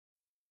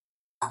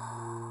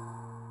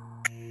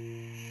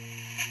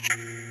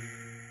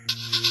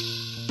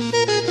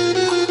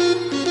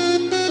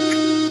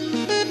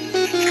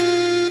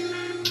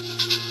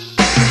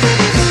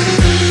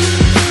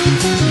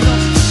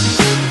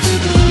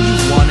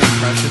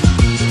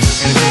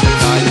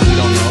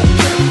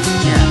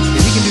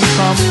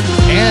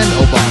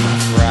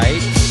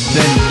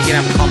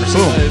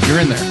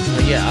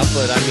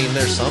mean,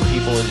 there's some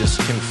people that just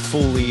can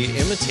fully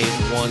imitate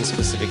one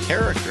specific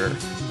character,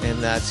 and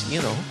that's,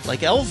 you know, like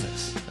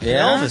Elvis.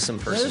 Yeah. Elvis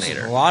impersonator.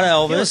 There's a lot of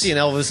Elvis. You don't see an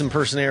Elvis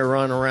impersonator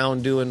run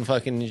around doing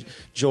fucking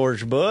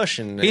George Bush.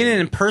 And Being an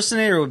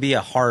impersonator would be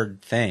a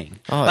hard thing.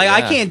 Oh, like, I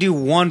yeah. can't do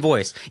one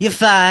voice. You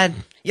fired.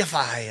 You're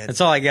fired. That's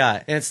all I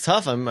got. And it's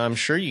tough. I'm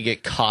sure you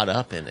get caught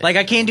up in it. Like,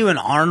 I can't do an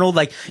Arnold,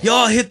 like,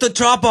 y'all hit the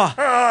chopper.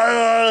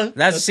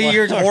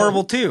 You're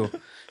horrible, too.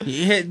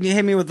 You hit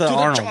me with the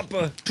Arnold.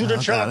 To the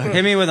chopper.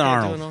 Hit me with an do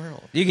Arnold. an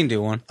Arnold. You can do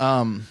one.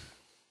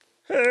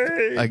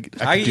 I could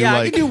do I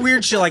like can do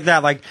weird shit like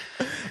that. Like,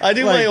 I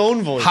do my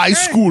own voice. high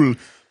school.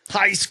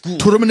 High school.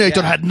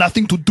 Terminator had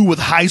nothing to do with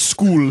high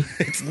school.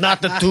 It's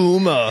not the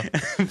tumor.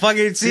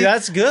 fucking See,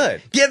 that's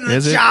good. get in the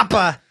Is it?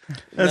 chopper.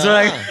 That's what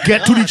I.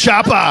 Get to the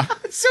chopper.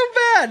 It's so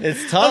bad.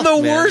 It's tough, I'm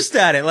the man. worst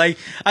at it. Like,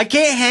 I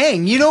can't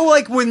hang. You know,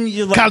 like when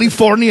you like,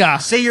 California.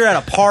 say you're at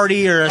a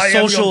party or a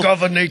social.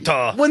 governor.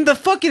 When the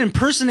fucking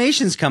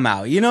impersonations come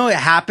out, you know, it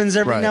happens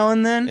every Right. now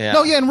and then. Yeah.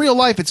 No, yeah, in real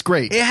life it's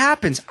great. It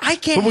happens. I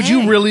can't. But would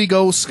hang. you really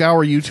go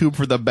scour YouTube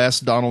for the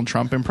best Donald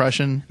Trump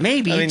impression?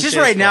 Maybe I mean, just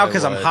Chase right now probably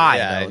because I'm would. high.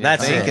 Yeah, though. and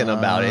That's you're it. thinking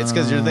about it. It's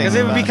because you're thinking Because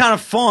it would be about kind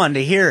of fun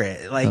to hear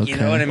it. Like, you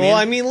know what I mean? Well,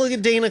 I mean, look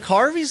at Dana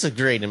Carvey's a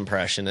great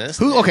impressionist.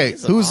 Who? Okay,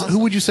 He's who awesome.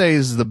 would you say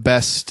is the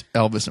best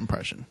Elvis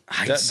impression?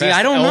 See,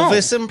 I don't know.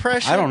 Elvis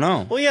impression? I don't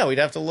know. Well, yeah, we'd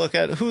have to look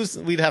at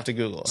we'd have to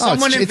Google. Oh,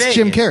 Someone in it's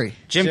Jim Vegas. Carrey.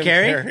 Jim Jim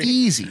Carrey? Carrey.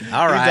 Easy.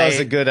 All He right. does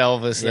a good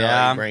Elvis now.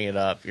 Yeah. You bring it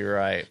up. You're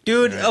right.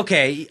 Dude,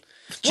 okay.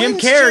 Jim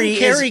When's Carrey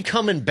Jim Carrey is...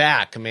 coming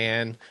back,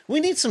 man. We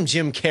need some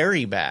Jim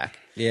Carrey back.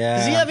 Yeah.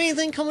 Does he have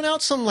anything coming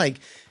out? Some like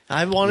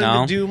I want him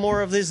No. to do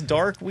more of this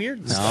dark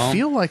weirdness. No. I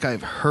feel like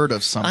I've heard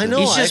of something. I know.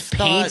 He's I just thought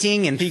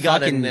painting and he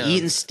got fucking an,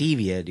 eating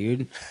stevia,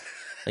 dude.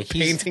 Like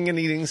he's Painting and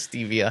eating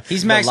stevia.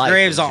 he's The Max life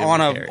Graves of Jim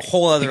on a Carrey.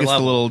 whole He other gets the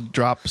level. little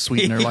drop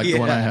sweetener like the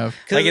one I have.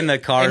 Like in the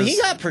cars. And he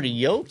got pretty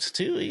yoked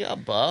too. He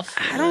got buff.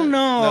 I don't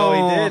know.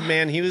 No, he did,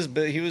 man. He was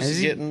Is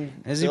he- getting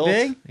is he built.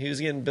 big? He was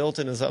getting built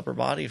in his upper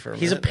body for a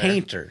He's a minute there.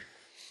 painter.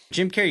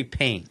 Jim Carrey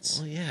paints.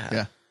 Well, yeah.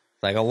 Yeah.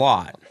 Like a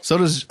lot. So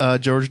does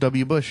George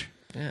W. Bush.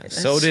 Yeah.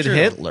 So did true.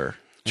 Hitler.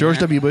 George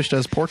W. Bush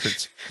does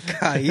portraits.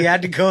 You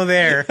had to go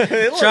there.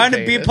 Trying to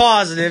be painted.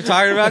 positive,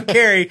 talking about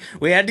Carrey.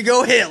 We had to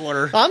go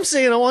Hitler. I'm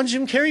saying I want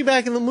Jim Carrey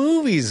back in the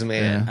movies,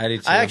 man. Yeah, I do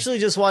too. I actually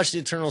just watched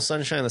Eternal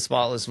Sunshine of the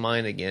Spotless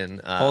Mind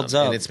again. Holds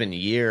up. And it's been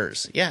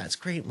years. Yeah, it's a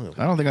great movie.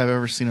 I don't think I've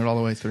ever seen it all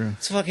the way through.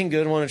 It's a fucking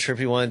good one, a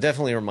trippy one. It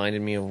definitely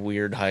reminded me of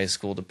weird high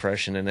school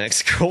depression and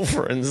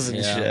ex-girlfriends and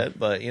Yeah. shit.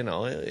 But, you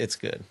know, it's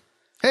good.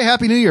 Hey,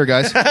 Happy New Year,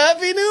 guys.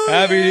 Happy New Year!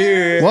 Happy New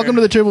Year. Welcome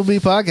to the Triple B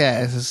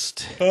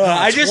Podcast.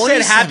 I just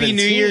said Happy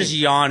New 2017. Year's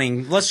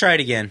yawning. Let's try it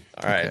again.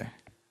 All right. Okay.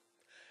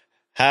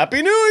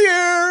 Happy New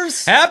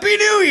Year's! Happy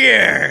New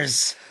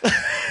Year's.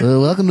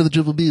 Welcome to the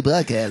Triple B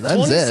Podcast.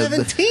 I'm Zeb.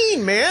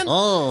 2017, man.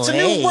 Oh, it's a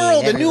hey, new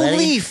world, a everybody. new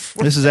leaf.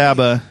 This is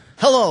ABBA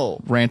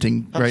Hello.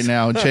 ranting right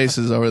now, and Chase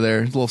is over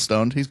there. He's a little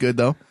stoned. He's good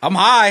though. I'm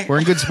high. We're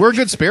in good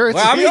spirits. Well,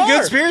 I'm We in good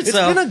are. spirits, It's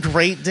though. been a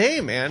great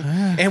day,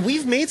 man. And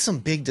we've made some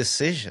big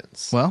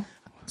decisions. Well,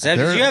 Zeb,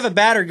 did you have a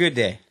bad or good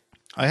day?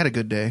 I had a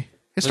good day.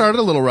 It started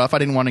a little rough. I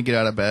didn't want to get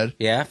out of bed.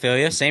 Yeah, feel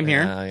you. Same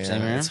here. Yeah,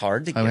 Same here. It's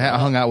hard to I get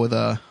hung out with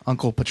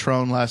Uncle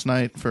Patron last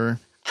night for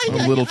a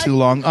little too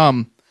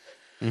long.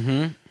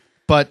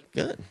 But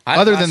good. I had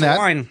a other glass than of that,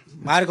 wine.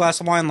 I had a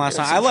glass of wine last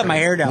night. I let my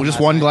hair down. well, just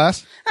last one night.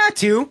 glass.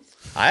 Two.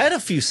 I had a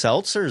few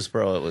seltzers,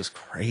 bro. It was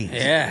crazy.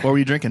 Yeah. What were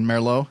you drinking?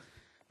 Merlot.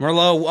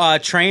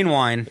 Merlot train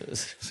wine.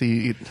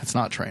 See, it's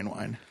not train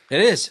wine.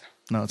 It is.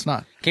 No, it's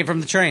not. Came from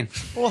the train.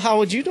 Well, how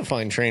would you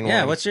define train wine?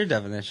 Yeah, what's your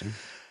definition?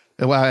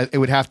 It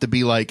would have to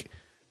be like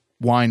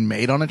wine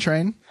made on a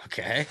train,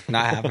 Okay.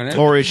 Not happening.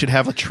 or it should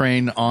have a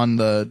train on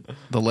the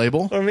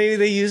label. Or maybe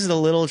they used a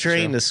little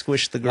train to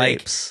squish the like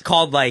grapes.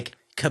 called like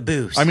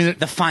caboose. I mean,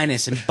 the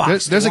finest in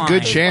boxed There's a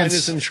good wine. chance.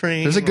 Finest in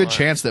train There's a good wine.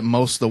 chance that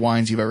most of the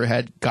wines you've ever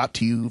had got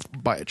to you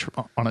by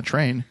on a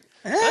train.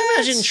 I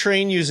imagine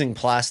train using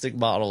plastic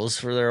bottles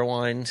for their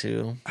wine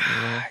too.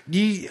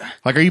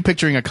 Like, are you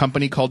picturing a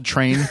company called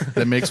Train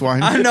that makes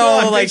wine? I No, know,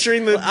 I'm like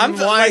picturing the I'm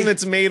wine like-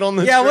 that's made on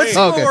the Yeah, train. what's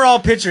Oh, what okay. we're all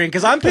picturing?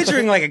 Because I'm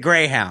picturing like a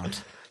Greyhound,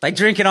 like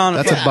drinking on.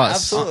 That's a bus.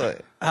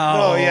 Absolutely.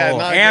 Oh, yeah,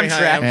 not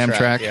Amtrak.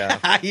 Amtrak.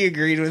 Yeah. You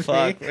agreed with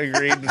Fuck, me.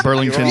 agreed.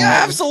 Burlington,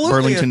 Yeah, absolutely.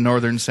 Burlington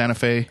Northern Santa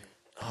Fe.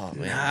 Oh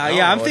man.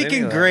 Yeah, I'm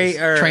thinking great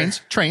or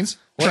Trains.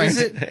 What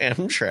is it?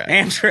 Amtrak.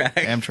 Amtrak.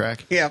 Amtrak.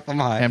 Yep, I'm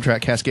high. Amtrak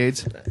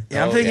Cascades.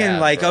 Yeah, I'm Oh, thinking yeah,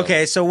 like, bro.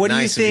 okay, so what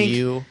Nice do you think?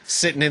 view,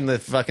 sitting in the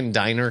fucking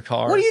diner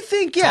car. What do you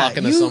think? Yeah,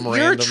 Talking to some you're a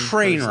random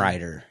train person.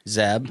 rider,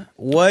 Zeb.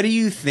 What do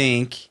you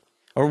think,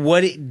 or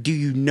what do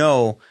you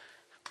know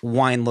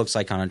wine looks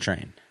like on a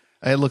train?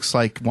 It looks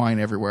like wine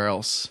everywhere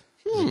else.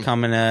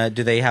 Coming,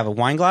 do they have a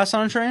wine glass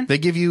on a train? They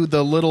give you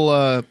the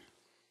little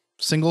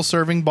single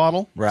serving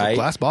bottle, It's a Right.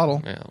 glass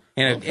bottle, Yeah.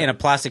 In a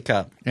plastic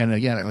cup. and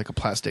again like a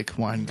plastic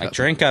wine Like cup.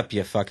 drink up,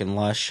 you fucking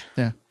lush.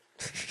 Yeah,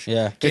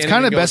 Yeah. it's Can't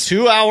kind of even go best.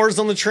 2 hours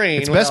on the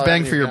train. It's best without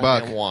bang having for your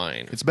buck. goddamn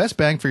Wine. It's best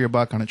bang for your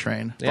buck on a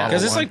train. Yeah. Bottle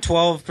Because of it's wine. like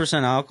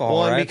 12% alcohol,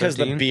 Well, and right? because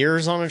 13? the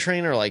beers on a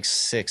train are like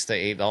 $6 to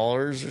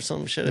 $8 or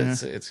some shit.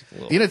 It's a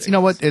little you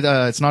know what?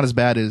 It's not as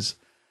bad as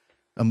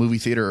a movie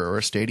theater or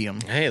a stadium.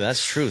 Hey,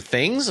 that's true.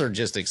 Things are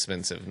just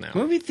expensive now.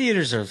 Movie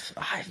theaters are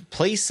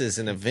Places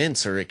and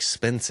events are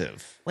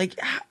expensive. like.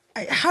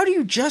 How do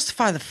you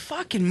justify the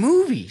fucking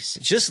movies?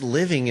 Just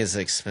living is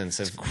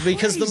expensive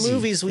because the crazy.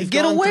 movies They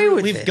get away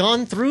with we've it.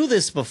 gone through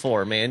this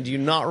before, man. Do you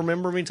not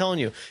remember me telling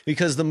you?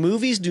 Because the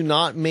movies do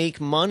not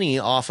make money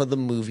off of the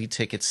movie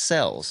ticket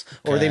sales,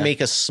 or they Okay. make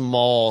a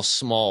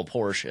small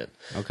portion.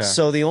 Okay.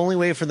 So the only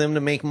way for them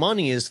to make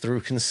money is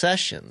through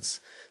concessions.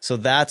 So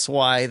that's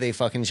why they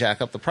fucking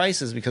jack up the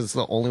prices, because it's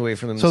the only way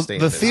for them So to stay. in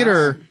the business.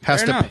 theater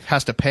Fair enough.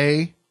 has to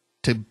pay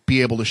to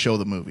be able to show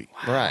the movie.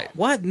 right?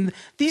 What?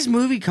 These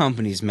movie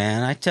companies,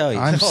 man, I tell you.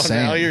 I'm Oh,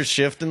 saying. now you're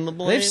shifting the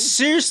blame. They've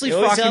seriously you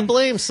always fucking... gotta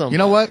blame something. You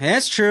know what?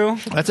 That's true.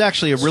 That's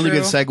actually a really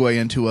good true. segue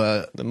into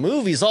a The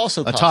movies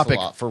also cost topic-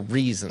 a lot for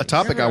reasons. a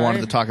topic You're I wanted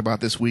right. to talk about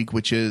this week,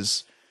 which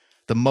is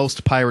the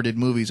most pirated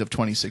movies of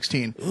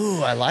 2016.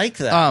 Ooh, I like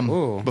that.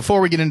 Ooh.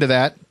 Before we get into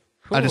that,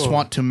 I just Ooh.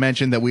 want to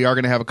mention that we are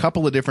going to have a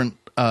couple of different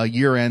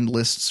year-end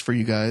lists for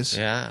you guys,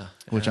 yeah.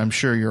 which I'm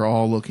sure you're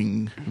all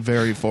looking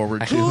very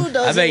forward to. Who doesn't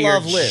I bet you're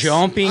love lists?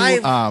 jumping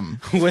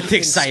with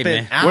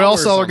excitement. spent We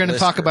also hours are on going to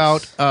talk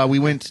listers. about. We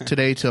went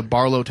today to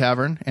Barlow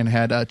Tavern and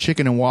had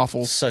chicken and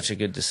waffles, Such a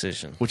good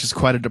decision. which is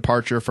quite a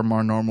departure from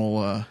our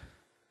normal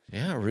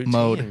Yeah, routine,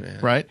 mode. man.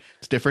 Right?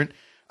 It's different.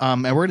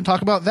 And we're going to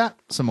talk about that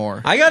some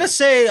more. I gotta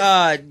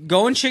say,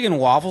 going chicken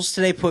waffles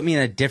today put me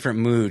in a different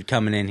mood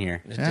coming in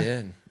here. It Yeah.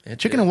 did. It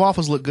Chicken did. and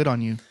waffles look good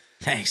on you.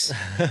 Thanks.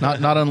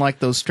 Not unlike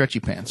those stretchy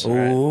pants.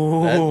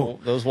 Ooh.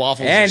 Those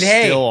waffles And are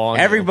hey, still on.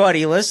 you.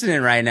 everybody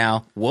listening right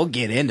now, we'll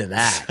get into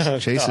that.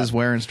 Chase is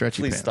wearing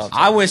stretchy Please pants. stop.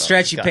 I wear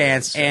stretchy God,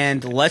 pants, stretchy.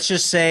 and let's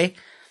just say,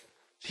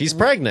 He's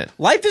pregnant.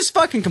 life is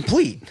fucking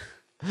complete.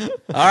 All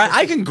right,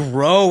 I can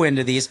grow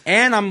into these,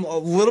 and I'm a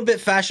little bit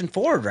fashion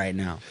forward right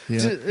now.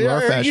 Yeah, you are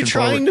Are fashion you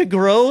trying forward. to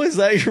grow? Is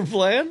that your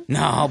plan?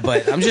 No,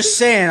 but I'm just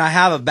saying I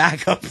have a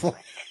backup plan.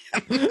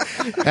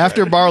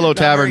 After Barlow very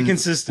Tavern,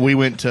 consistent. we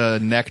went to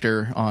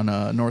Nectar on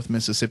North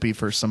Mississippi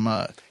for some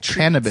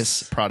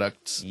cannabis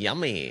products,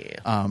 Yummy.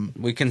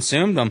 We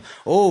consumed them.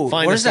 Oh,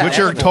 Find where's us that? Which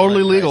are edible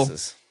totally wine legal.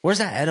 prices. Where's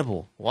that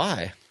edible?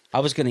 Why? I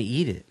was gonna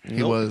eat it.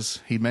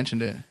 He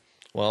mentioned it.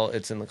 Well,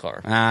 it's in the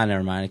car. Ah,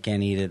 never mind. I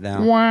can't eat it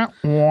now. Wah,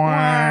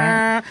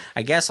 wah.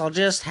 I guess I'll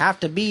just have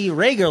to be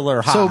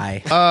regular So,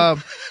 high.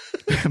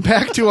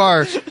 back to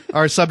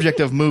our subject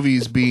of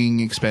movies being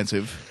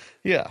expensive.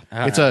 Yeah.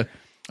 It's a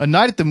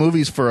night at the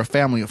movies for a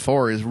family of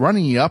four is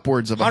running you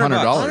upwards of $100.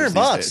 $100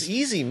 these days.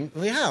 easy.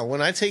 Yeah,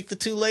 when I take the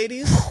two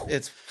ladies,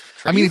 it's.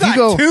 I mean, if got you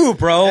go two,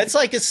 bro. It's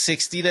like a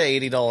 $60 to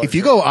 $80. if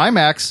you go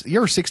IMAX,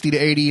 you're 60 to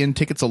 80 in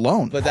tickets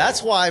alone. But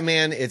that's why,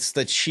 man, it's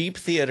the cheap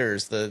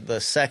theaters, the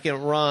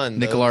second run,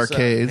 Nickel those,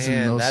 arcades and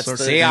man, those that's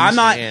sorts the of See, I'm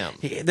not. jam.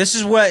 This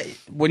is what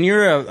when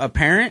you're a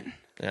parent.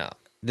 Yeah.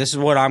 This is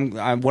what I'm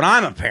when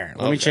I'm a parent.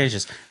 Let me Okay. change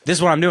this. This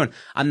is what I'm doing.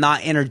 I'm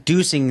not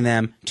introducing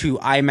them to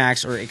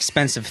IMAX or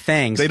expensive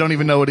things. They don't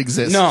even know it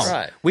exists. No,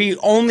 Right. we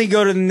only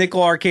go to the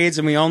nickel arcades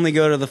and we only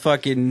go to the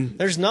fucking.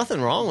 There's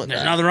nothing wrong with There's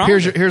that. nothing wrong.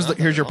 Here's with your, it.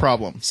 here's your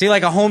problem. See,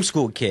 like a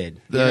homeschool kid.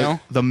 The you know,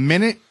 the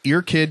minute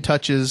your kid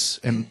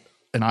touches an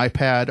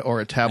iPad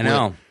or a tablet,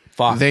 know.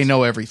 Fucked. they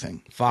know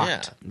everything.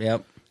 fucked.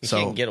 Yep. You So-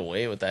 can't get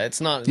away with that.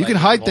 It's not. You like can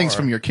hide anymore. things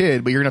from your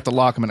kid, but you're gonna have to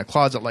lock them in a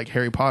closet like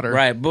Harry Potter.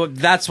 Right, but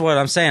that's what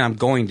I'm saying. I'm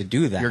going to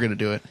do that. You're gonna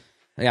do it.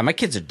 Yeah, my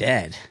kids are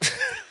dead.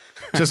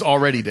 Just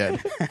already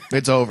dead.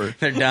 It's over.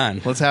 They're done.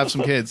 Let's have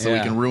some kids so we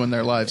Yeah. can ruin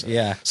their lives.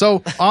 Yeah.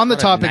 So on the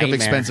topic of nightmare.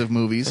 expensive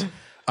movies,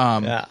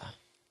 Yeah.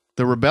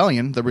 the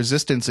rebellion, the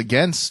resistance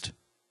against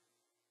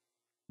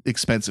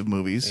expensive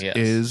movies Yes.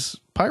 is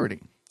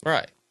pirating.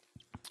 Right.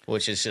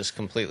 Which is just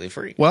completely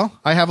free. Well,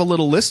 I have a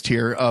little list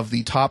here of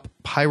the top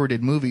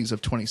pirated movies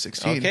of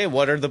 2016. Okay,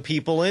 what are the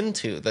people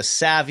into? The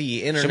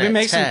savvy internet. Should we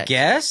make some tech.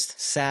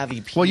 guests?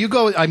 Savvy people. Well, you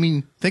go. I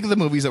mean, think of the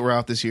movies that were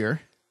out this year,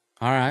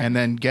 All right. and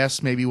then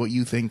guess maybe what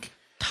you think.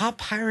 Top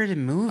pirated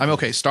movie. I'm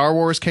okay. Star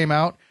Wars came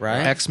out. Right.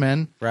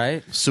 X-Men.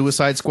 right.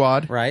 Suicide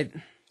Squad. Right.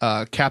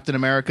 Captain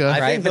America. I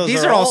Right. think But those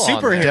these are are all all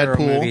on superhero there.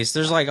 Deadpool. movies.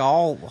 There's like a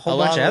whole lot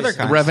bunch of of other those-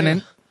 kinds.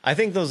 Revenant. I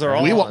think those are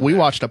all. We on there.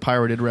 watched a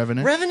pirated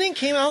Revenant. Revenant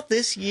came out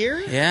this year.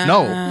 Yeah.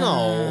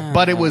 No.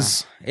 But it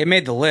was It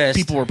made the list.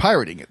 people were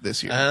pirating it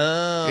this year.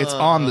 Oh. It's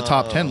on the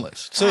top 10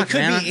 list. So it Fuck,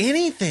 could man. be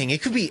anything.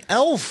 It could be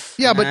Elf.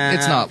 Yeah, but Nah,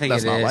 it's I don't not. think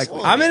That's it not is.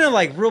 likely. I'm in a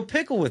like real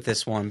pickle with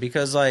this one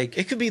because like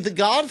It could be The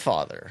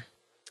Godfather.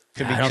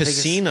 Could be I don't think it's-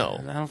 Casino.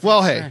 I don't think Well,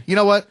 it's hey, right. you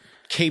know what?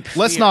 Cape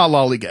Let's Fear. not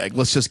lollygag.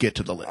 Let's just get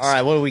to the list. All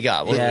right, what do we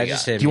got? What Yeah, do we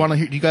just got? hit Do you me. want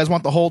to? Do you guys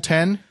want the whole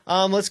 10?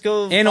 Let's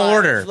go In five.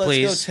 order, Let's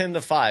please. go 10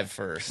 to 5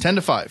 first. 10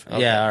 to 5.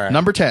 Yeah. All right.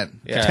 Number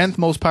 10. Yeah. 10th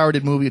most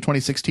pirated movie of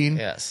 2016.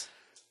 Yes.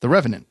 The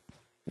Revenant.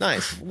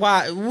 Nice.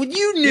 Why? Well,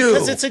 you knew.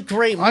 Because it's a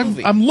great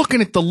movie. I'm looking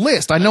at the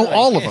list. I know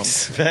all of them.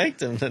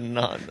 Expect him to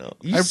not know.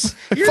 I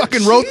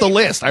fucking wrote the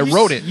list. I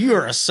wrote it.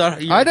 You're a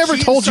son. You're I a never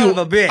cheating told son you of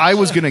a bitch. I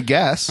was going to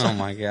guess. Oh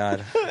my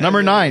god.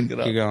 Number 9. Keep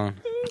going.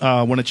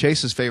 One of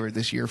Chase's favorite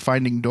this year,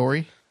 Finding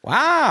Dory.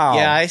 Wow.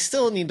 Yeah, I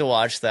still need to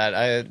watch that.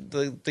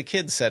 The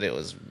kids said it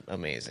was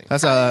amazing.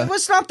 That's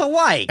What's not to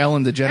like?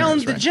 Ellen DeGeneres, Ellen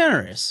right?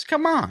 DeGeneres.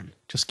 Come on.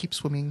 Just keep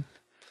swimming.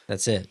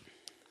 That's it.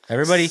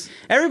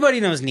 Everybody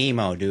knows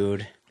Nemo,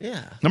 dude.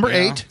 Yeah. Number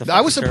Yeah, 8. the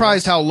I was fucking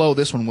surprised how low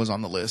this one was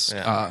on the list.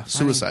 Yeah.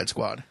 Suicide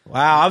Squad.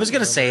 Wow, I was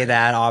gonna say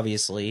that,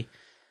 obviously.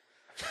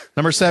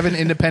 Number 7,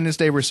 Independence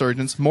Day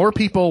Resurgence. More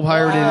people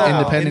pirated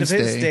Independence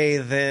Day.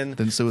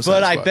 than Suicide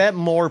But I Squad. bet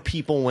more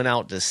people went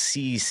out to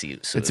see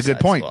Suicide It's a good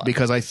point Squad.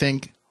 because I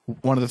think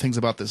one of the things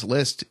about this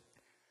list,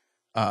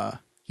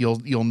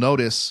 you'll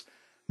notice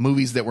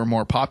movies that were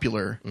more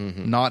popular,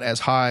 not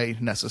as high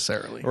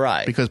necessarily,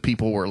 Right. Because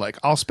people were like,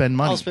 "I'll spend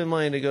money." I'll spend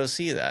money to go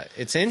see that.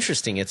 It's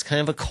interesting. It's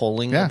kind of a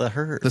culling yeah. of the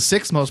herd. The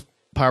 6th most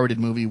pirated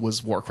movie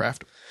was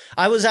Warcraft.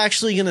 I was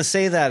actually going to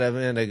say that a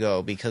minute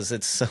ago because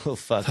it's so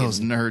fucking. Those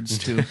nerds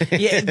too.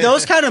 Yeah,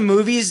 those kind of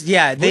movies,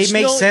 yeah, they Which,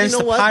 make sense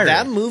to what? pirate.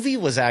 That movie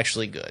was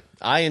actually good.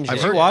 I enjoyed.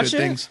 I've heard watch good it?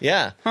 things.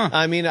 Yeah,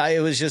 I mean,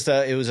 it was just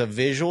it was a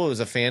visual, it was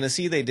a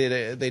fantasy. They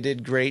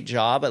did great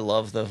job. I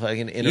love the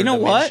fucking interdimensional know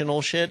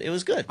what? shit. It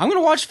was good, I'm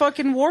gonna watch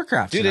fucking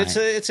Warcraft dude. tonight.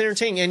 It's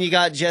entertaining, and you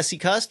got Jesse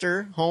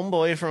Custer,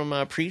 homeboy from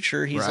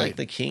Preacher. He's Right. like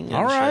the king. And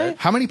All right. shit.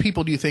 How many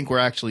people do you think were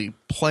actually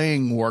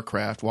playing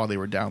Warcraft while they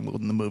were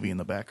downloading the movie in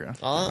the background?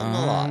 A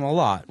lot. A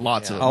lot.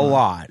 Lots of A them.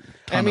 lot.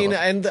 I mean,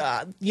 and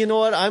you know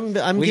what? I'm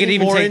We getting could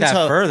even more take into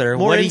that further.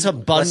 More What into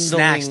what bundling.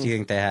 snacks do you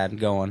think they had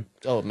going?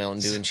 Oh,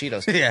 Mountain Dew and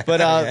Cheetos. Yeah. But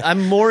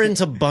I'm more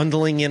into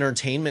bundling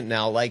entertainment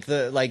now. Like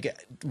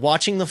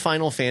watching the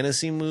Final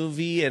Fantasy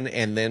movie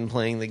and then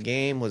playing the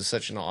game was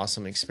such an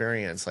awesome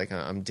experience. Like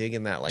I'm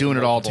digging that. Like Doing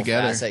it all multiple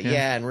together, facet. yeah.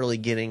 Yeah, and really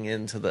getting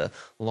into the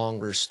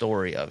longer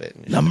story of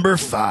it. Number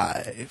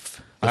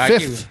 5, the All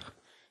right, 5th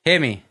Hit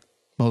me.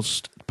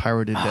 most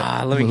pirated.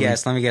 Let me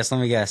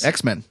guess.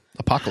 X-Men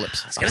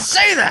Apocalypse. Gonna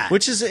say that.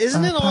 Which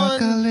isn't it on?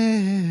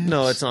 Apocalypse.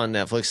 No, it's on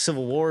Netflix.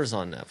 Civil War is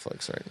on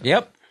Netflix right now.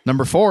 Yep.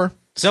 Number 4,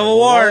 Civil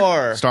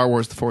War. Star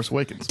Wars: The Force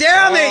Awakens.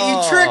 Damn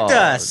it! You tricked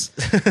us.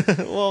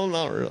 Well,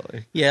 not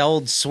really. Yeah,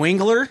 old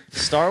swingler.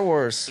 Star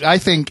Wars I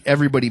think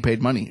everybody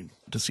paid money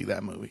to see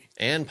that movie.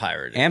 and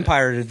pirated. And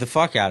pirated the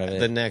fuck out of it.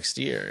 the next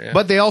year. Yeah.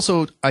 But they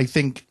also, I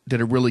think, did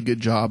a really good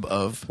job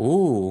of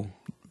Ooh.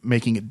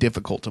 making it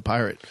difficult to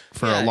pirate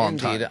for Yeah, a long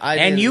indeed. time. I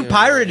And didn't you even-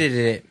 pirated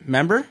it,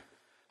 remember?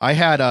 I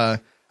had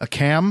a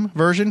cam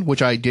version,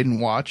 which I didn't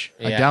watch.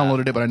 I Yeah.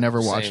 downloaded it, but I never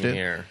watched Same it.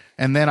 here.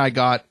 And then I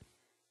got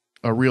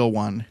a real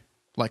one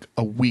like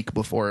a week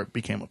before it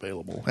became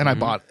available. And I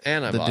bought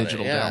And I the bought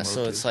digital it. Yeah, download.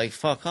 so too. it's like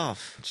fuck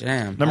off.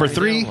 Damn. Number I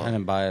 3,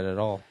 didn't buy it at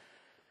all.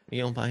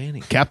 You don't buy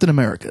any. Captain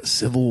America: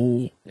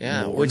 Civil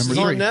Yeah, War. which is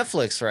Number on 3.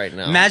 Netflix right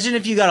now. Imagine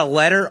if you got a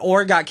letter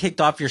or got kicked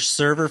off your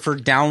server for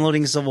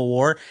downloading Civil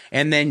War,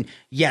 and then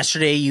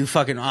yesterday you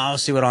fucking, I'll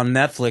see what on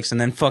Netflix,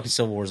 and then fucking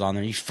Civil War's on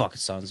there. You fucking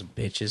sons of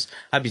bitches.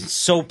 I'd be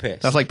so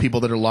pissed. That's like people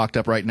that are locked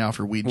up right now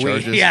for weed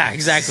charges. Yeah,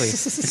 exactly.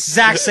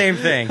 Exact same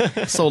thing.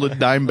 Sold a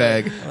dime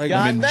bag. I'm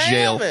God in damn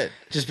jail. it.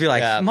 Just be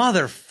like, Yeah.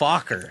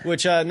 motherfucker.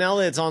 Which now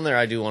that it's on there,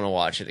 I do want to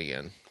watch it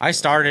again. I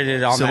started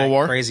it on Civil that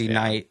War? crazy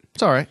night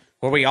It's all right.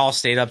 where we all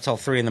stayed up till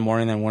 3 a.m,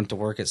 then went to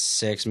work at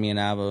 6. Me and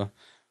Abba.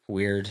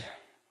 Weird.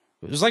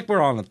 It was like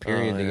we're on a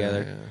period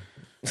together.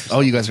 Oh,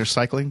 you guys are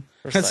cycling?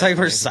 It's like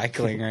we're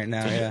cycling right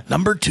now, yeah.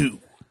 Number 2,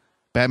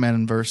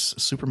 Batman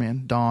vs.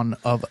 Superman: Dawn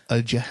of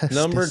Justice.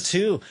 Number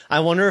 2.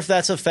 I wonder if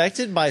that's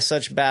affected by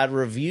such bad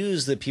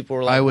reviews that people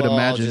are like, I would well,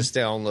 imagine. I'll just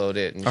download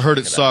it. And I heard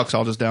check it out. sucks.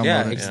 I'll just download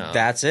Yeah, it.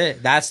 that's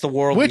it. That's the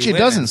world. Which we it live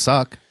doesn't in.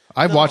 suck.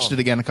 I've watched it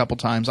again a couple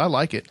times. I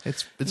like it.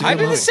 It's a I good did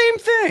the movie. same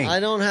thing. I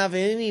don't have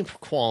any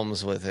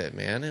qualms with it,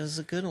 man. It was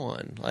a good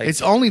one. Like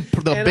It's only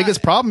the And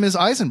biggest problem is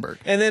Eisenberg.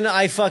 And then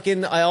I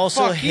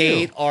also Fuck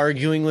hate you.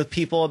 arguing with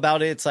people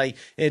about it. It's like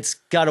it's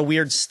got a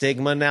weird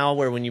stigma now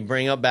where when you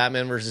bring up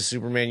Batman versus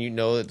Superman, you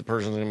know that the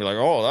person's gonna be like,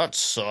 "Oh, that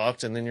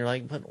sucked," and then you're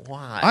like, "But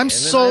why?" I'm And then I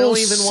so don't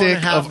even wanna sick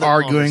have of the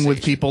arguing with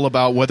conversation. people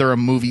about whether a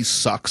movie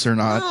sucks or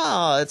not.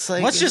 Oh, it's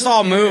like Let's just who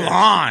all move cares?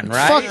 on,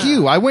 right? Fuck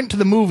you. I went to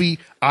the movie.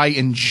 I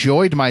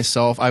enjoyed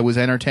myself. I was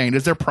entertained.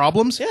 Is there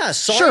problems? Yeah,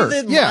 sorry sure.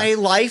 that yeah. my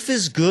life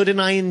is good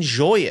and I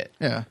enjoy it.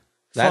 yeah.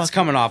 That's Fuck,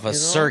 coming off a you know?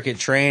 circuit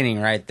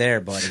training right there,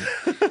 buddy.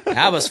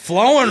 That was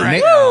flowing right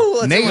Nate, now.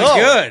 let's Nate, go.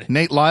 Good.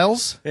 Nate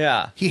Lyles,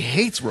 Yeah. he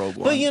hates Rogue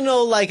One. But you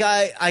know, like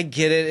I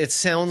get it. It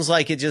sounds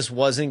like it just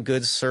wasn't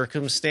good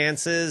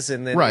circumstances,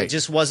 and then Right. it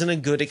just wasn't a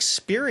good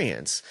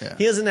experience. Yeah.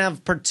 He doesn't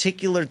have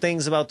particular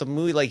things about the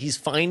movie, like he's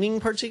finding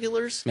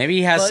particulars. Maybe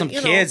he has But, some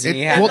you know, kids and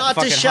he it- has well, a not to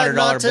fucking shut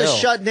 $100 bill.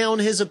 shut down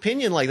his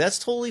opinion. Like that's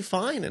totally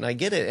fine, and I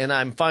get it, and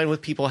I'm fine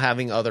with people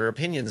having other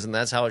opinions, and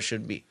that's how it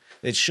should be.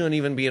 It shouldn't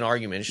even be an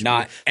argument. It should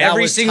Not be, that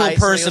every was single tight,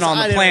 person so on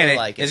I the didn't really planet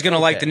like it. is going to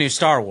like Okay. the new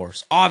Star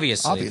Wars.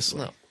 Obviously. Obviously.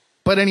 No.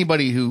 But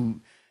anybody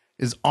who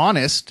is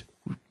honest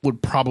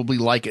would probably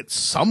like it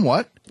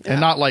somewhat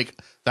and not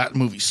like that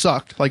movie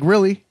sucked. Like,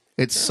 really?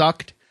 It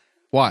sucked?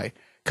 Why?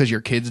 Because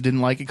your kids didn't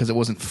like it because it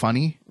wasn't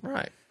funny?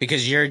 Right.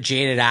 Because you're a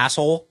jaded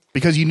asshole.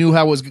 Because you knew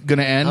how it was going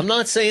to end? I'm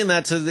not saying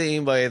that to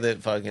anybody that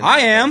fucking I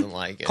am doesn't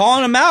like it.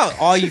 calling them out.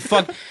 All you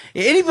fuck.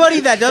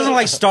 Anybody that doesn't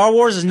like Star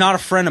Wars is not a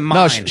friend of mine.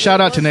 No,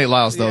 shout out to Nate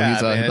Lyles, though. Yeah,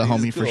 He's man, the he's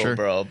homie for cool, sure.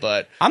 bro.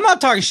 But I'm not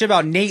talking shit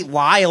about Nate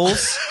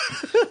Lyles.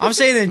 I'm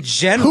saying in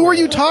general. Who are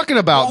you talking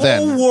about The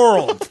whole then?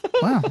 world.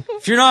 Wow.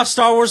 If you're not a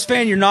Star Wars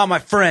fan, you're not my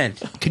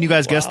friend. Can you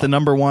guys guess the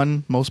number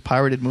one most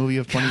pirated movie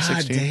of God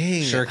 2016?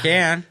 dang. Sure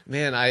can.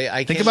 Man,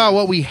 I Think can't, about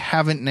what we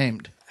haven't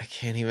named. I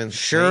can't even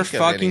Sure think of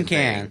fucking anything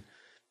can.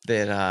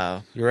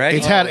 That You ready?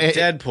 It's had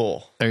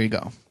Deadpool. there you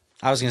go.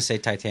 I was gonna say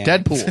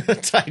Titanic.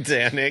 Deadpool.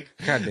 Titanic.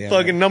 God damn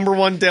Fucking it. number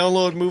one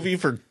download movie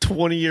for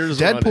 20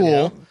 years running,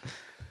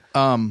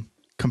 Deadpool,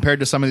 compared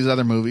to some of these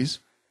other movies,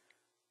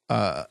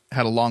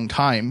 had a long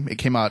time. It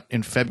came out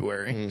in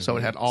February, so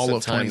it had all So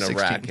of time to 2016.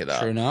 rack it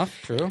up. True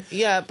enough. True.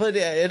 Yeah, but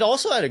it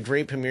also had a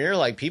great premiere.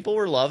 Like, people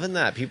were loving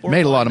that. People were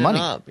Made a lot of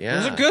lining money. Up. Yeah. It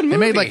was a good movie. It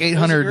made like was a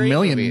 800 great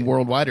million movie.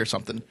 worldwide or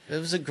something. It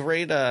was a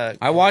great.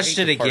 I watched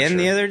it great again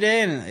the departure. other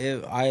day,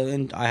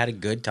 and I had a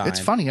good time. It's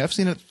funny. I've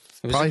seen it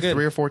was probably good.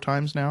 3 or 4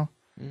 times now.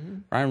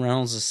 Ryan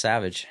Reynolds is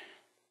savage.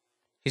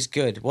 He's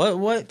good.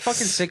 What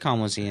fucking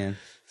sitcom was he in?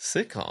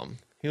 Sitcom.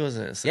 He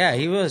wasn't in a sitcom. Yeah,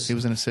 he was. He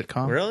was in a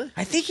sitcom. Really?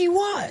 I think he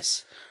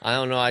was. I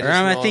don't know. I Or just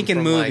am I know him thinking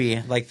from,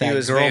 movie, like that He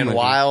was girl Van movie?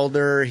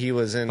 Wilder. He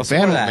was in Before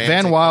Van, that.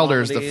 Van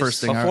Wilder is the comedies. first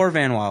thing. Before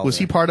Van Wilder. Was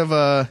he part of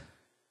I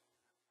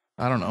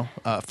don't know,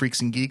 Freaks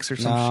and Geeks or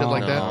some No, shit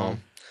like that? No.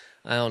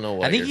 I don't know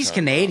what. I think you're he's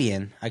talking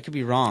Canadian. I could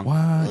be wrong. What?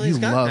 Well, he's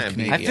you got love that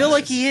Canadian. I feel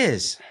like he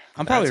is.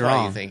 I'm about. probably That's why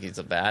wrong. you think he's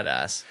a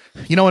badass.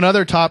 You know,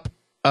 another top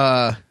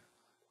 10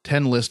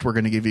 list we're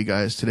going to give you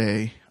guys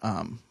today.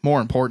 More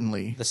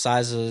importantly, The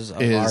sizes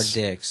of Is- our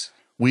dicks.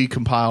 we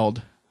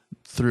compiled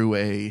through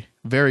a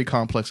very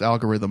complex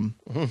algorithm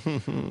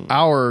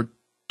our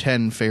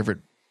 10 favorite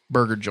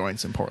burger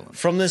joints in Portland.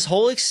 From this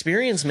whole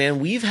experience, man,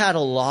 we've had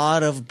a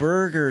lot of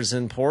burgers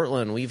in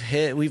Portland.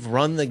 We've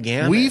run the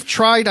gamut. We've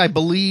tried, I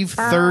believe,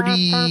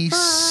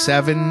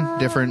 37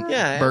 different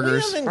yeah,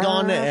 burgers. we haven't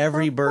gone to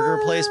every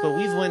burger place, but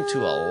we've went to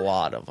a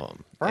lot of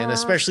them, and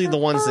especially the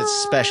ones that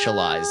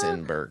specialize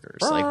in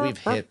burgers. Like, we've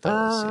hit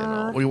those, you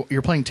know.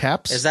 You're playing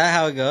taps? Is that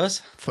how it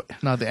goes?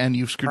 Not the end.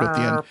 You screwed up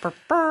the end.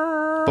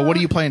 But what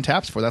are you playing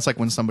taps for? That's like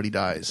when somebody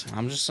dies.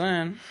 I'm just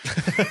saying.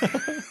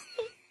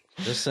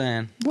 Just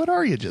saying. What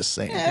are you just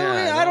saying?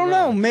 I don't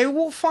know. Maybe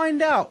we'll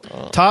find out.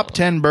 Top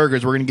 10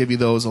 burgers. We're going to give you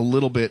those a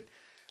little bit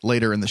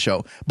later in the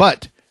show.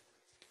 But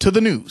to the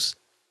news.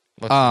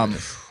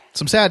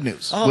 Some sad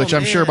news, Oh, which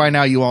I'm sure man. by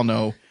now you all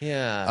know.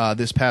 Yeah.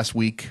 This past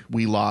week,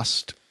 we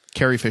lost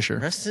Carrie Fisher,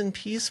 Rest in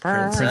peace,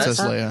 Princess. Princess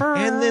Leia.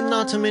 And then,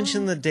 not to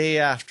mention the day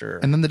after.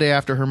 And then the day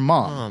after, her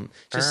mom.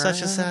 Just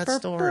such a sad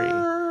story.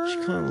 She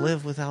couldn't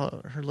live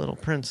without her little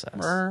princess.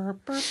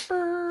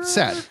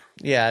 Sad.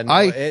 Yeah, no,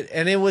 I-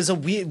 it was a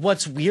weird.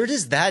 What's weird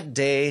is that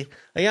day.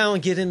 Like, I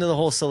don't get into the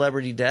whole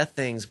celebrity death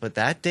things, but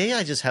that day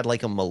I just had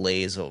like a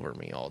malaise over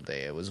me all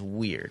day. It was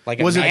weird.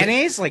 Like a Was it-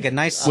 mayonnaise? Like a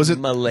nice... Was it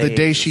malaise. the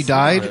day she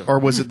died, or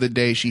was it the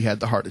day she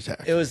had the heart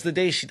attack? It was the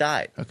day she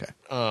died. Okay.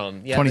 Yeah,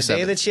 the 27.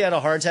 day that she had a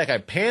heart attack, I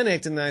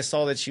panicked, and then I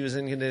saw that she was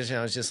in condition.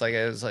 I was like,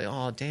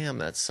 oh damn,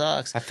 that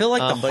sucks. I feel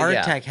like the But heart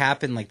yeah, attack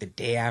happened like the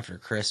day after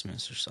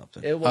Christmas or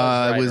something. It was.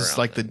 Right It was around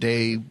like then. the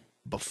day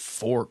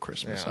before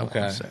Christmas. Yeah. I wanna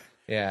Okay. say.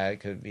 Yeah, it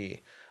could be. It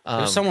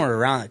was somewhere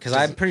around it because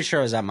I'm pretty sure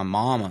I was at my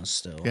mama's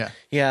still. Yeah.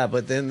 Yeah,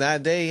 but then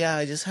that day, yeah,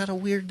 I just had a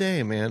weird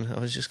day, man. I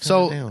was just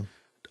kind of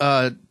So,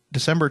 down.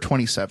 December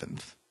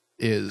 27th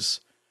is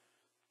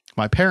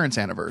my parents'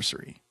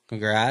 anniversary.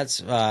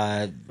 Congrats,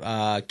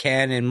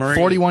 Ken and Murray.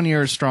 41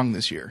 years strong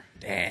this year.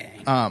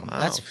 Dang. Wow,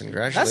 that's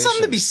congratulations. That's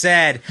something to be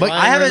said. But- But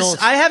Ryan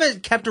Reynolds- I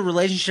haven't kept a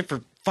relationship for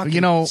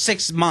fucking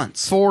 6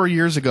 months. 4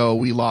 years ago,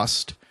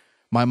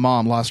 my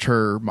mom lost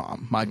her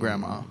mom, my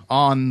grandma,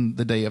 on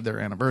the day of their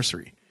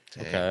anniversary,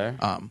 Okay.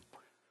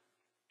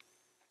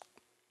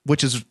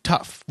 which is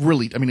tough.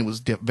 Really, I mean, it was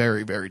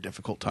very, very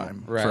difficult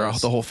time Right. for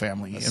the whole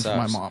family and for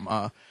my sucks.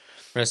 mom.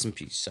 Rest in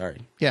peace.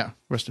 Sorry. Yeah,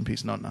 rest in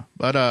peace, no.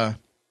 But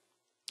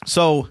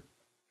so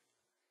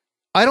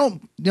I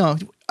don't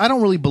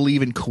really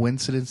believe in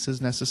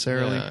coincidences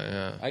necessarily.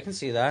 Yeah. I can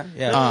see that.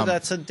 Yeah. Well,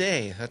 that's a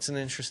day. That's an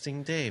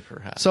interesting day,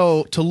 perhaps.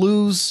 So to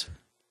lose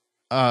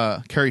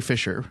Carrie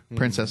Fisher,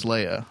 Princess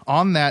Leia,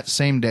 on that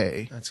same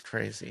day, That's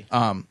crazy.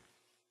 and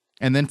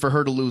then for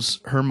her to lose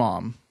her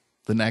mom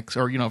the next,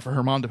 or for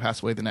her mom to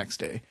pass away the next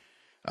day,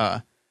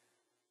 and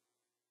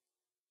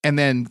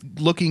then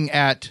looking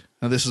at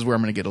now, this is where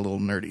I'm going to get a little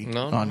nerdy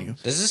No. on you.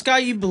 Does this guy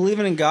you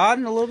believing in God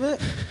in a little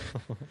bit?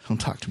 Don't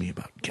talk to me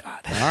about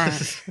God.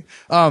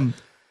 All right.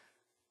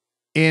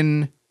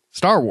 In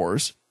Star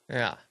Wars,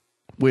 Yeah.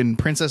 when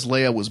Princess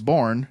Leia was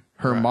born,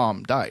 her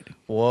mom died,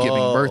 Whoa.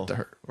 giving birth to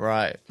her.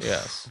 Right.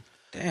 Yes.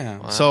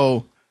 Damn.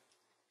 So,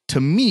 to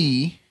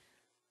me,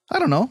 I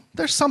don't know.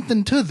 There's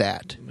something to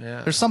that.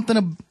 Yeah. There's something,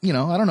 I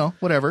don't know,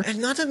 whatever. And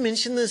not to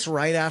mention this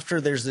right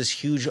after there's this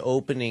huge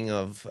opening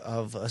of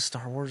a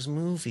Star Wars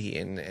movie,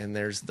 and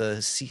there's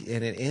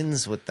and it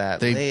ends with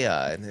that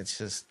Leia, and it's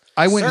just.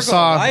 I went and Circle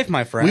of saw. life,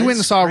 my friend. We went and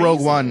It's saw Rogue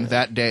crazy. One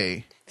that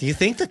day. Do you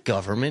think the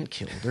government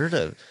killed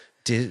her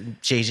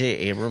did J.J.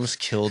 Abrams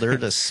killed her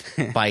to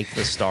spike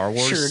the Star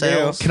Wars Sure do.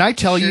 sales? Can I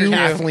tell you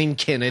Kathleen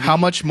Kennedy. how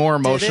much more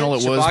emotional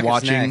it was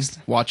Chewbacca's next.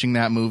 watching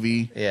that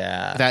movie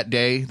Yeah. that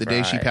day, the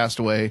day she Right. passed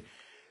away?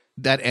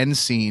 That end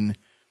scene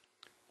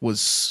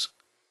was,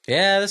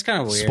 Yeah, that's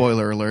kind of weird.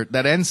 spoiler alert,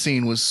 that end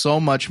scene was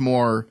so much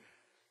more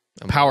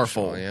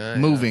powerful, yeah,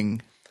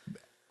 moving,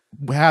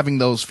 having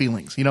those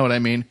feelings. You know what I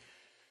mean?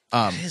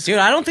 Dude,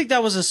 I don't think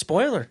that was a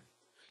spoiler.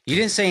 You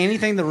didn't say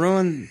anything to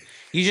ruin.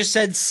 You just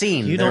said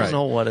scene. You don't Right.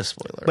 know what a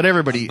spoiler. But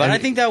everybody. But I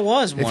think that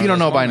was one if of you don't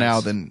those know by now,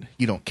 moments. then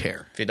you don't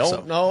care. if you don't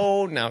So,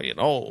 know, now you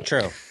know.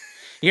 True.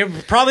 You're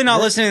probably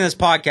not listening to this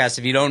podcast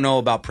if you don't know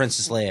about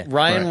Princess Leia.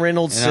 Ryan Right.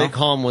 Reynolds' You know?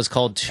 sitcom was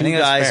called Two think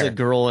that's Guys, fair. a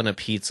Girl, and a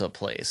Pizza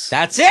Place.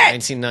 That's it.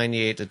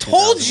 1998 to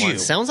Told 2001. you.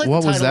 Sounds like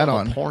What the was title that of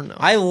on? a porno.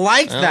 I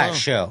liked that Oh.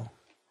 show.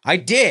 I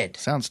did.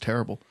 sounds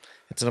terrible.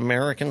 It's an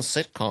American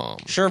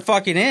sitcom. Sure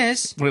fucking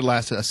is. Would it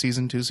last a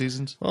season, 2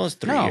 seasons? Well, it's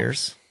 3 No.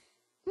 years.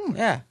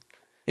 Yeah.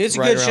 It's a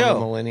Right good around the show.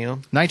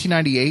 millennium.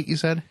 1998, you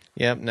said?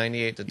 Yep,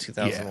 98 to Yeah,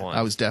 2001.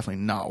 I was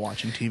definitely not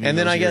watching TV. and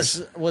then those I years.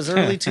 guess was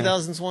early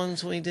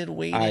 2001s when we did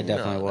Waiting. I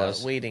definitely No,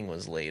 was. Waiting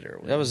was later.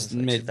 That was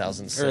like mid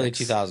 2006. early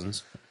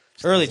 2000s.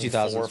 Early 4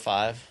 2000s. or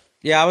 5.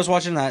 Yeah, I was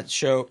watching that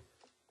show.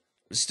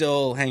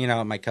 Still hanging out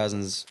with my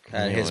cousins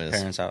at his Anyways.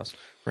 parents' house.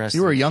 Rest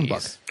You were in a young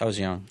peace. I was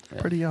young. Yeah.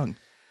 pretty young.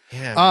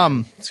 Yeah.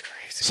 it's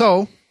crazy.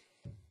 So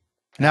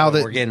now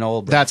that We're getting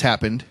old. Bro. that's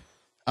happened,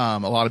 a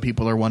lot of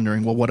people are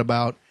wondering, well, what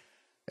about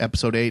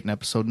episode 8 and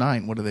episode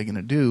 9? What are they going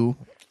to do?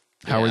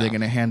 How are Yeah. they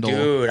going to handle?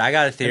 Dude, I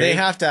got a theory. They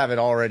have to have it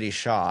already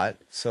shot.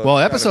 So Well,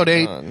 it's gotta episode be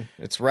 8 done.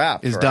 It's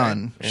wrapped. is right?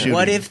 done. Yeah. Shooting.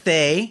 What if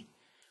they,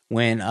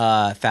 when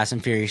Fast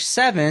and Furious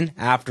 7,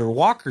 after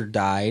Walker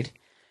died,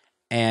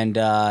 and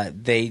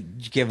they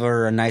give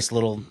her a nice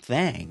little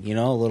thing, you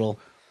know, a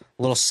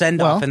little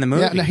send off in the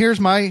movie. Yeah, now here's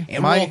my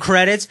and roll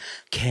credits.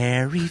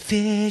 Carrie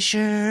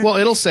Fisher. Well,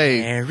 it'll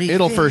say Carrie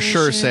it'll for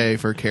sure Fisher. say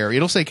for Carrie.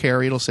 It'll say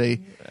Carrie. It'll say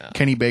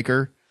Kenny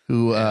Baker,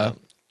 who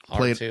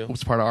played R2.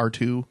 was part of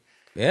R2.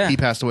 yeah, He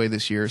passed away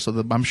this year, so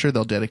I'm sure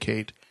they'll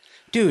dedicate.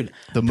 dude.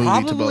 the movie to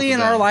both probably of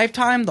in our them.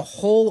 lifetime, the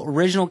whole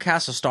original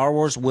cast of Star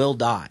Wars will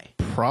die.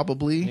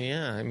 Probably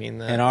Yeah, I mean,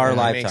 that, In our that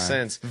lifetime. makes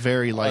sense.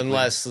 very likely.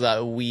 Unless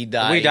we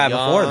die, We die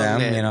before young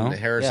them, you and know?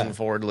 Harrison Yeah.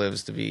 Ford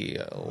lives to be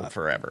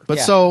forever. But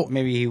Yeah, so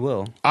maybe he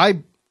will.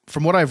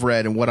 from what I've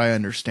read and what I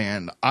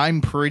understand,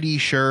 I'm pretty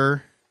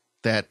sure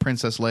that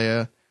Princess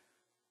Leia,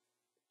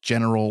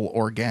 General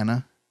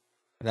Organa,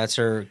 That's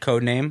her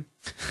code name.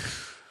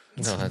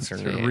 no, that's her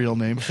her name. real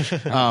name,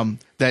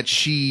 that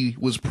she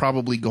was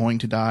probably going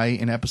to die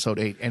in episode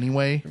 8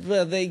 anyway.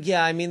 Well,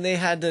 I mean, they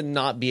had to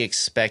not be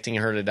expecting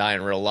her to die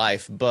in real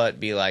life, but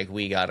be like,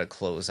 we got to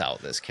close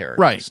out this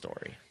character Right.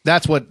 story.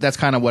 That's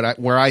kind of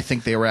where I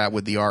think they were at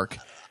with the arc.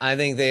 I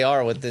think they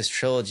are with this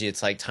trilogy.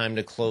 It's like time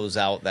to close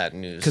out that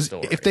news Because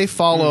story. if they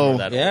follow,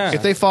 That Yeah. old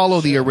if they follow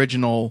the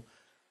original,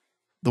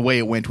 the way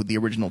it went with the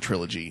original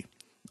trilogy,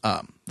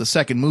 the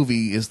second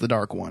movie is the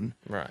dark one.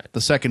 right.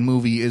 The second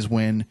movie is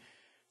when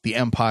the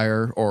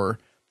Empire, or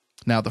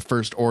now the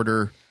First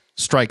Order,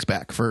 strikes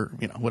back for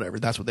whatever.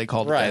 That's what they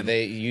called it. Right.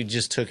 then. You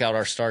just took out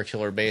our Star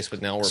Killer base,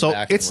 but now we're So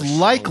back. and it's we're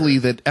likely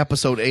stronger. that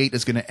episode 8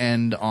 is going to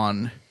end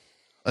on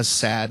a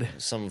sad.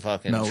 some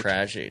fucking Note.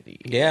 tragedy.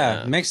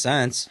 Yeah, makes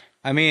sense.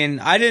 I mean,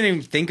 I didn't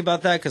even think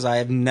about that because I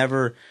have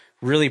never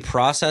really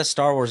processed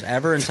Star Wars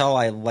ever until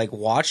I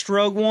watched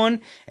Rogue One,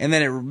 and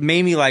then it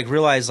made me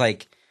realize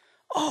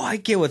oh, I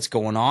get what's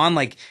going on.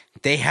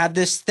 They had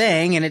this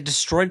thing and it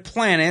destroyed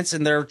planets,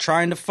 and they're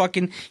trying to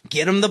fucking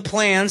get them the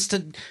plans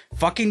to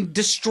fucking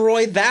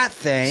destroy that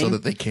thing. So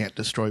that they can't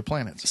destroy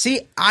planets.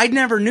 See, I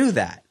never knew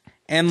that.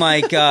 And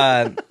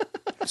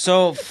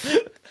so,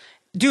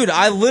 dude,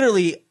 I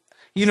literally,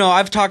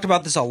 I've talked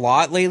about this a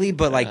lot lately,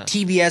 but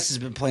TBS has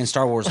been playing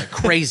Star Wars like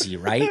crazy,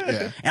 right?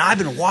 Yeah. And I've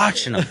been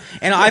watching them.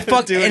 And I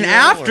Doing and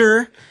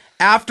your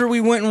after we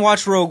went and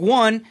watched Rogue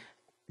One,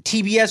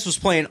 TBS was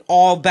playing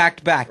all back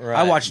to back. I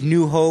Right. watched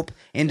New Hope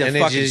into And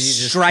fucking you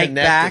just Strike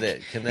Back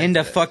connected into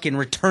it. fucking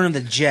Return of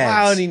the Jedi.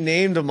 Wow, and he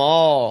named them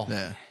all.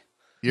 Yeah.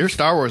 Your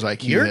Star Wars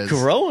IQ You're has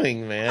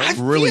growing, man. I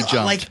really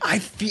feel jumped. I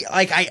feel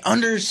like I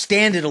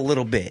understand it a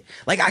little bit.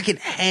 I can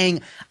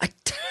hang a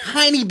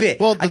tiny bit.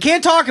 Well, I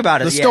can't talk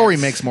about it. the yet, story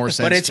makes more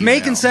sense but it's to you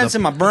making now. sense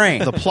in my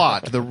brain. the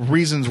plot, the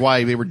reasons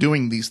why they were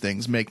doing these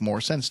things make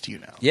more sense to you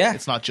now. Yeah.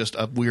 It's not just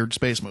a weird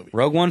space movie.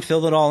 Rogue One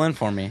filled it all in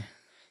for me.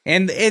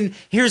 And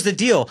here's the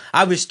deal.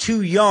 I was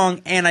too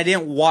young and I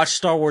didn't watch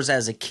Star Wars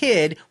as a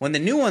kid. When the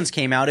new ones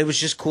came out, it was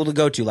just cool to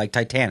go to, like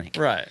Titanic.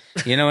 Right.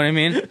 You know what I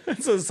mean?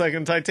 That's the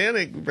second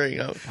Titanic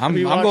bring up. I'm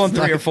We going watched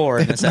 3 or 4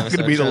 in this It's not episode.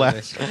 going to be the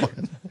trust me. last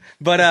one.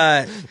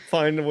 But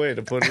Find a way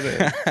to put it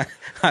in.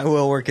 I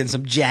will work in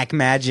some Jack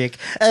Magic.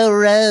 Oh,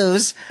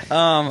 Rose.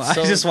 I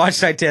So- just watched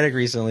Titanic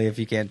recently, if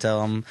you can't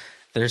tell.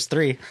 There's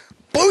 3.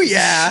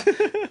 Booyah!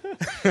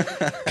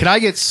 Can I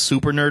get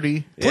super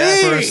nerdy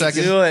Please for a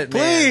second? Do it,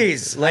 man.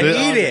 Please, Lay This-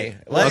 on eat it. me.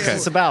 What's Okay.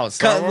 this about?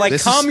 Star Wars?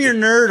 This Calm is- your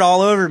nerd all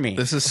over me.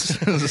 This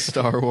is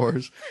Star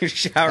Wars.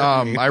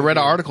 Shower me. I read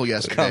an article Come,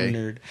 yesterday.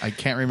 nerd. I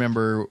can't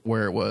remember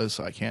where it was,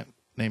 so I can't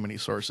name any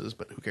sources,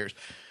 but who cares?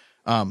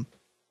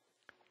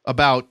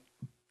 About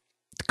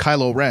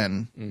Kylo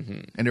Ren,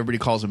 and everybody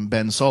calls him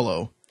Ben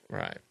Solo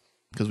Right.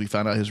 because we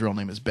found out his real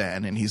name is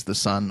Ben, and he's the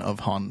son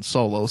of Han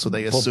Solo, so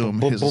they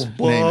assume his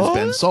name is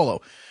Ben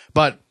Solo.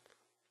 But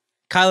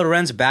Kylo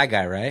Ren's a bad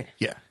guy, right?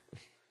 yeah,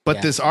 but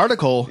Yeah. this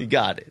article You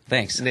got it.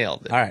 Thanks.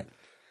 Nailed it. All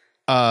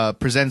right.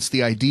 presents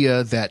the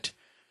idea that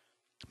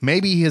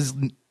maybe his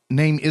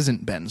name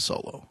isn't Ben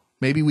Solo.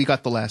 Maybe we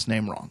got the last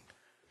name wrong.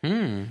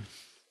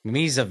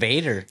 Maybe he's a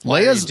Vader.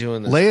 Why are you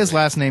doing this Leia's to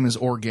me? last name is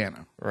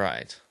Organa.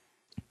 Right.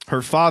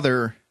 Her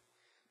father,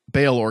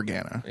 Bail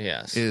Organa,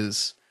 Yes.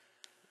 is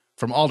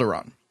from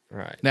Alderaan.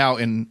 Right. Now,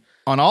 on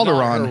Not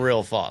Alderaan, her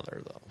real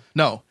father, though.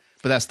 no,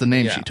 but that's the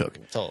name Yeah, she took.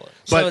 Totally.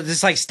 So But-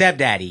 it's like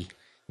stepdaddy.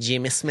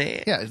 Jimmy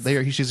Smith. Yeah,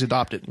 she's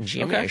adopted.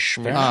 Jimmy Okay.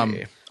 Smith.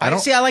 I don't.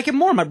 see. I like it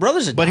more. My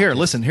brother's a. But here,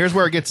 listen. Here's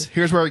where it gets.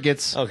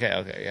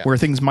 Okay, yeah. Where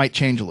things might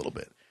change a little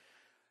bit.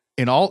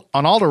 On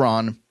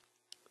Alderaan,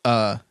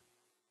 the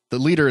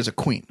leader is a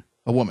queen,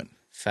 a woman,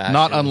 Fashion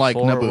not unlike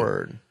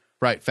forward. Naboo.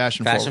 Right,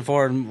 fashion fashion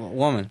forward. forward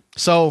woman.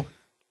 So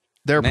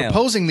they're Male.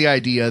 proposing the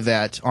idea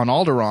that on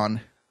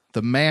Alderaan,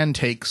 the man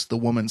takes the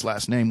woman's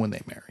last name when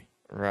they marry.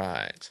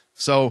 Right.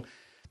 So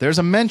there's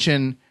a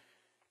mention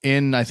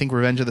in, I think,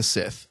 Revenge of the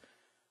Sith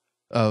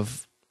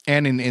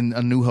and in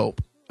A New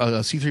Hope,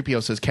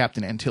 C-3PO says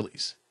Captain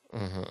Antilles.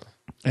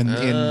 And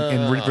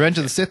in Revenge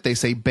of the Sith, they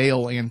say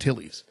Bail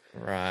Antilles.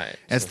 Right.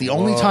 That's the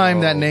only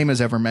time that name is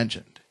ever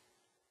mentioned.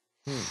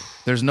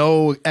 There's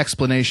no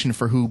explanation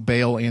for who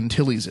Bail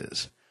Antilles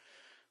is.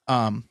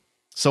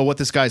 So what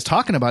this guy's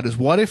talking about is,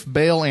 what if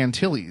Bail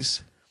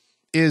Antilles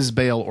is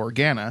Bail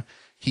Organa?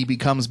 He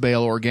becomes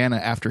Bail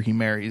Organa after he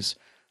marries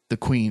the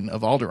Queen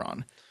of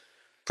Alderaan.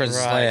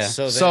 Princess Right. Leia.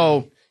 So, then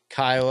So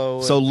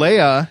Kylo. so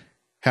Leia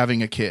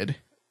having a kid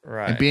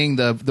right. and being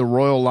the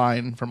royal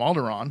line from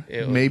Alderaan,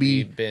 It would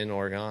maybe be Ben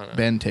Organa.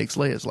 Ben takes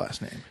Leia's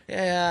last name.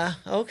 Yeah.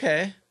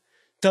 Okay.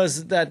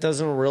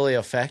 Doesn't really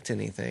affect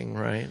anything,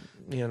 right?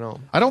 You know.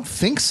 I don't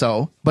think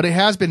so, but it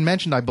has been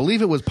mentioned. I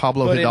believe it was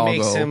Pablo But Hidalgo it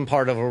makes him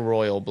part of a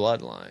royal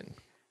bloodline.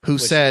 who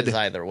Which said is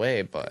either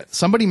way, but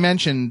somebody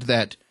mentioned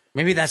that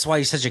Maybe that's why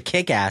he's such a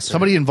kick-ass.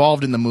 somebody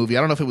involved in the movie, I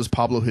don't know if it was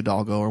Pablo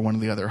Hidalgo or one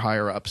of the other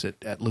higher ups at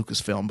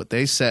Lucasfilm, but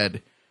they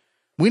said,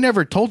 we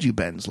never told you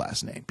Ben's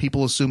last name.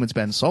 People assume it's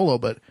Ben Solo,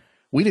 but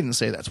we didn't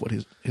say that's what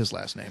his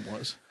last name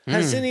was.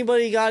 has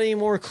anybody got any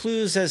more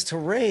clues as to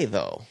Rey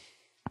though?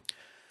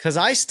 Because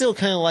I still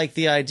kind of like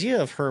the idea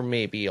of her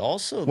maybe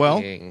also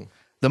being.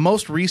 The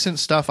most recent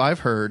stuff I've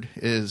heard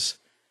is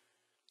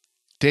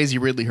Daisy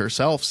Ridley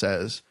herself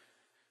says,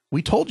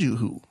 we told you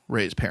who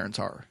Rey's parents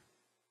are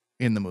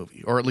in the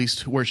movie, or at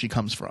least where she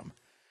comes from.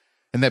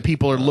 And that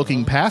people are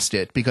looking past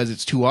it because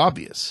it's too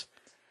obvious,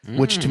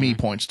 which to me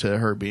points to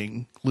her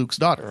being Luke's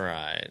daughter.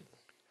 Right.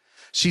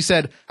 She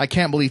said, I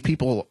can't believe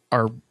people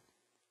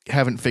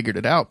haven't figured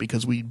it out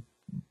because we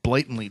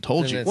blatantly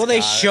told Then you. it's Well, they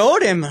got it.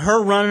 showed him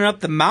her running up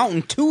the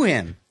mountain to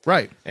him.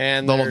 Right.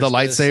 And the there's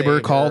lightsaber saber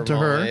called to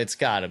her. moment. It's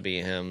got to be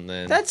him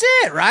then. That's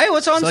it, right?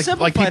 What's on It's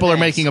like people are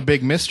making a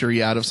big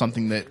mystery out of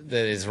something that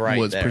is right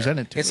was there.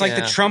 presented to It's us. like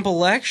the Yeah. Trump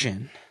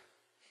election.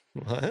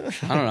 What? I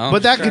don't know.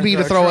 But that could be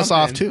to throw us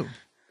off Trump in. too.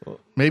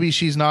 Maybe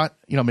she's not,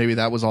 maybe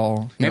that was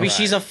all. Maybe know.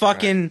 she's a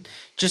fucking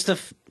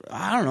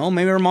I don't know.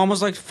 Maybe her mom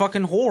was like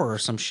fucking whore or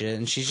some shit,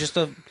 and she's just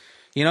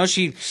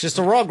It's just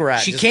a rugrat.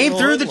 she just came a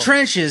through the hoodlum.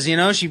 trenches.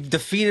 She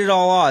defeated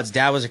all odds.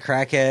 Dad was a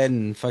crackhead,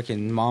 and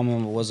fucking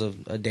mom was a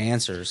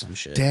dancer or some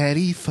shit.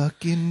 Daddy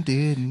fucking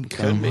didn't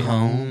come be.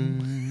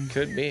 home.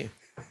 Could be.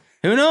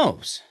 Who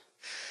knows?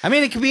 I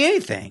mean, it could be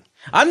anything.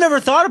 I've never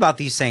thought about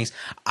these things.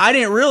 I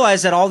didn't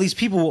realize that all these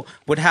people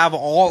would have a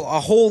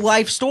whole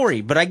life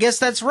story, but I guess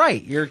that's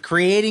right. You're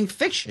creating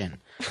fiction.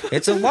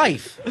 It's a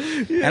life.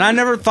 And I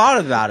never thought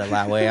about it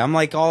that way. I'm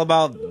like all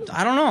about,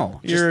 I don't know.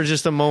 You're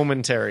just a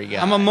momentary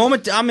guy.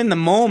 I'm in the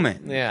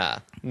moment. Yeah.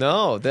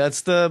 No,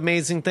 that's the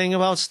amazing thing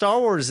about Star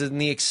Wars in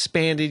the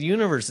expanded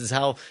universe is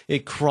how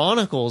it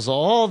chronicles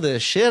all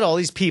this shit, all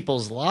these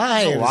people's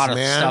lives. There's a lot of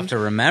man. stuff to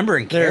remember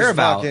and care There's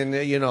about. fucking,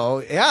 I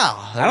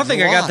don't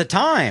think I got the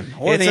time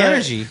or the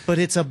energy. But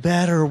it's a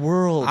better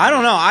world. I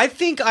don't know. I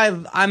think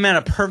I'm at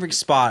a perfect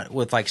spot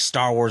with like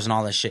Star Wars and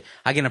all that shit.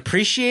 I can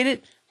appreciate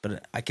it,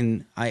 but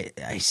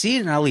I see it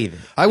and I leave it.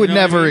 I would You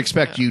know what never I mean?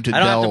 expect you to I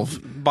don't delve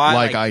have to buy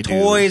like like I do.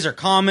 toys or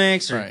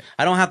comics, or Right.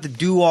 I don't have to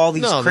do all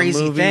these No, the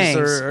crazy movies things.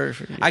 are-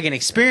 I can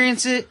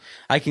experience it.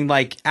 I can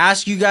like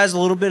ask you guys a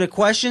little bit of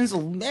questions.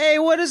 Hey,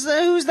 what is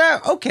that? Who's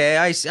that? Okay,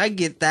 I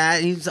get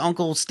that. He's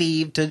Uncle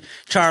Steve to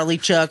Charlie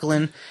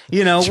Chuckling.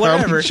 Charlie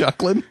Whatever.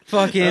 Chuckling.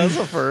 Fucking. That's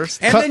the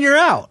first. And then you're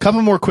out.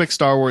 Couple more quick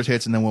Star Wars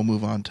hits, and then we'll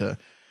move on to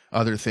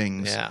other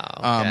things. Yeah,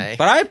 okay.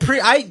 But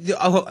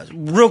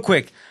real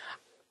quick,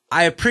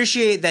 I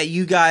appreciate that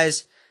you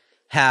guys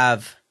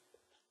have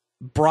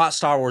brought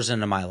Star Wars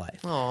into my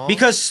life. Aw.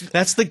 Because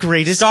That's the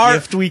greatest Star-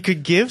 gift we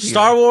could give you.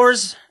 Star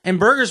Wars and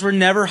burgers were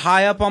never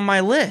high up on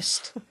my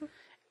list.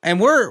 And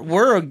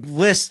we're a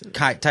list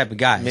type of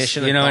guys.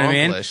 Mission you know what I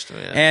mean? accomplished,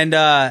 man.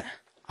 And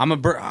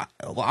I'm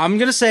going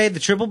to say the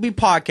Triple B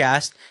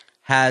podcast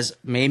has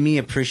made me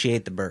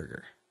appreciate the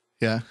burger.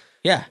 Yeah.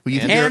 Yeah. Well, you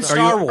think and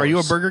Star Wars. Are you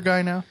a burger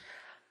guy now?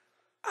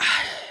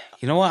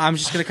 You know what? I'm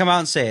just gonna come out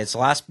and say it. It's the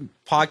last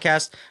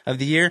podcast of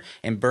the year,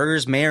 and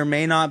burgers may or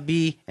may not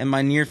be in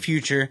my near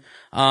future.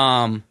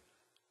 I'm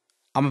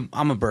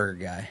a burger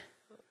guy.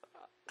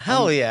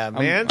 Hell yeah,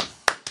 man.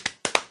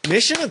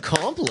 Mission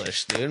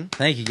accomplished, dude.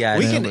 Thank you guys.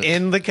 We can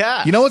end the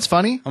cast. You know what's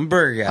funny? I'm a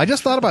burger guy. I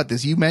just thought about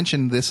this. You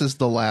mentioned this is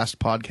the last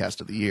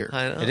podcast of the year,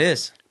 I know. It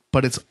is.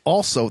 but it's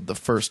also the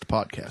first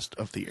podcast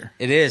of the year.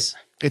 It is.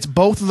 It's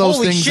both of those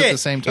Holy things shit. at the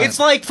same time. It's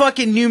like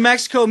fucking New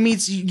Mexico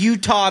meets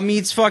Utah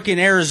meets fucking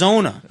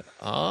Arizona.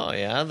 Oh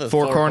yeah, the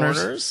Four four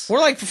corners. We're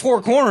like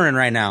four cornering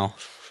right now.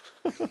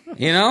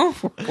 You know,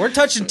 we're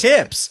touching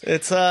tips.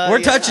 It's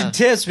We're touching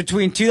tips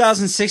between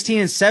 2016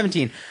 and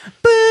 17.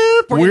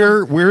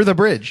 Boop. we're the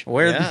bridge.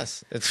 We're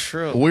Yes, it's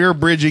true. We're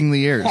bridging the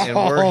years. And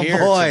we're Oh, here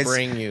boys. to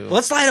bring you.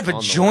 Let's light up a on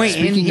the joint way.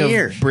 in Speaking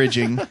here. of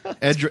bridging,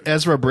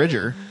 Ezra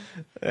Bridger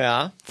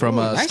Yeah. from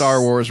Nice-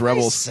 Star Wars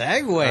Rebels.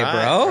 Nice segue,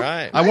 Right, bro.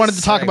 Right. I wanted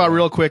to talk about segue.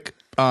 real quick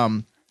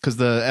because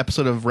the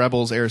episode of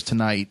Rebels airs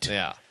tonight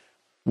Yeah.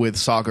 with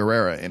Saw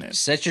Gerrera in it.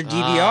 Set your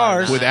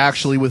DVRs.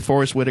 With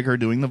Forrest Whitaker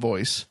doing the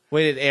voice.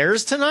 Wait, it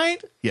airs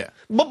tonight? Yeah,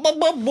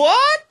 What?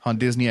 on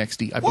Disney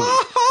XD. I believe.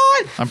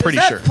 What? I'm pretty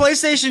Does sure. that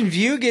PlayStation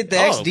View get the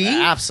XD?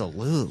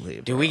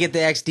 Absolutely. Do we get the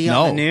XD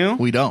No, on the new?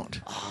 we don't.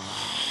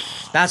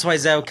 That's why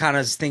Zeb kind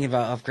of is thinking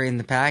about upgrading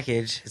the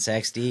package. It's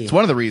XD. It's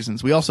one of the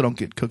reasons. We also don't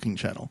get Cooking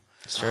Channel.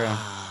 It's true.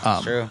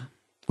 It's true.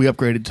 We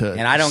upgraded to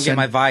And I don't get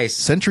my Vice.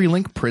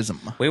 CenturyLink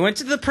Prism. We went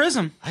to the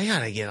Prism. I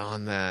gotta get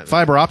on that.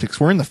 Fiber optics.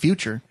 We're in the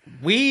future.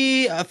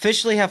 We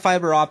officially have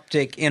fiber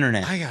optic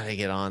internet. I gotta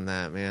get on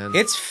that, man.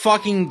 It's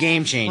fucking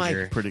game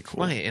changer. Pretty cool.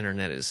 My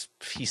internet is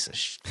piece of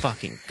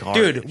fucking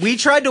garbage. Dude, we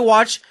tried to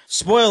watch,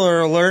 spoiler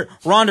alert,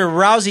 Ronda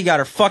Rousey got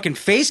her fucking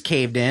face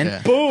caved in.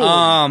 Yeah.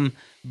 Boom.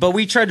 But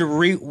we tried to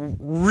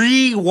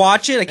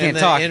re-watch it. I and can't the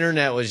talk.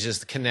 internet was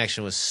just, the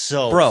connection was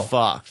so Bro,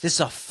 fucked. this is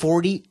a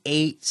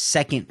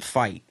 48-second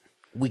fight.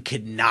 We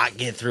could not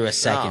get through a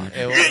second.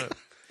 No, it wa-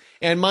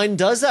 and mine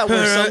does that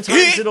where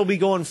sometimes it'll be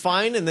going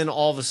fine and then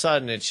all of a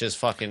sudden it's just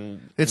fucking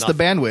It's nothing.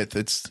 the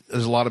bandwidth.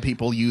 There's a lot of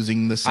people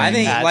using the same. I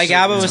think, at like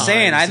Abba certain was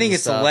saying, I times think and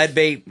it's the stuff.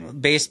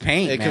 lead-based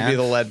paint, It man. could be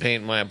the lead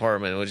paint in my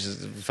apartment, which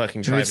is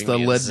fucking driving it's the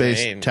me insane.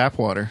 lead-based tap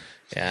water.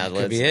 Yeah, Could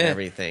leads be and it.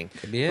 everything.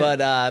 Could be it. But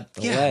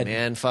yeah, lead.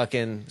 man,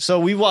 fucking.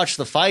 So we watched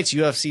the fights,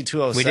 UFC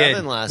 207 We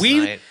did. last we,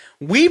 night.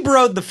 We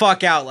broed the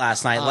fuck out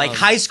last night, like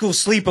high school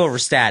sleepover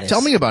status.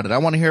 Tell me about it. I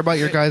want to hear about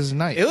your guys'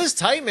 night. It was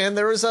tight, man.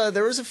 There was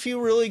a few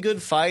really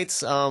good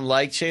fights.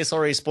 Like Chase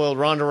already spoiled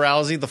Ronda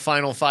Rousey, the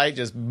final fight,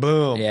 just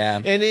boom. Yeah.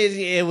 and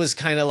it was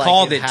kind of like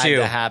Called it it, had too.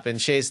 to happen.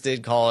 Chase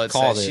did call it.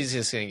 Called said it. She's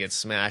just gonna get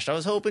smashed. I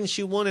was hoping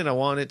she won it. I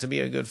wanted it to be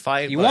a good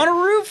fight. You but- want to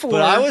root for But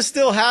her. I was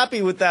still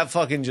happy with that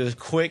fucking just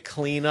quick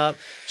cleanup.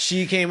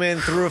 She came in,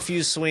 threw a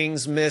few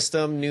swings, missed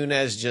them.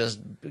 Nunez just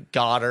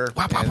got her.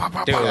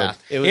 Dude, Yeah,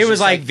 it was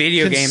just like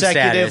video game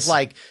consecutive, status.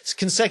 like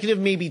consecutive,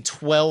 maybe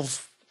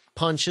 12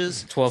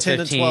 punches, 12, 10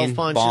 to 12 15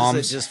 punches bombs.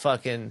 that just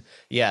fucking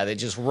they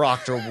just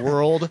rocked her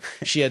world.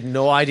 She had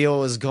no idea what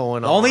was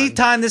going The on. only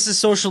time this is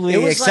socially It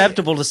was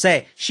acceptable to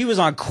say, she was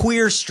on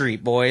Queer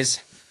Street, boys.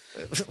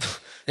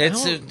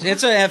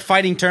 It's a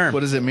fighting term.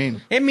 What does it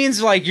mean? It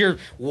means like you're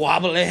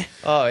wobbly.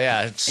 Oh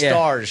yeah,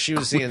 stars. She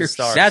was seeing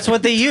stars. That's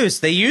what they use.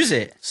 They use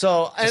it.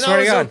 So, and swear I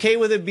to was God. okay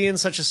with it being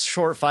such a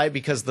short fight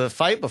because the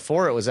fight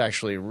before it was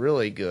actually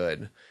really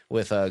good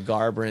with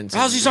Garbrandt.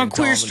 Rousey's on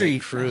Queer Dominic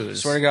Street.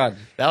 Cruz. Swear to God.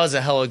 That was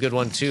a hella good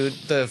one too.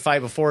 The fight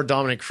before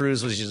Dominic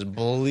Cruz was just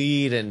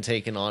bleeding,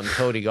 taking on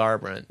Cody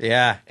Garbrandt.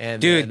 Yeah.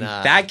 And Dude,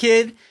 then, that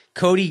kid,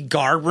 Cody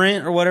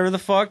Garbrandt or whatever the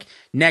fuck,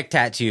 neck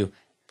tattoo.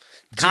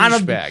 Kind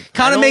Douchebag.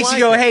 I of don't makes like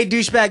you go, it. hey,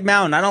 douchebag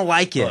mountain. I don't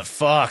like it. But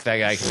fuck, that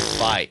guy can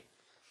fight.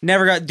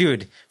 Never got,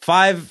 dude.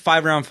 Five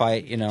round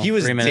fight. You know, He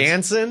was 3 minutes.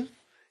 dancing.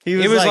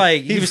 It was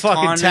like- he he'd was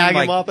fucking taunting, tag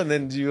like- him up and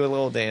then do a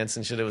little dance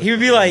and shit. It was He would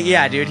be like,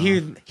 yeah, dude.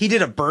 He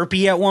did a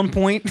burpee at one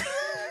point.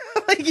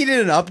 Like he did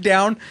an up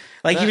down.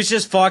 Like he was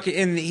just fucking.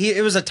 And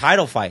it was a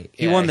title fight.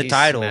 He won the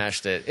title.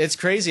 Smashed it. It's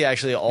crazy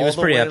actually. All was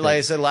the pretty way, epic. like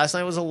I said, last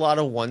night was a lot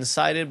of one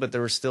sided, but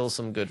there were still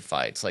some good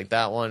fights like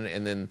that one,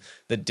 and then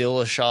the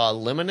Dillashaw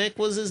Liminick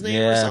was his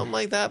name or Yeah. something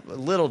like that.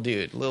 Little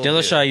dude,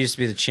 Dillashaw used to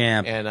be the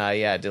champ. and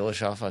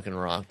Dillashaw fucking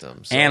rocked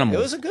him. So Animal. It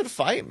was a good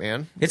fight,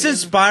 man. It's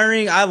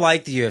inspiring. I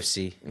like the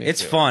UFC.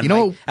 It's too. fun. You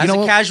know- Like, as you know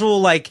a what-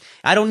 casual, like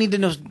I don't need to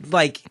know.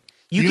 Like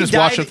You can can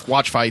just dive,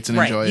 watch fights and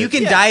right. enjoy it. You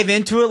can dive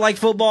into it like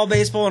football,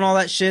 baseball, and all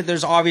that shit.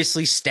 There's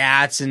obviously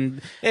stats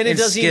and And it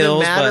doesn't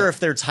skills, even matter but if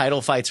they're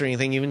title fights or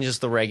anything. Even just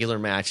the regular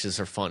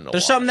matches are fun to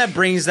there's watch. something that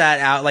brings that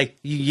out. Like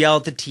you yell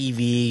at the TV,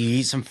 you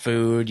eat some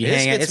food, you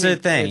hang out. It's a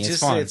thing. It's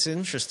fun. It's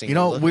interesting. You to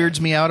know look what at. weirds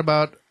me out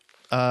about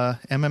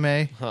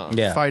MMA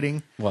Yeah.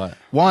 fighting? What?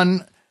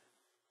 One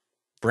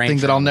Brain thing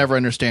that I'll never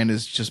understand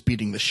is just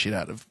beating the shit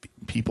out of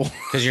people.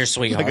 because you're a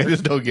sweetheart. Like I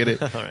just don't get it.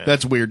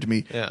 That's weird to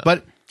me. Yeah.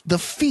 But the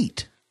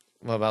feet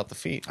What about the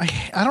feet?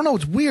 I don't know.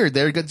 It's weird.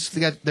 They got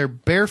their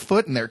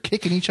barefoot and they're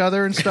kicking each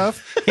other and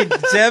stuff.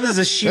 Zeb is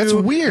a shoe. That's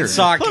weird.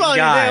 Sock Put on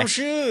guy. your damn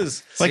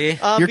shoes. Like See?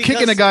 you're Because-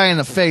 kicking a guy in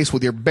the face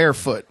with your bare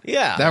foot.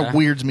 Yeah. That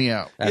weirds me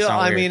out. That's Yeah, not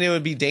I weird. mean, it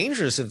would be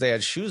dangerous if they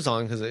had shoes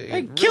on because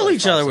They kill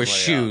each other with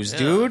shoes,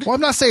 dude. Well,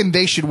 I'm not saying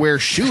they should wear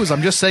shoes.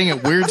 I'm just saying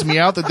it weirds me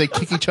out that they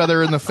kick each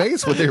other in the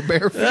face with their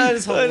bare feet. That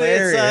is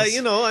Hilarious. It's,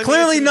 you know, I mean,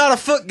 Clearly it's, not a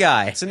foot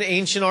guy. It's an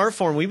ancient art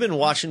form. We've been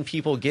watching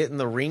people get in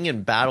the ring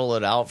and battle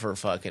it out for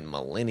fucking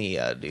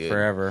millennia, dude.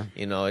 Forever.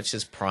 You know, it's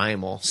just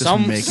primal.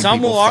 Some making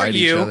some will people fight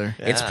each argue other.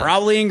 it's Yeah.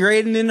 probably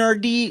ingrained in our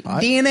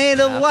DNA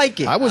to like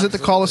it. I was at the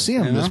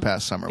Coliseum this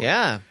past summer.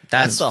 Yeah,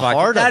 That's the fucking,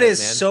 heart that of is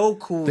it, man. so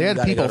cool. They You had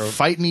gotta people go to-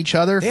 fighting each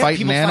other, They had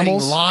fighting people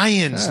animals.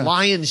 fighting lions. Yeah.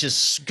 Lions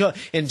just go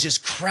and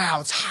just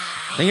crowds.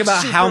 Think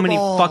about Super how many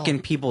Bowl.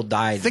 fucking people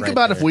died. Think right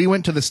about there. if we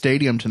went to the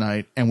stadium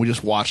tonight and we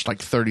just watched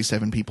like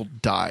 37 people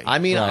die. I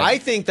mean, Right. I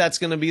think that's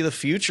going to be the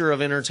future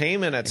of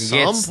entertainment at some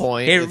gets-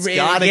 point. it- It's it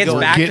got to gets go.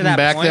 back to Getting that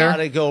back point. there.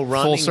 Gotta go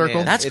running. Full circle?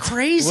 Man. That's It's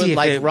crazy with, if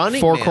like they-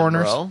 running Four Man,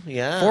 corners? bro.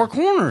 Yeah, Four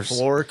corners.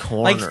 Four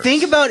corners. Like,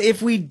 think about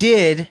if we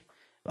did.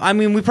 I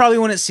mean, we probably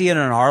wouldn't see it in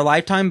our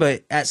lifetime,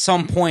 but at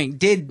some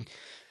point,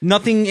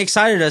 nothing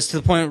excited us to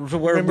the point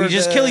where Remember we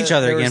just the- kill each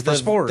other there again was for the-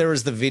 sport. There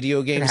was the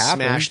video game It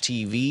happened. Smash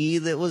TV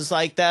that was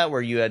like that,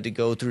 where you had to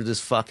go through this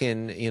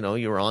fucking, you know,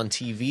 you were on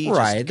TV. just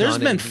right. There's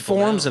gunning been people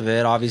forms down. of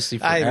it, obviously,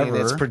 I forever.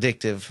 mean, it's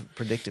predictive.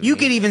 You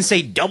could even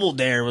say Double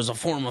Dare was a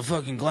form of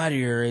fucking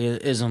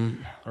gladiatorism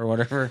or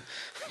whatever.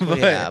 But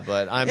yeah,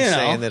 but I'm you know.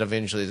 saying that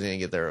eventually it's going to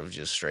get there of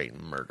just straight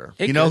murder.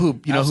 it you know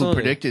could. who Absolutely.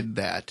 predicted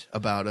that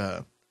about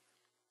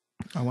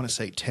I want to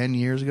say 10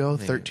 years ago,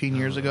 13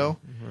 years ago.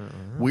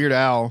 Weird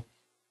Al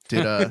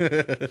did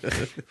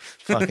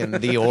Fucking the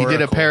he Oracle.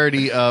 did a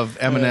parody of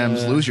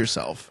Eminem's "Lose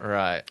Yourself,"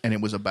 Right. and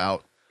it was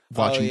about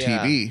watching Oh, yeah.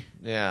 TV.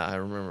 Yeah, I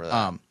remember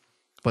that.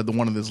 But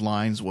one of his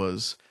lines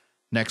was,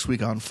 "Next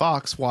week on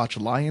Fox, watch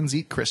lions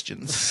eat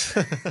Christians."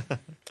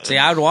 See,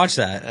 I would watch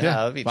that. Yeah,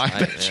 that'd be I tight,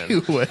 bet man.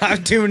 you would.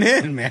 I'd tune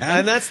in, man.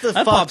 And that's the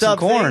I'd pop fucked some up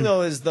thing,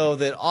 though, is though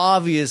that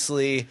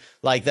obviously,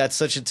 like, that's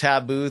such a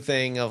taboo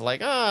thing of like,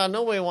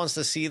 nobody wants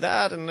to see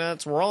that, and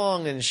that's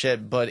wrong and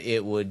shit. But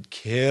it would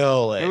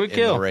kill it. It would in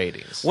kill the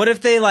ratings. What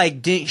if they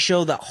like didn't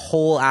show the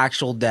whole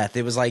actual death?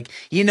 It was like,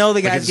 you know,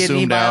 the guy's it getting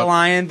eaten zoomed by a out.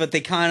 lion, but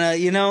they kind of,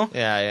 you know.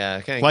 Yeah.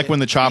 Kinda Like when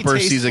the be chopper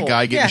sees a tasteful.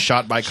 guy getting Yeah.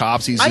 shot by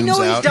cops, he zooms I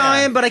know he's out.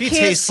 dying, but I Be can't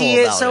tasteful see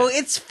it, about so it.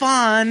 it's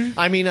fun.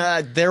 I mean,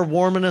 they're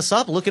warming us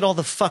up. Look at all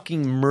the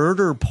fucking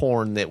murder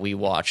porn that we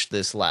watched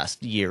this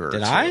last year. Or Did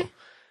two. I?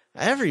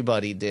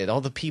 Everybody did. All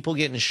the people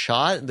getting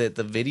shot that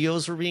the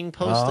videos were being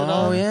posted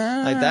Oh, on.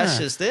 yeah. Like, that's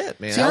just it,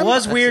 man. That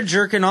was weird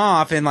jerking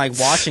off and like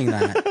watching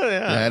that.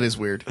 That is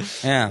weird.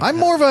 Yeah. I'm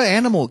more of an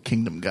Animal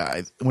Kingdom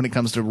guy when it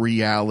comes to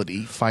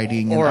reality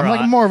fighting. Or, I'm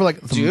like more of like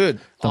the, Dude,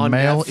 the on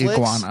male Netflix,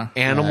 iguana.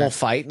 Animal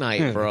Fight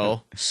Night,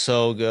 bro.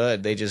 So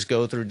good. They just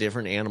go through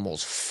different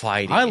animals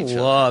fighting. I each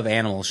other. love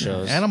animal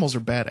shows. Animals are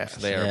badass.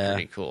 They are Yeah.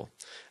 pretty cool.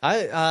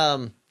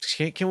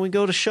 Can we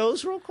go to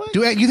shows real quick?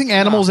 Do you think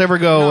animals ever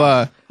go?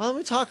 Well, let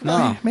me talk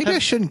about it. Maybe I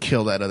shouldn't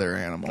kill that other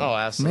animal. Oh,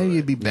 absolutely. Maybe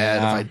it'd be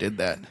bad Yeah. if I did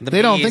that. The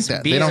They don't bees- think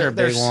that. bees They don't. are a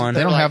big one. They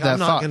They're don't like, have that I'm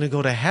not thought. going to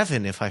go to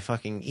heaven if I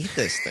fucking eat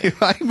this thing.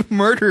 If I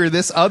murder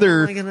this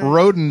other Am I gonna-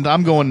 rodent,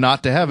 I'm going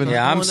not to heaven.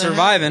 Yeah, I'm going to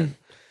surviving.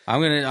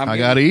 I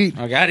gotta eat.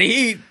 I gotta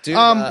eat. Dude,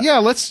 Yeah,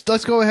 let's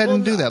go ahead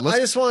and do that. Let's, I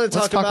just want to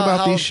let's talk about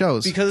how, these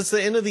shows. because it's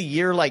the end of the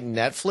year. Like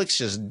Netflix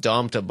just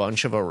dumped a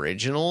bunch of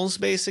originals.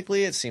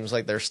 Basically, it seems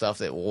like there's stuff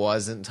that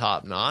wasn't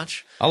top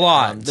notch. A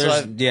lot.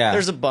 There's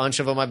there's a bunch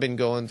of them. I've been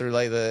going through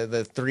like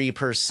the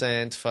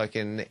 3%,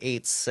 fucking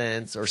 8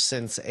 cents or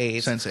Sense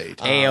 8. Sense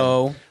 8.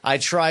 AO. I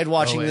tried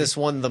watching Oh, this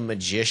one, The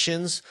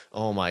Magicians.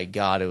 Oh my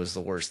god, it was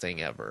the worst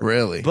thing ever.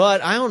 Really?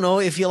 But I don't know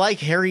if you like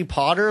Harry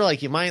Potter,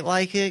 like you might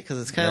like it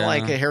because it's kind of Yeah.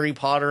 like a Harry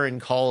Potter in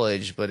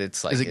college, but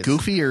it's like Is it it's-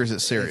 goofy or is it It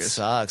serious?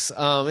 sucks.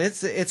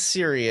 It's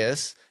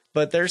serious,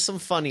 but there's some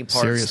funny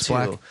parts Sirius too.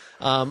 Black.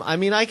 I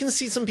mean, I can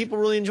see some people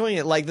really enjoying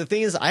it. Like the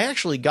thing is, I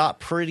actually got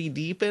pretty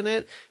deep in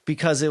it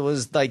because it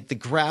was like the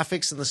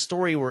graphics and the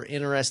story were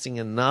interesting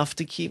enough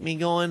to keep me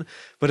going.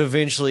 But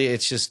eventually,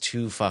 it's just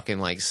too fucking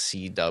like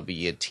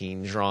CW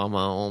teen drama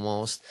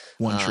almost.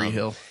 One Tree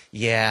Hill.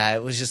 Yeah,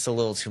 it was just a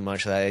little too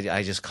much. That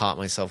I just caught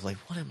myself like,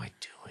 what am I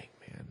doing,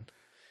 man?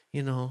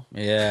 You know.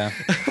 Yeah.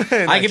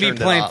 And I could be turned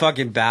it playing off.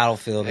 fucking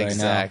Battlefield right now.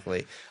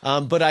 Exactly.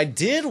 But I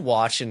did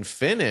watch and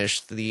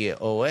finish the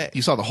OA.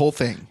 You saw the whole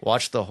thing.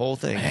 Watched the whole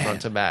thing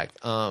front to back.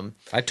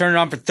 I turned it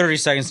on for 30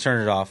 seconds,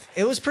 turned it off.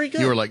 It was pretty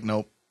good. You were like,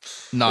 nope,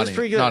 it not, was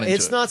pretty good. not into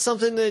It's it. not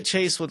something that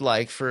Chase would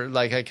like. For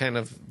like, I kind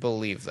of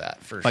believe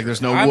that for like sure.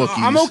 there's no I'm, Wookiees.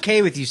 I'm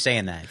okay with you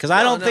saying that because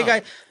I No, don't no. think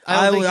don't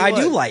think I you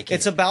do would. like it.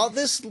 It's about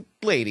this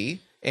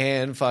lady.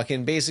 And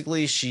fucking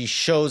basically she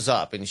shows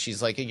up and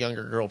she's like a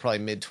younger girl, probably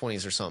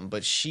mid-20s or something.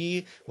 But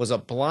she was a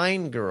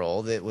blind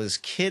girl that was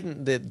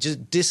that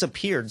just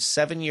disappeared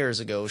 7 years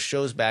ago,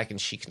 shows back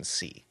and she can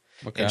see.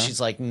 Okay. and she's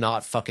like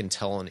not fucking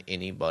telling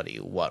anybody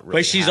what really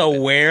But she's happened.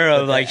 aware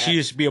of But like the- she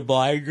used to be a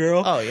blind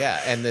girl. Oh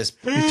yeah, and this.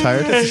 You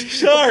tired?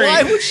 Sorry.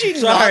 Why would she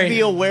Sorry. not be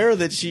aware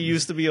that she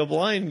used to be a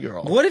blind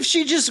girl? What if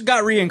she just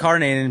got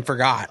reincarnated and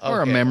forgot?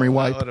 Or a memory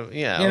wipe.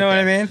 Yeah, You know what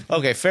I mean?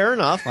 Okay, fair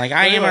enough. Like,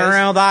 I am Anyways, a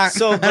real doc.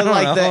 So, I but don't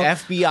like the know.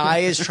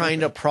 FBI is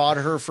trying to prod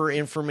her for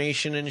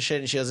information and shit,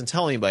 and she doesn't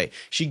tell anybody.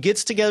 She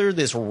gets together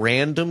this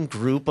random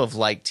group of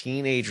like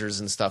teenagers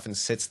and stuff and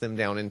sits them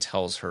down and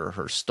tells her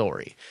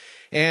story.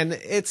 And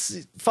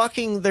it's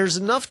fucking, there's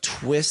enough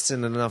twists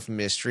and enough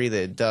mystery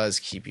that it does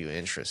keep you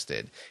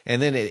interested.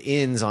 And then it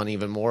ends on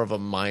even more of a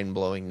mind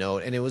blowing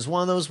note. And it was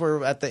one of those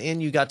where at the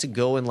end you got to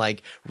go and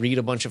like read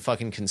a bunch of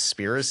fucking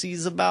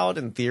conspiracies about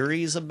and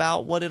theories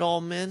about what it all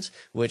meant,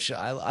 which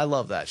I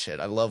love that shit.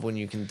 I love when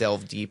you can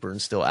delve deeper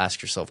and still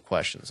ask yourself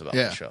questions about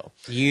Yeah. the show.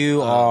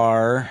 You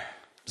are.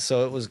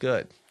 So it was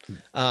good.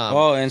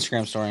 Oh,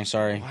 Instagram story.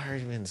 Sorry. Why are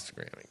you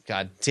Instagramming?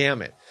 God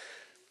damn it.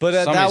 But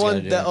that Somebody's one,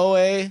 gotta do the it.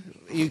 OA,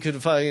 you could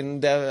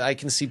fucking, I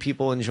can see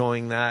people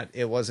enjoying that.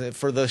 It wasn't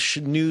for the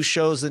new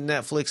shows that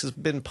Netflix has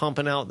been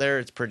pumping out there.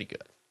 It's pretty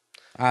good.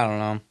 I don't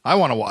know. I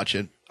want to watch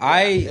it.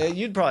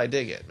 You'd probably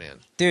dig it, man.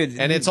 Dude,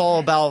 And it's all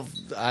about,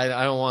 I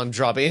don't want to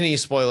drop any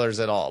spoilers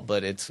at all,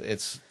 but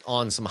it's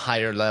on some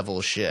higher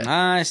level shit.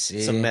 I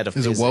see. Some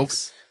metaphysics. woke?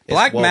 It's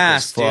Black woke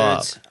Mass,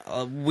 as dude.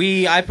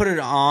 fuck. I put it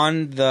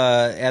on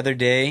the other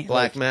day.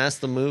 Black Mass,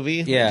 the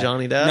movie? Yeah.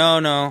 Johnny Depp?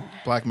 No.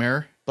 Black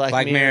Mirror.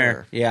 Black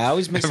Mirror. Yeah, I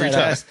always mix Every that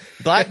time.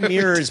 up. Black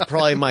Mirror is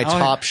probably my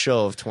top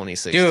show of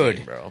 2016,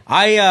 Dude, bro.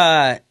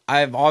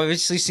 I've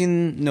obviously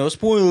seen no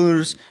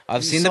spoilers.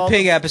 I've seen the saw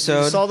pig You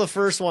episode. saw the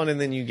first one and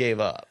then you gave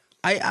up.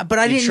 But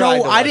I You didn't tried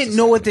know. to I watch didn't the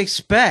know what second to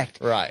expect.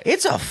 Right.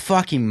 It's a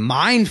fucking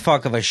mind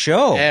fuck of a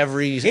show.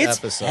 Every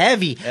episode.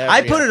 Heavy. Every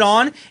I put it episode.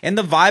 on, and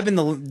the vibe and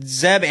the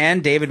Zeb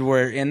and David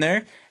were in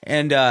there,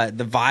 and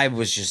the vibe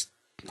was just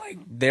like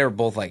they were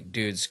both like,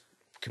 dudes.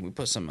 Can we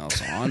put something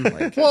else on?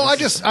 Like, Well,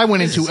 I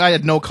went into. I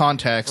had no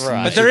context. Right.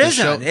 in But the there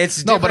show. isn't.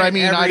 It's no, but I different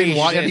mean, I every- didn't.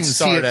 I you didn't didn't see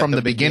start it at from the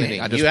the beginning.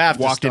 beginning. I just You have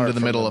to walked start into the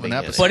from middle the of an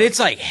beginning. episode. but it's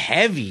like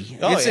heavy.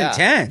 Oh, It's yeah.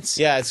 intense.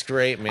 Yeah, it's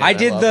great, man. I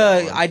did love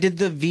that one. I did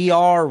the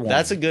VR one.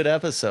 That's a good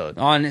episode.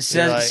 on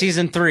You're right.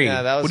 season 3.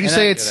 Yeah, that was. Would you and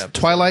say that's it's a good episode.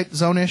 Twilight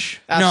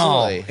Zone-ish?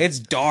 Absolutely. No, it's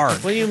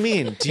dark. What do you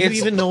mean? Do you It's-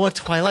 even know what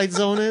Twilight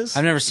Zone is?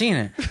 I've never seen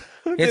it.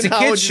 It's a Then how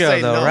kids would you show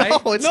say though, no? right?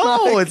 No, it's no,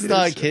 not a it's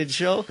not a kid's kid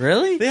show.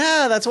 Really?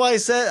 Yeah, that's why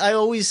I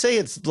always say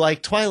it's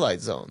like Twilight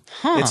Zone.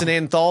 It's an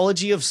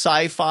anthology of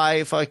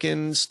sci-fi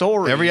fucking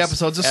stories. Every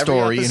episode's a Every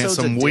story, and it's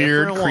episode's some a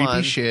weird, different creepy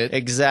one. shit.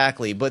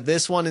 Exactly. But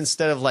this one,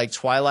 instead of like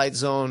Twilight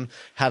Zone,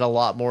 had a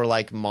lot more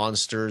like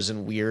monsters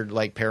and weird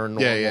like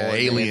paranormal Yeah,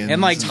 aliens.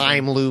 And, like,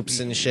 time loops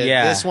and shit.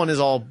 Yeah. This one is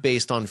all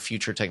based on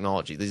future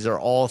technology. These are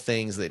all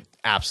things that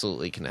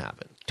absolutely can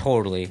happen.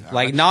 Totally.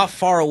 Like not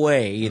far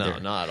away either. No,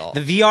 not at all.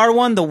 The VR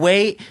one, the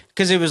way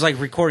because it was like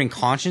recording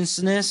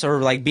consciousness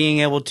or like being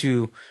able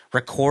to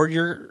record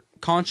your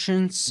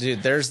conscience.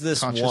 Dude, there's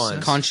this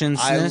one.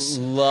 Consciousness. I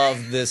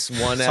love this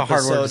one It's a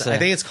hard word to episode. say. I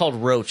think it's called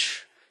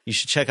Roach. You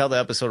should check out the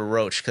episode of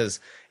Roach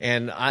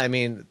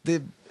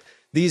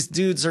these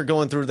dudes are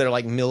going through their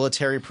like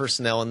military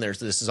personnel and there's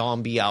this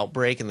zombie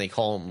outbreak and they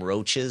call them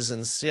roaches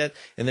and shit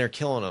and they're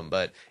killing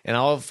them. And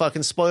I'll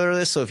fucking spoiler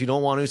this. So if you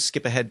don't want to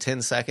skip ahead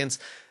 10 seconds,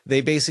 they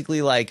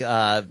basically like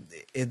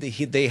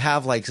they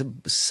have like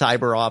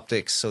cyber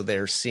optics, so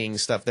they're seeing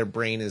stuff. Their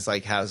brain is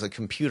like has a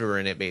computer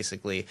in it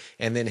basically,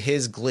 and then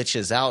his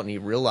glitches out and he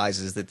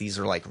realizes that these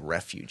are like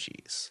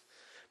refugees.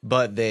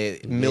 But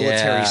the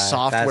military Yeah,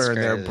 software that's in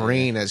their crazy.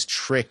 brain has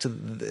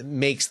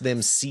makes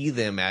them see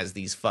them as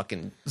these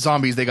fucking.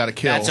 Zombies they got to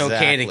kill. That's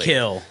okay to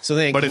kill. So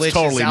then it But it's glitches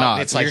totally out, not.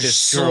 and it's like You're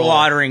this girl.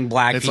 slaughtering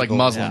black It's people. like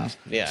Muslims.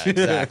 Yeah,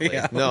 exactly.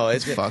 Yeah. No,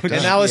 it's Fucked and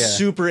up. that was Yeah.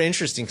 super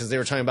interesting because they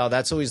were talking about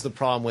that's always the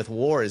problem with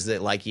war is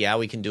that like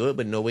we can do it,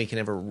 but nobody can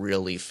ever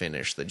really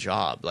finish the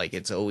job. Like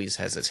it's always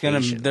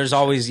hesitation. There's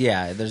always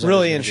there's really always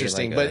gonna be,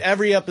 interesting, like, but a-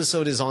 every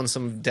episode is on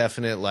some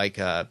definite like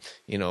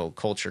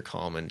culture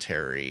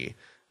commentary.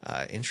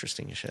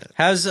 Interesting shit.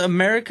 has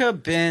America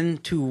been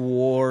to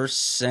war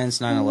since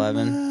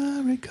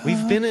 9/11?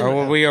 We've been in. Or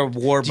were we a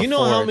war do before you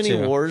know how many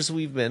too? wars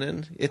we've been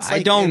in? It's I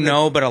like don't in the-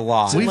 know, but a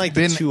lot. It's in We've like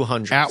the been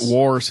 200s. at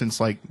war since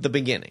like The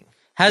beginning.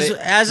 As we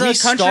a country,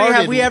 started-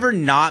 have we ever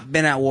not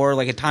been at war,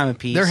 like a time of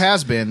peace? there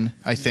has been.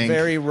 I think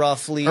Very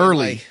roughly early,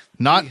 like-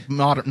 not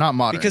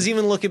modern. because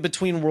even look at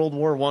between World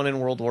War I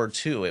and World War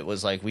II, it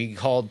was like we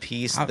called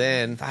peace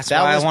then. that's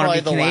that why I was wanna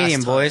probably be the Canadian,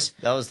 last time. boys.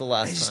 That was the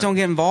last They just time. don't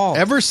get involved.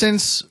 ever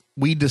since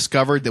we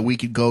discovered that we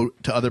could go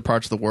to other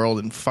parts of the world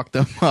and fuck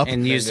them up,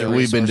 And use their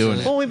we've been doing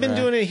resources. it. Well, we've been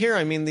doing it here.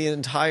 I mean, the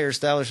entire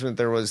establishment.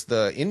 There was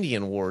the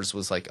Indian Wars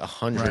was like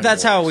 100.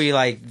 That's how wars.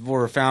 we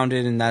were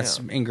founded, and that's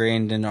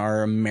ingrained in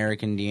our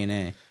American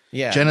DNA.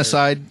 yeah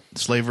Genocide,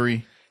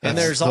 slavery, And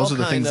that's- there's all those are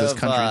the kind things this of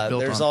country's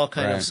built there's on. all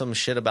kind of Right. some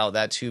shit about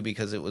that too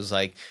because it was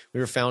like we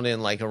were founded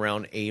in like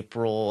around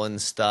April and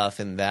stuff,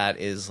 and that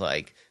is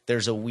like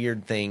there's a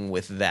weird thing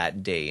with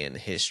that day in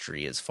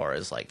history as far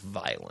as like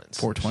violence.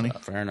 420.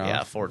 Fair enough.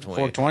 Yeah, 420.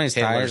 420 is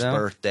tight, Hitler's though.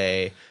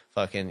 birthday.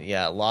 Fucking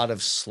yeah, a lot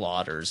of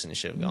slaughters and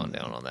shit have gone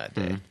down on that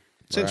day.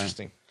 It's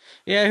interesting.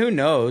 Yeah, who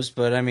knows?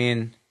 But I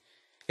mean,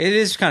 it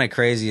is kind of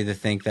crazy to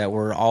think that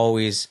we're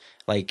always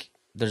like,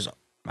 there's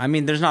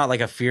not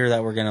like a fear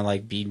that we're gonna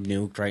like be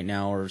nuked right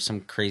now or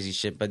some crazy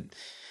shit. But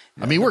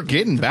I mean, we're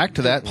getting back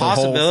to that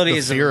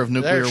possibilities the fear of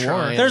nuclear they're war.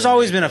 trying. there's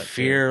always been a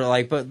fear,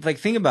 like, but like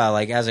think about it,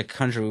 like as a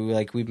country,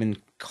 we've been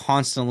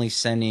constantly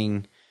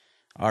sending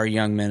our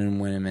young men and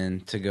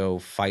women to go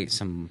fight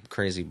some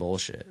crazy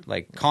bullshit,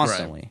 like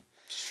constantly.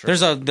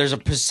 There's a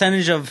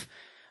percentage of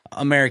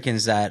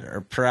Americans that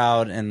are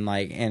proud and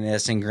like, and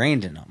it's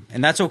ingrained in them,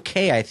 and that's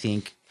okay, I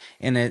think.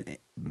 And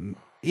it,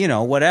 you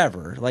know,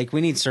 whatever. Like, we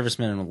need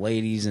servicemen and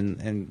ladies,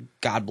 and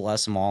God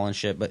bless them all and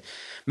shit. But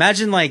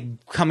imagine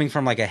like coming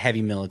from like a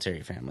heavy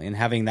military family and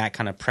having that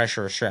kind of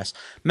pressure or stress.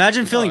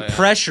 Imagine feeling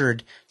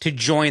pressured to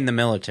join the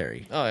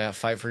military. Oh yeah,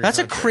 fight for your That's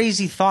a country.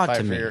 crazy thought Fight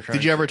to for me. your country.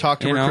 Did you ever talk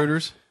to You know?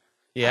 recruiters?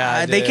 Yeah,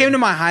 I They did. came to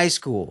my high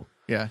school.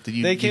 Yeah. Did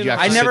you? They Did came- you have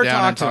I to never sit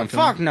down and talked to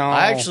them. talk Fuck no.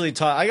 I actually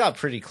I got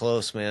pretty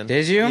close, man.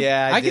 Did you?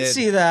 Yeah, I could did.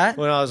 see that.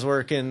 When I was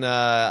working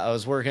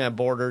at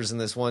Borders,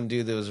 and this one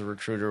dude that was a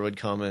recruiter would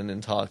come in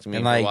and talk to me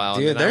And, for like, a while.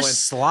 dude, and then they're I went,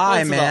 sly,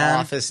 went to man. the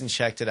office and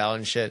checked it out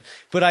and shit.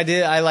 But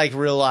I like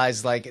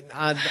realized like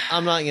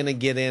I'm not gonna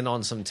get in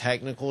on some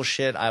technical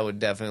shit. I would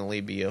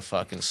definitely be a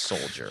fucking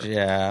soldier.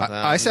 Yeah.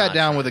 I sat not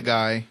down trying with a to-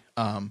 guy.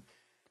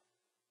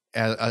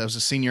 I was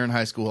a senior in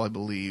high school, I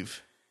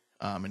believe,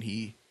 and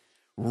he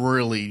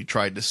really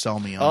tried to sell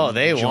me on. Oh,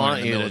 they joining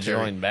want the you to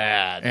military. join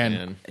bad, And-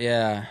 man.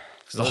 Yeah.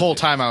 The whole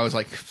time I was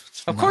like,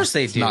 Of course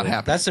they it's do. Not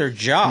happening. That's their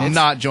job. I'm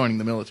not joining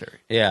the military.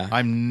 Yeah.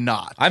 I'm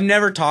not. I've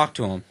never talked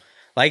to them.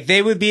 Like,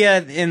 they would be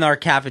in our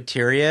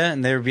cafeteria,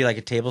 and there would be like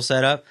a table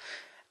set up.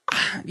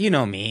 You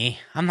know me.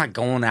 I'm not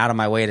going out of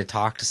my way to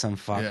talk to some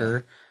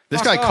fucker.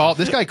 This guy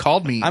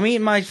called me I'm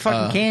eating my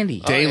fucking candy.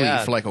 daily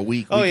yeah. for like a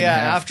week. Oh week yeah,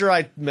 and a half. after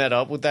I met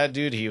up with that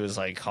dude, he was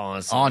like On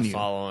constantly you.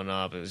 following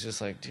up. It was just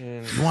like,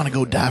 dude, You want to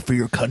go die for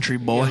your country,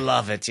 boy? you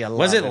love it. You love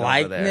Was it over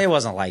like? there. It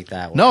wasn't like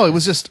that. No, it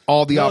was just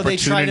all the No, they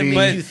try to opportunity.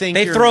 make you think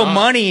They you're throw not.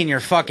 money in your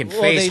fucking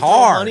Well, face they throw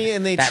hard. money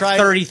and they that try-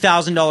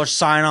 $30,000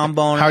 sign-on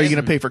bonus. How are you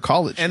going to pay for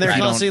college? And they're if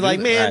you don't constantly do like,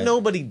 that? man, Right.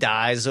 nobody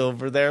dies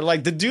over there.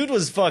 Like, the dude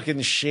was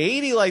fucking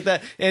shady like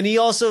that. And he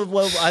also,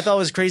 what I thought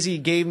was crazy, he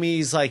gave me,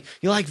 he's like,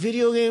 you like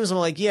video games? I'm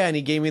like, yeah. And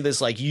he gave me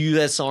this, like,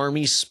 U.S.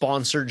 Army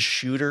sponsored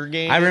shooter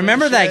game. I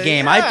remember and that shit.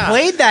 game. I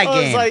played that I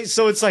was game. like,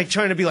 so it's like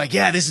trying to be like,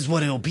 yeah, this is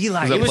what it'll be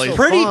like. Was It that was so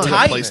pretty fun. Was it a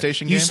tight.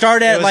 PlayStation You game?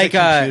 start It at was a like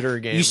computer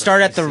game you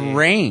start at the PC.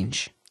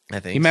 range.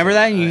 I think You remember so.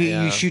 that? You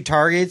Yeah. you shoot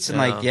targets and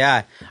like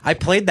I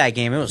played that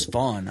game. It was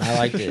fun. I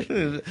liked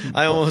it.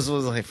 I almost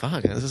was like,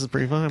 fuck, this is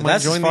pretty fun. I might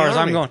That's as join far the as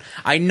I'm Army. going.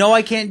 I know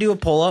I can't do a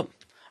pull up.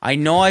 I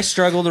know I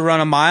struggle to run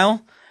a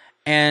mile.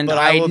 And But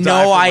I I will die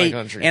know for my I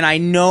country. and I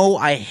know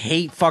I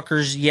hate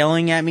fuckers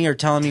yelling at me or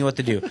telling me what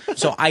to do.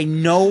 So I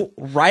know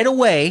right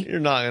away.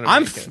 You're not gonna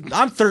I'm make it.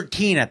 I'm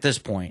 13 at this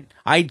point.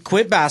 I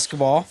quit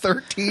basketball.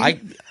 13?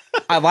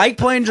 I like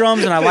playing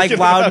drums and I like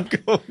loud.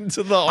 Going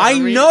to the I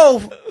Army.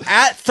 know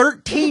at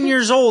 13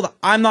 years old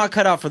I'm not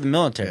cut out for the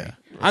military.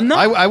 I'm not.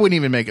 I wouldn't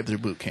even make it through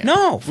boot camp.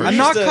 No, I'm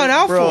not Used to- cut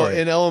out bro, for it.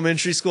 In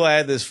elementary school, I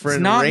had this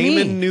friend not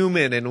Raymond me.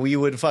 Newman, and we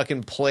would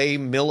fucking play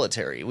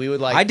military. We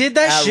would like I did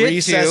that at shit,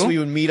 recess. too. We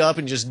would meet up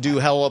and just do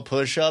hella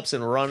push-ups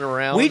and run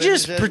around. We and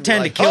just shit.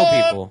 pretend Like, to kill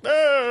 "Oh, people.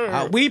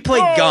 oh, We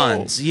played oh."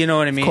 guns. You know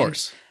what I mean? Of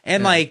course.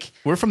 And like,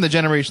 We're from the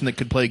generation that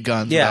could play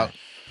guns yeah, without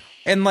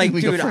and like,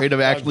 being dude, afraid of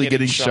actually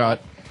getting getting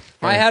shot.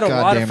 I had a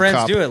lot Goddamn of friends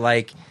cop. do it.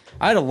 Like,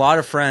 I had a lot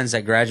of friends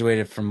that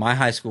graduated from my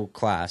high school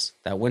class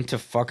that went to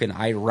fucking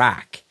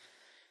Iraq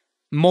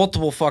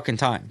multiple fucking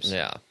times.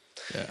 Yeah.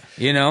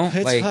 You know,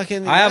 It's like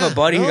fucking- I have yeah. a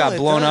buddy who No, got it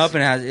blown does. up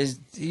and he's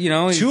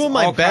Two of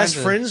my all best kinds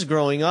of- friends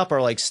growing up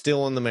are like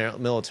still in the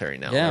military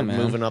now. Yeah, like, man.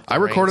 moving up. The I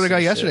recorded a ranks guy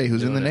and yesterday shit,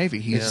 who's in the doing it. Navy.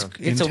 He's Yeah.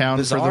 in It's a town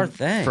bizarre for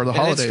thing. the And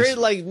holidays. it's great.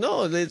 Like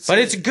no, it's But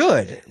it's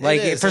good.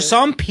 Like is. for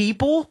some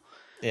people,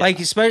 like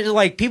especially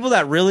like people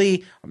that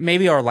really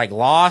maybe are like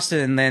lost,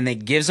 and then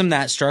it gives them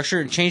that structure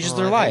and changes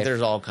their I think life.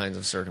 There's all kinds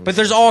of circumstances. But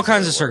there's all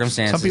kinds that of it works.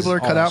 circumstances. Some people are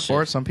all cut that out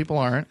for shit. it. Some people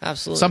aren't.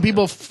 Absolutely. Some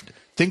people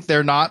think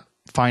they're not.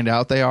 Find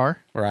out they are.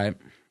 Right.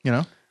 You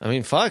know. I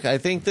mean, fuck. I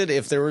think that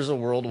if there was a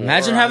world war,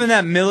 Imagine having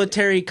I'd- that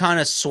military kind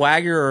of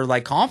swagger or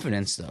like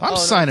confidence, though. I'm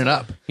signing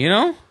up. You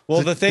know? Well,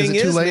 Is the it thing too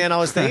is, late? man, I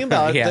was thinking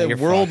about Yeah, the you're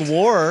World fucked.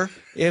 War.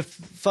 If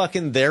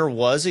fucking there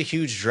was a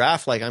huge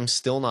draft, like I'm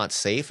still not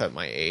safe at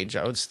my age,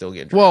 I would still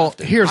get drafted. Well,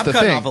 here's I'm the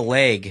cutting thing. off a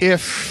leg.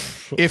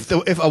 If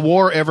a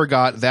war ever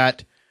got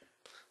that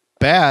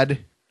bad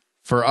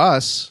for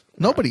us,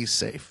 nobody's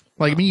safe.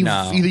 Like I mean,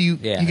 No. you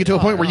Yeah. get to a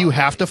point where you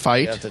have to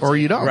fight have to or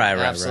you don't. Right,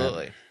 right.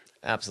 absolutely,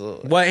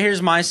 absolutely. Well,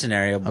 here's my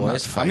scenario, not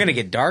boys. I'm fighting. gonna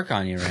get dark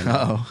on you right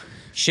now. Oh,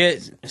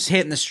 Shit is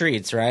hitting the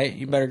streets, right?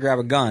 You better grab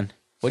a gun.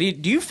 What do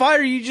you fight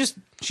or you just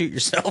shoot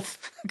yourself?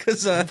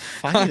 Because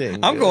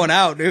Fighting, I'm dude. going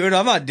out, dude.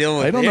 I'm not dealing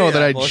with. I don't any know of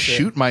that I'd bullshit.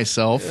 shoot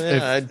myself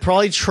Yeah, I'd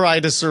probably try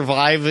to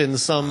survive in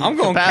some. I'm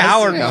going capacity.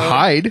 coward if mode.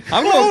 hide.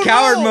 I'm going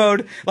coward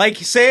mode. Like,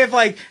 say if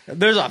like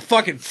there's a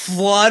fucking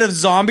flood of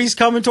zombies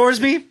coming towards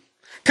me,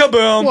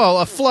 kaboom. Well,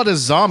 a flood of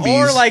zombies.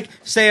 Or like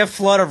say a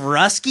flood of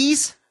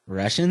Ruskies.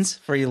 Russians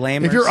for you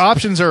lamers. If your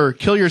options are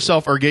kill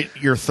yourself or get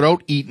your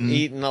throat eaten,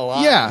 Eating a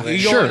lot. Yeah, of Are it. you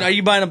sure. going, are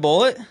you buying a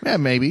bullet? yeah,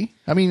 maybe.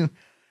 I mean,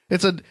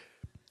 it's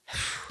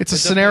a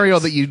scenario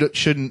that you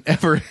shouldn't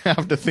ever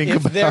have to think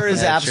If about. there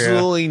is That's true.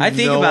 absolutely I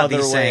think no about other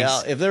these way things.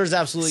 out, if there's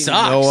absolutely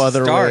Sucks. no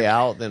other It's dark. way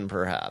out, then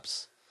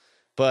perhaps.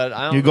 But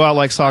I don't You go out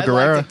like Saw I'd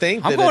Gerrera? Like to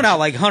think I'm that going out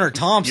like Hunter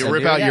Thompson. You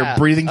rip dude. out your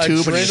breathing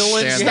tube and just adrenaline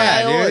stand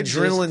Yeah, style, dude,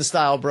 adrenaline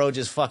style, bro.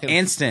 Just fucking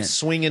Instant.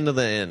 swing into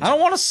the end. I don't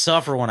want to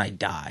suffer when I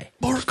die.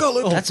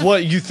 That's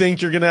what you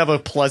think you're gonna have a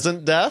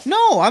pleasant death?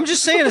 No, I'm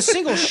just saying a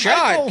single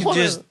shot don't could wanna-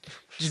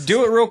 just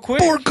do it real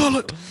quick.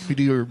 You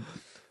do your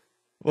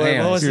What,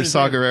 Damn. what was Your his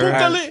Saw name? Gerrera.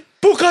 Bukale,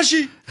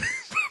 Bukashi,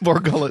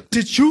 Borgullet.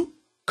 did you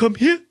come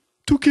here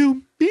to kill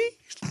me?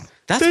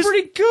 That's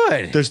pretty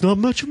good. There's not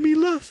much of me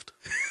left.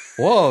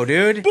 Whoa,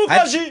 dude.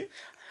 Bukashi.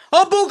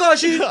 Oh,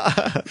 Bukashi.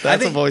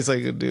 That's think- a voice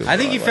I could do. I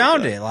think you like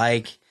found that. it.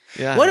 Like,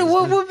 Yeah.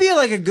 what would be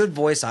like a good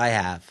voice I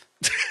have?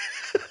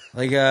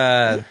 Like,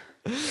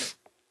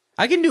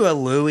 I can do a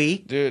Louie.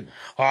 Dude.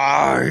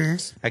 I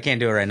can't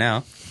do it right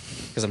now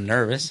because I'm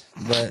nervous,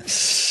 but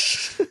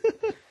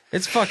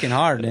it's fucking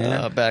hard,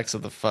 man. Back to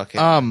the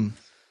fucking.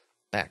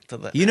 Back to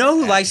the. You know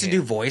who likes to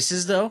do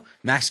voices though?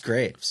 Max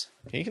Graves.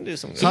 He can do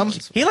some good Some-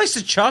 ones. He likes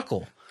to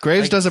chuckle.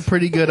 Graves does a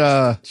pretty good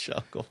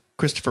Chuckle.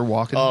 Christopher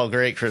Walken. Oh,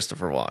 great,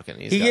 Christopher Walken.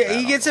 He's He got that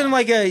he gets on in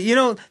like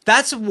a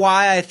that's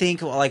why I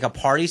think like a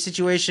party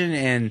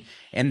situation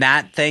and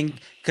that thing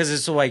because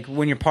it's like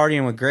when you're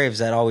partying with Graves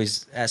that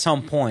always at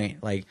some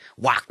point like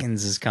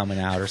Watkins is coming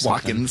out or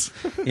something. Watkins.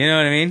 You know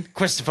what I mean?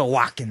 Christopher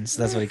Watkins.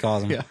 That's what he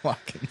calls him. Yeah,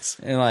 Watkins.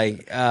 And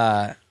like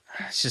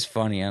it's just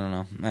funny. I don't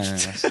know.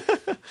 Anyways.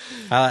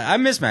 I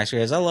miss Max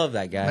Graves. I love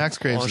that guy. Max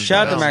Graves. Oh, is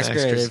Shout out to badass. Max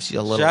Max Graves. Graves,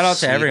 you little Shout out to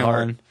sweetheart.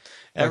 everyone.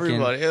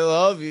 Everybody, I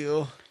love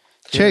you.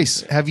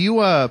 Chase, have you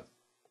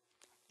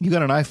you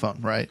got an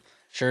iPhone, right?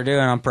 Sure do,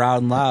 and I'm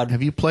proud and loud.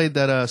 Have you played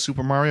that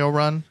Super Mario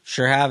run?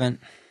 Sure haven't.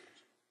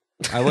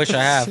 I wish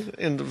I have.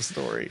 End of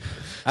story.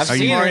 I've Are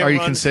seen you it. are you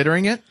run?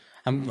 considering it?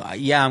 I'm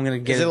gonna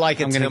get Is it. it like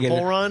a I'm gonna get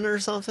temple it. run or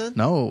something?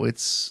 No,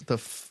 it's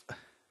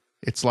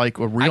it's like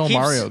a real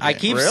Mario game. I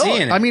keep Really?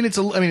 seeing it. I mean, it's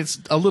a little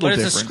But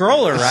it's a different.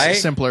 scroller, It's right?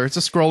 simpler. It's a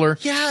scroller.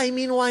 Yeah, I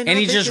mean, why not? And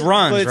he make just it-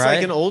 runs, but it's right?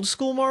 like an old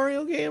school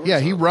Mario game. Or Yeah,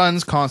 he something?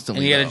 runs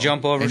constantly. And you gotta though.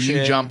 jump over and you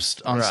shit. jump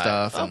on Right.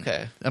 stuff. and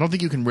Okay. I don't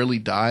think you can really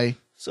die.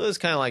 So it's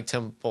kind of like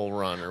Temple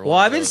Run or. Well,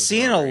 I've been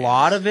seeing a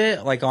lot of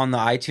it, like on the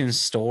iTunes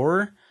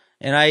store,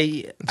 and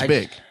It's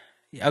big.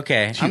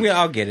 Okay,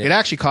 I'll get it. It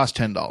actually costs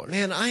 $10.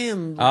 Man, I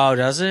am. Oh,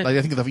 does it? Like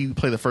I think if you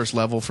play the first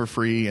level for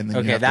free and then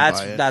you Okay, have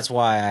to buy it. that's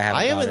why I haven't.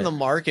 I am bought in it. the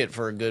market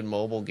for a good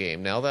mobile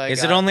game now that I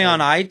Is got it only a on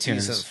iTunes?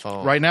 decent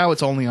phone. Right now,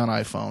 it's only on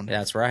iPhone. Yeah,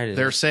 that's right. it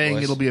They're is, saying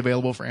boys. it'll be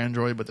available for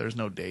Android, but there's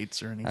no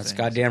dates or anything. That's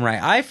goddamn right.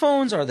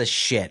 iPhones are the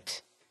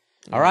shit.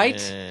 All right.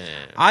 Eh.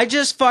 I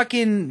just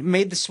fucking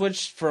made the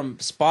switch from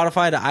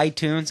Spotify to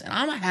iTunes, and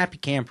I'm a happy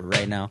camper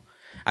right now.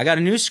 I got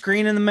a new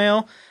screen in the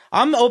mail.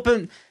 I'm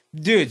open.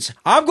 Dudes,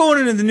 I'm going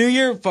into the new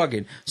year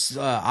fucking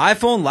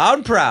iPhone loud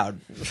and proud.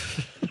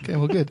 Okay,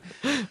 well, good.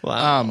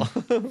 Wow.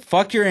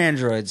 Fuck your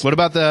Androids. What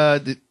about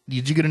did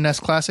you get a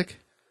Nest Classic?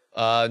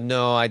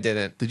 No, I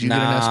didn't. Did you get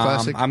a Nest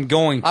Classic? I'm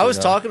going to. I was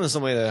though. talking to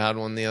somebody that had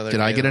one the other day.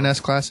 Did I get a though.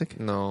 Nest Classic?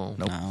 No.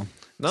 Nope. No.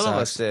 None of Sucks.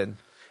 us did.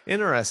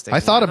 Interesting.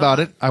 I thought Why about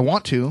not? it. I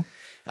want to.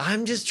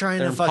 I'm just trying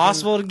They're to fucking.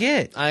 impossible to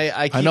get.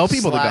 I keep know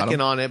people that got slacking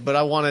them. on it, but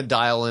I want to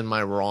dial in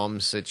my ROM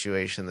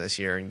situation this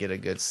year and get a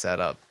good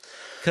setup.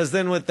 Because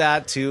then with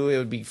that too, it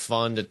would be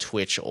fun to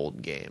Twitch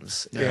old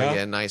games. Yeah. Get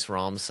a nice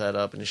ROM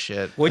setup and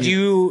shit. Would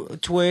you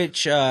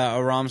Twitch a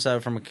ROM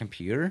set from a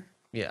computer?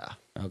 Yeah.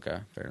 Okay,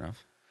 fair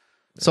enough.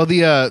 So the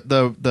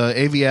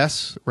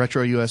AVS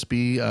retro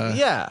USB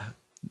Yeah.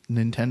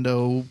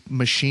 Nintendo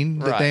machine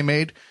that Right. they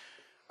made,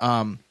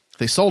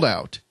 they sold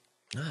out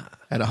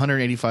at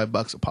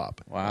 $185 a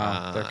pop.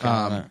 Wow, they're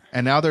killing it.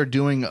 And now they're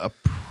doing a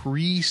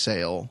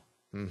pre-sale.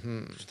 They're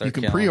You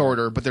can killing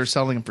pre-order, but they're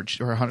selling them for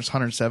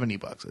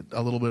 $170.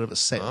 A little bit of a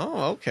sale.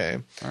 Oh, okay.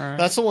 All right.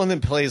 That's the one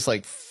that plays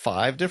like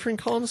 5 different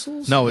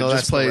consoles? No, it just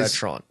that's the plays-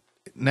 Retron.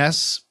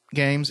 NES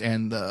games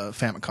and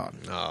Famicom.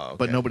 Oh, okay.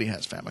 But nobody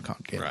has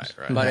Famicom games. Right,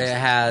 right. Who But has it it?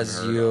 has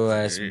Unheard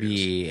of.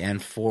 USB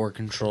and 4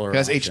 controller. It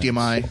has options.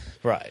 HDMI.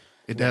 Right.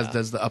 It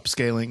does the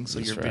upscaling, so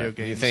your video Right.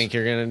 games. You think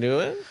you're going to do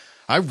it?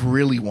 I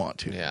really want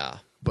to. Yeah.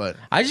 But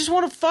I just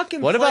want to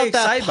fucking. What play about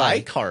that Excite pie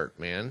Bike. cart,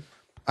 man?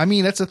 I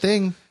mean, that's a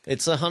thing.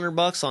 It's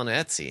 $100 on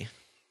Etsy.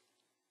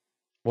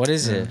 What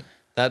is it?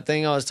 That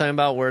thing I was talking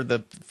about where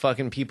the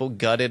fucking people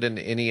gutted an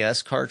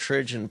NES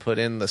cartridge and put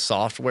in the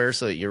software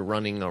so that you're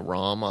running a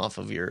ROM off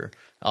of your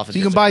So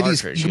you can buy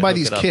these. You can buy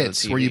these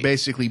kits where you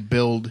basically basically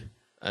build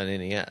an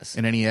NES.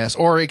 an NES,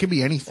 or it could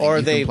be anything. Or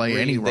you they can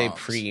play any they ROMs.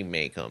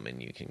 pre-make them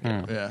and you can get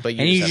them. Yeah. But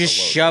And you have just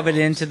to load shove the it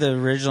ROMs. into the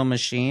original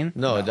machine.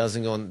 No, it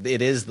doesn't go in.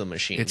 It is the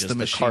machine. It's Just the the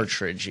machine.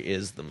 cartridge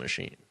is the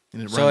machine.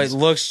 And it So it runs-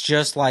 looks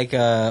just like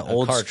a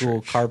old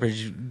school cartridge.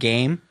 cartridge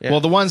game. Yeah. well,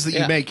 the ones that you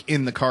Yeah. make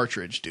in the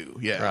cartridge do,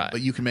 yeah. Right.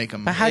 But you can make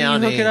them. But how do Yeah, you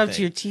on hook it up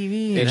to anything.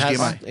 your TV? It has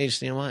HDMI.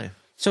 HDMI.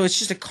 So it's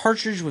just a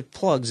cartridge with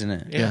plugs in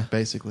it, Yeah,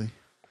 basically.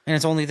 and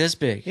it's only this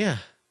big. Yeah.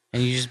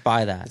 and you just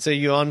buy that. So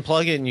you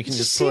unplug it and you can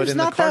just put it in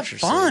the not that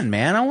cartridge. fun,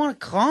 man. I want a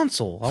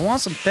console. I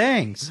want some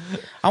things.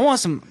 I want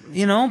some,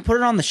 put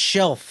it on the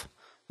shelf.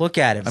 Look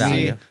at it,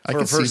 value. I For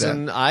can a see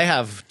person, that. I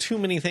have too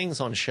many things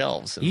on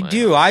shelves. In You my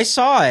do. house. I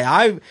saw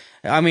it.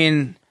 I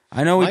mean,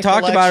 I know we My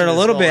talked about it a collection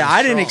little is bit. going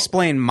I didn't strong.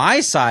 explain my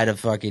side of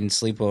fucking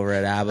sleepover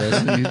at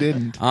Abba's. You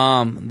didn't.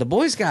 The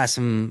boy's got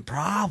some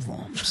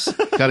problems.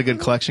 Got a good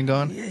collection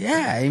going?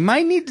 Yeah, he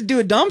might need to do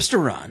a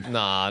dumpster run.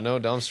 Nah, no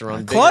dumpster run.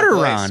 Bigger clutter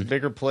place, run.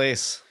 Bigger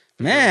place.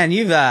 Man,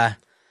 you've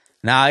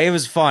nah, it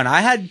was fun.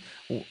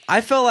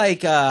 I felt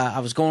like I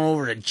was going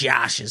over to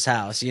Josh's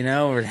house,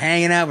 we're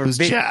hanging out. Who's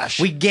Josh?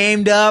 We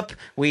gamed up.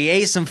 We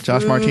ate some food.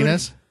 Josh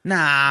Martinez?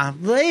 Nah,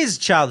 he's a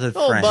childhood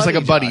Oh, friend. It's like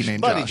a buddy Josh.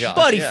 named Buddy Josh. Josh.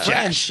 Buddy yeah.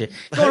 friendship.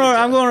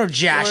 I'm going to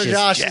Josh's.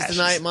 Josh's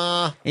tonight,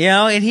 Ma.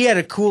 And he had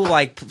a cool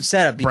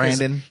setup. because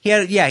Brandon. He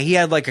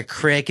had like a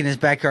crick in his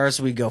backyard,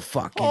 so we go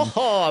fucking.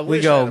 Oh, I we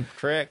wish go. I had a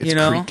crick. It's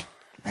creek.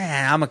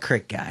 Man, I'm a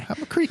crick guy.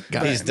 I'm a creek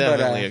guy. He's It's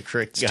definitely a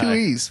crick guy. 2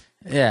 E's.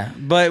 Yeah,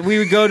 but we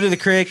would go to the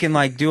crick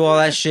and do all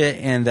that shit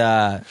and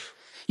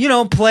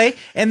play.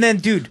 And then,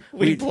 dude,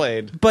 We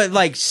played. But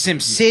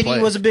SimCity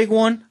played. was a big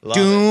one. Love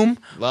Doom,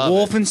 it. Love it.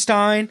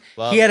 Wolfenstein.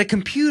 Love He had a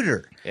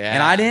computer, Yeah.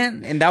 and I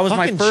didn't. And that was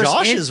Fucking my first.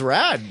 Josh is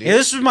rad, dude. Yeah,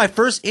 this was my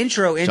first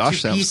intro into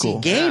Josh sounds PC cool.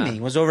 gaming.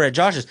 Yeah. Was over at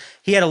Josh's.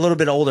 He had a little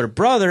bit older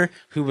brother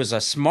who was a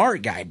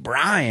smart guy,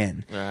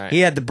 Brian. Right. He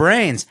had the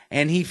brains,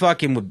 and he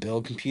fucking would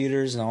build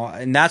computers and all.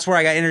 And that's where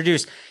I got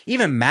introduced.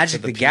 Even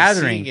Magic To the the PC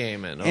Gathering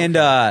gaming, and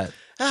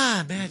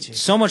Magic.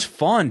 so much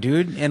fun,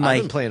 dude. And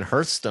I've been playing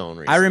Hearthstone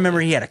recently. I remember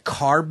he had a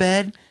car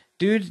bed,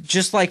 dude,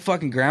 just like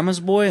fucking grandma's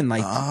boy, and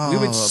we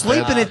would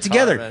sleep in yeah, it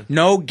together. car bed.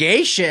 No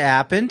gay shit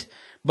happened,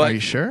 but Are you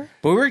sure?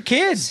 But we were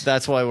kids,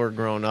 That's why we're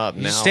grown up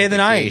now. stay the gay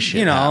night,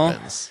 shit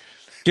happens.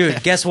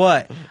 dude. Guess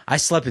what? I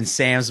slept in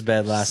Sam's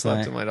bed last Slept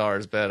night. in my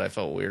daughter's bed. I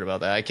felt weird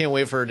about that. I can't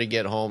wait for her to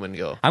get home and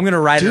go. I'm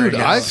gonna write her. Dude,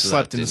 again. I've slept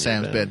slept in in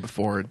Sam's your bed bed.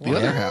 before at the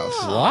other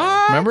house.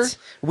 What? Remember?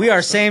 We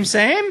are same.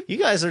 You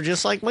guys are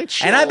just like my And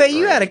children. I bet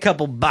you had a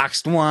couple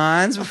boxed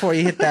wines before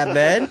you hit that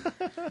bed.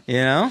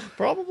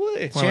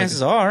 Probably.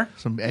 Chances are,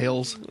 Some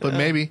ales, but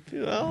maybe.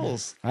 Who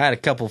else? I had a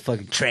couple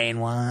fucking train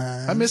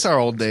wines. I miss our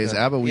old days,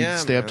 Abba. We'd Yeah,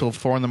 stay up man. till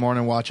 4 in the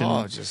morning watching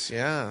Oh, just,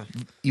 yeah.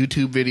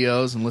 YouTube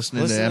videos and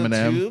listening Listen to to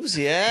Eminem. Tubes?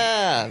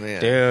 Yeah,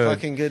 man. Dude.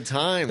 Fucking good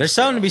times. There's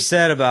something to bro. be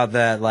said about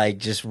that,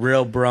 just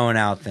real broing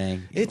out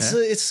thing.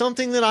 It's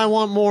something that I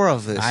want more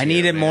of this I year,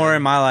 need it more man.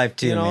 in my life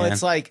too, man.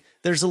 It's like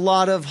there's a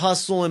lot of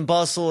hustle and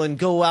bustle and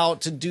go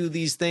out to do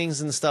these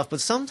things and stuff,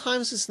 but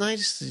sometimes it's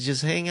nice to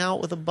just hang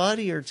out with a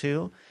buddy or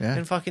two Yeah.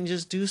 and fucking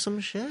just do some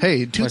shit.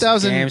 Hey, games,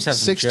 have some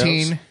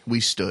 2016, jokes. we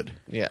stood.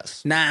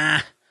 Yes. Nah,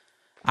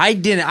 I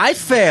didn't. I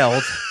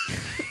failed.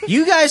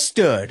 You guys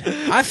stood.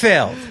 I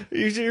failed.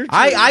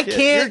 I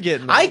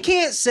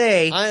can't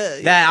say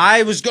that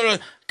I was gonna,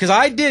 because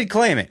I did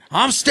claim it.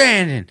 I'm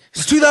standing.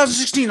 It's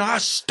 2016. I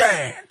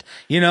stand.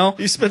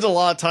 You spent a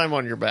lot of time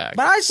on your back.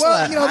 But I Well,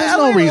 slept. there's I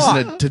no laid a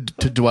reason lot.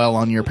 to dwell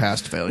on your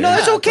past failure. No,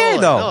 it's Yeah, okay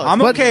totally. though. No, it's I'm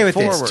but okay with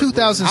It's it.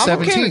 2017.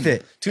 I'm okay with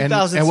it. And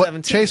what,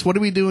 2017. Chase, what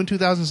did we do in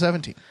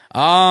 2017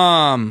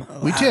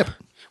 We tip.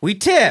 We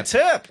tip.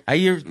 Tip. We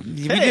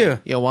Hey, do.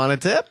 You want a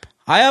tip?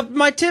 I upped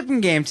my tipping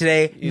game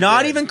today,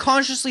 not did. even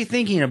consciously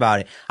thinking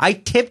about it. I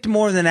tipped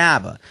more than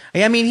Abba.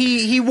 I mean,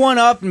 he won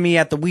up me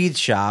at the weed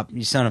shop,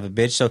 you son of a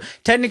bitch. So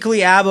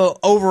technically, Abba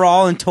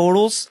overall in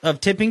totals of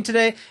tipping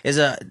today he's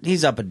up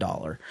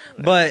 $1.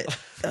 But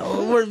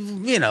we're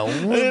know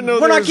we're there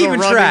not was a keeping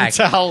running track.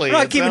 tally. We're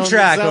not It keeping sounds-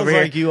 track it sounds over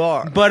here. like you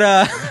are. But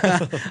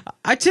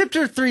I tipped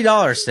her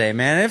 $3 today,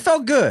 man, and it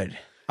felt good.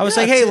 I was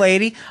Yeah, like, "Hey,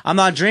 lady, I'm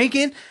not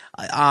drinking.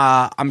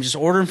 I'm just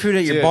ordering food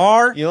at your Dude,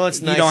 bar. You know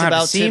what's nice you don't have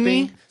about to see tipping?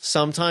 me."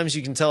 Sometimes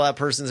you can tell that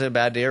person's in a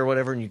bad day or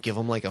whatever, and you give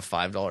them like a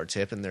 $5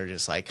 tip, and they're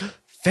just like,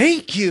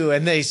 "Thank you,"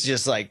 and they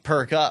just like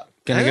perk up.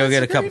 Gonna And go that's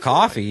get a cup very of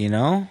coffee,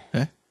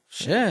 Eh?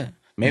 Shit.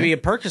 Maybe a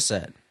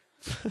Percocet.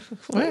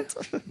 What?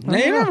 You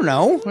never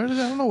know. Where did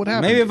I don't know what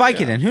happened. Maybe a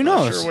Vicodin. Who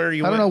Not knows? sure where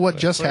you I don't went know what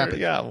with- just where- happened.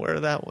 Yeah, where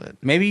that went.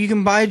 Maybe you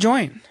can buy a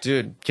joint.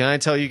 Dude, can I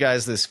tell you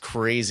guys this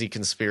crazy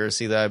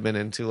conspiracy that I've been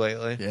into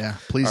lately? Yeah,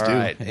 please All do.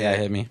 right. Yeah,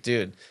 hit me.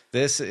 Dude,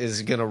 this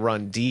is going to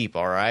run deep,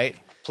 all right?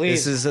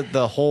 Please. This is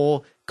the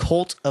whole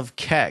cult of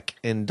Keck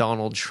and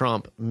Donald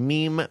Trump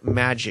meme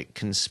magic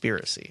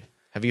conspiracy.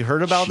 Have you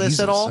heard about this Jesus,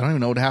 at all? I don't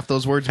even know what half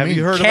those words Have mean.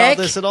 you heard Keck?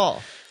 about this at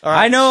all? All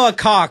I know a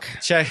cock,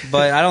 Check.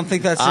 but I don't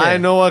think that's it. I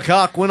know a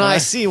cock when I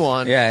see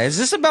one. Yeah, is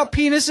this about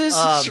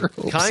penises? Sure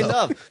hope Kind so.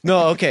 of.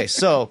 No, okay.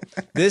 So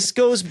this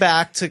goes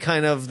back to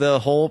kind of the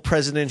whole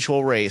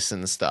presidential race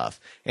and stuff.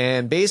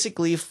 And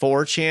basically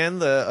 4chan,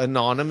 the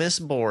anonymous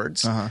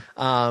boards,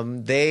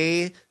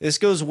 this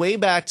goes way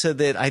back to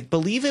that. I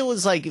believe it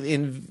was like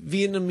in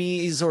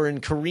Vietnamese or in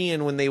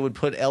Korean when they would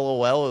put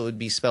LOL, it would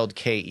be spelled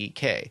KEK.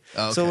 Okay,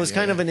 So it was yeah,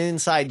 kind yeah. of an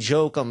inside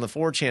joke on the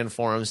 4chan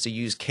forums to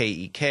use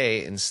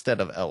KEK instead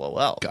of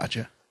LOL.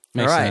 Gotcha.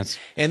 Makes All right. sense.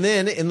 And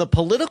then in the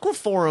political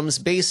forums,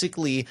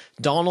 basically,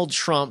 Donald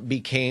Trump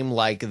became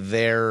like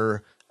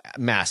their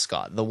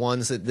mascot, the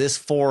ones that this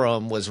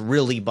forum was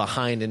really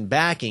behind and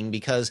backing,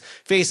 because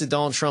face it,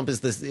 Donald Trump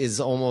is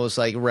almost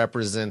like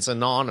represents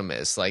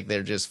Anonymous. Like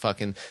they're just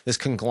fucking this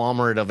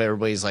conglomerate of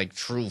everybody's like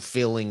true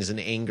feelings and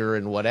anger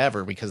and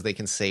whatever, because they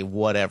can say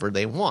whatever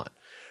they want.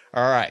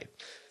 All right.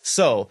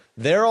 So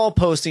they're all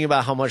posting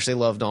about how much they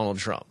love Donald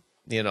Trump,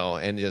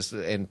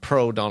 and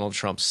pro Donald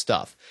Trump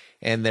stuff.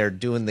 And they're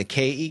doing the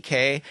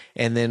KEK,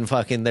 and then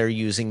fucking they're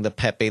using the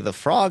Pepe the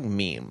Frog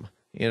meme.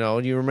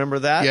 Do you remember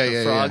that?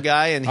 The frog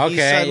guy? And he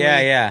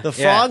the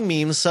frog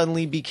meme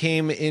suddenly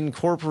became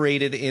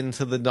incorporated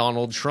into the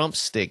Donald Trump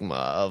stigma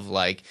of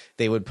like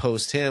they would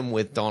post him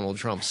with Donald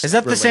Trump's. Is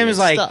that the same as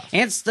like stuff.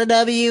 It's the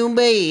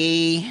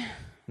WB?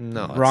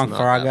 No, it's wrong not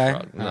frog that guy.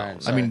 frog. No,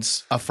 Right. I mean,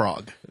 it's a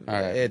frog.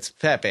 it's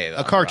Pepe,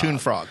 A cartoon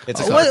frog. It's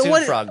a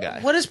cartoon frog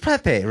guy. What is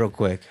Pepe, real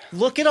quick?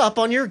 Look it up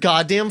on your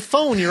goddamn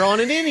phone. You're on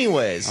it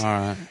anyways. All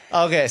right.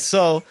 Okay,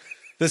 so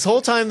this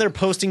whole time they're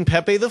posting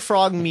Pepe the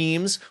Frog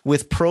memes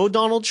with pro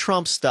Donald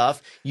Trump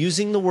stuff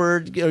using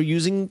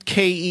using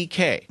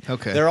KEK.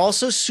 Okay. They're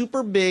also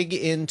super big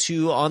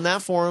into on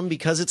that forum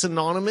because it's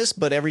anonymous,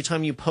 but every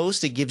time you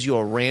post, it gives you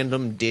a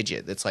random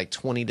digit that's like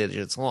 20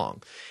 digits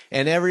long.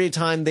 And every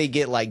time they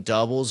get like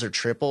doubles or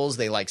triples,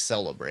 they like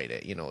celebrate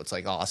it. It's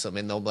like awesome.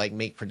 And they'll like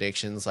make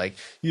predictions like,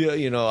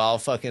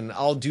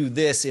 I'll do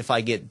this if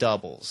I get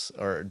doubles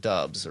or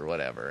dubs or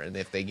whatever. And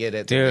if they get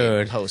it,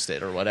 they post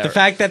it or whatever. The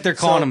fact that they're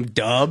calling them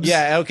dubs.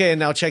 Yeah, okay, and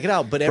now check it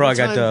out. But every I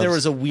got time dubs. there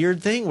was a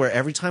weird thing where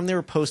every time they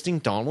were posting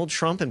Donald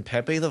Trump and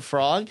Pepe the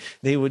Frog,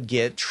 they would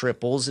get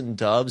triples and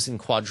dubs and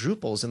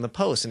quadruples in the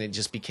post. And it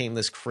just became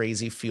this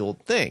crazy fueled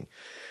thing.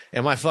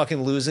 Am I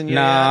fucking losing you?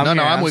 No, yet?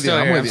 I'm with you.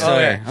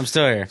 I'm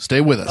still here.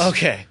 Stay with us.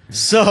 Okay,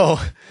 so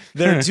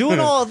they're doing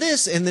all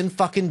this, and then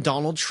fucking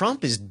Donald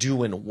Trump is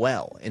doing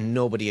well, and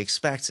nobody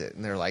expects it.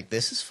 And they're like,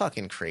 this is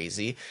fucking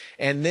crazy.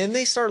 And then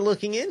they start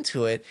looking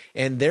into it,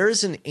 and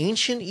there's an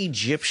ancient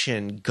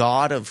Egyptian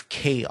god of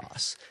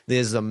chaos.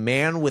 There's a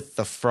man with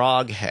the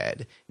frog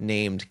head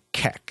named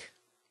Kek.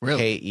 Really?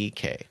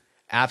 K-E-K.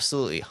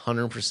 Absolutely,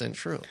 100%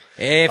 true.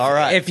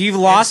 If you've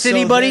lost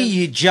anybody,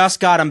 you just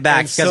got them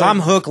back because I'm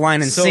hook,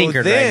 line, and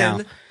sinker right now.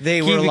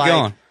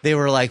 They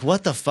were like,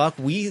 what the fuck?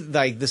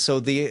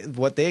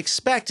 What they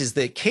expect is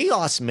that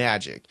chaos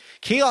magic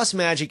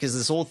is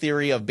this whole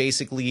theory of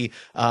basically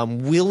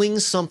willing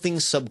something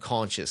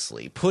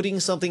subconsciously, putting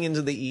something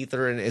into the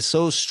ether, and it's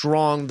so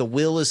strong, the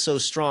will is so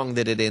strong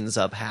that it ends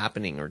up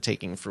happening or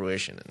taking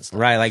fruition and stuff.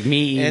 Right, like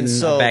me eating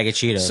a bag of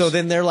Cheetos. So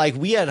then they're like,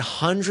 we had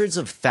hundreds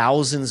of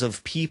thousands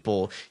of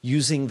people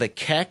using the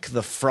Kek,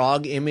 the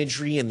frog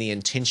imagery, and the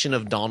intention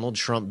of Donald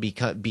Trump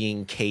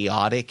being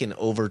chaotic and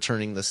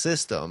overturning the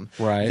system.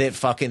 Right.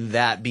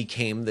 That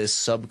became this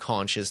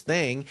subconscious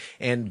thing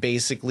and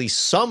basically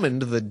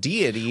summoned the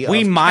deity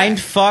we of mind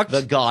Kek, fucked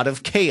the god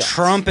of chaos.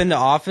 Trump into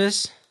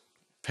office?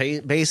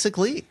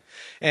 Basically.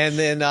 And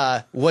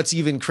then what's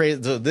even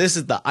crazy, so this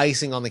is the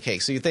icing on the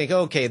cake. So you think,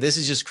 okay, this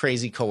is just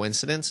crazy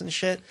coincidence and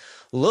shit.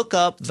 Look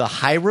up the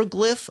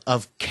hieroglyph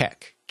of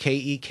Kek,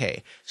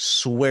 K-E-K.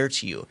 Swear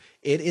to you,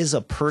 it is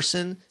a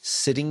person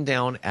sitting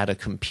down at a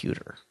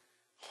computer.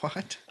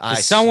 What? Did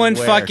someone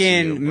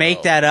fucking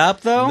make that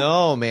up, though?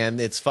 No, man.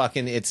 It's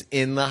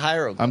in the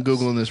hieroglyph. I'm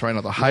Googling this right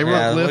now. The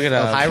hieroglyph, look it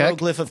up. of Kek?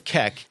 Hieroglyph of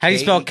Kek. How do you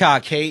spell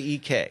cock?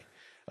 K-E-K.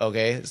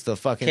 Okay, it's the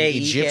fucking K-E-K?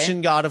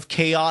 Egyptian god of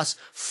chaos,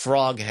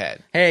 frog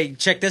head. Hey,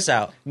 check this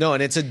out. No,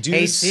 and it's a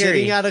dude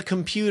sitting at a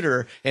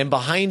computer, and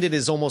behind it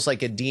is almost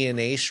like a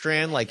DNA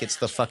strand, like it's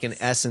the fucking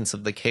essence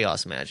of the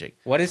chaos magic.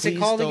 What is it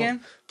called again?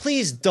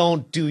 Please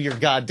don't do your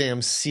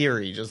goddamn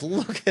Siri. Just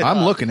look it I'm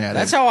up. looking at it.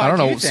 That's how I don't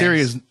do know. things.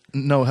 Siri is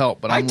no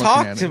help, but I'm looking at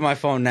talk it. to my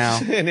phone now.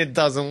 And it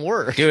doesn't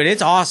work. Dude,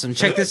 it's awesome.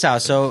 Check this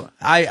out. So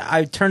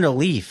I turned a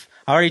leaf.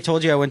 I already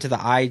told you I went to the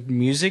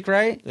iMusic,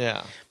 right?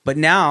 Yeah. But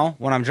now,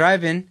 when I'm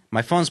driving,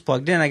 my phone's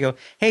plugged in. I go,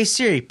 hey,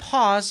 Siri,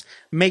 pause,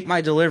 make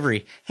my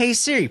delivery. Hey,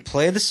 Siri,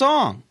 play the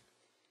song.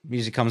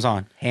 Music comes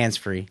on.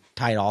 Hands-free.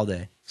 Tight all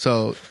day.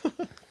 So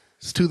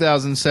it's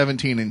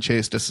 2017 and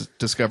Chase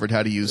discovered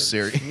how to use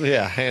Siri.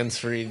 Yeah,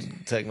 hands-free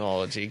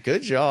technology.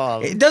 Good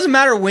job. It doesn't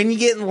matter when you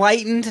get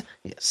enlightened.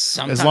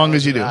 Sometimes. As long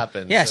as you do.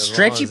 Happens, Yeah, as long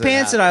stretchy as it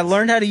pants and I happens.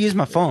 learned how to use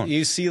my phone.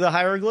 You see the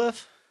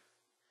hieroglyph?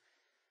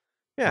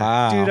 Yeah,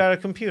 Wow. dude at a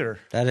computer.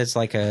 That is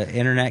like an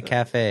internet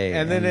cafe.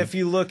 And then if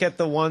you look at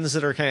the ones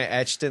that are kind of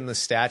etched in the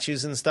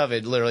statues and stuff,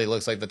 it literally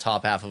looks like the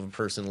top half of a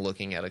person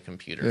looking at a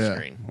computer Yeah.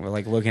 screen. We're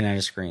like looking at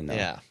a screen, though.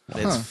 Yeah,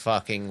 it's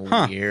fucking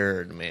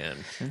weird, man.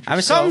 I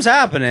mean, something's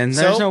happening.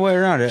 There's no way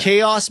around it.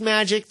 Chaos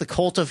magic, the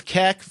cult of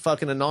Kek,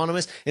 fucking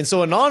Anonymous. And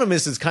so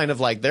Anonymous is kind of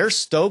like, they're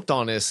stoked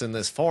on this in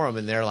this forum,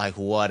 and they're like,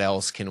 what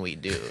else can we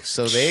do?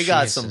 So they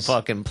got some Jesus.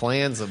 fucking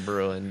plans of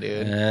brewing,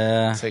 dude.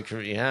 Yeah. It's like,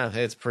 yeah,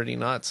 it's pretty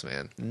nuts,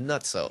 man.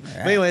 Nutso.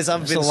 But anyways, I've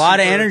There's been a lot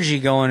of super- energy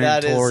going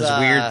that is, towards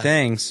weird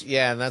things.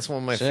 Yeah, and that's one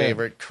of my Shit.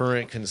 favorite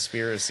current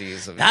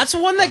conspiracies. Of That's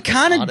one that fucking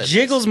kind of oddities.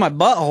 jiggles my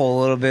butthole a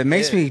little bit.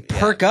 Makes me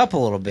perk up a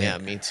little bit. Yeah,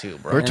 me too,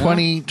 bro. We're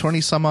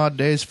 20 some odd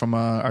days from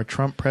our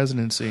Trump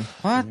presidency.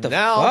 What the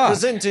Now fuck?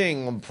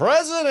 presenting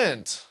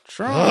President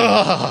Trump.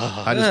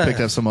 I just picked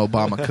up some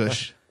Obama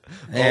kush.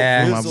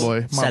 Yeah. my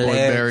boy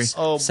Barry.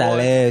 Oh, boy.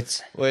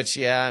 Salutes. Which,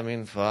 yeah, I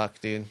mean, fuck,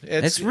 dude.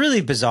 It's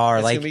really bizarre.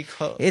 it's Like gonna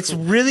be it's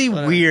cool. really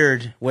Whatever.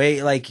 weird.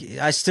 Wait, like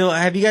I still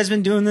have you guys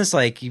been doing this?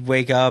 Like you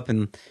wake up and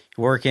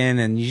you're working,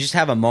 and you just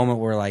have a moment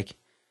where like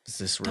Is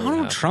this really Donald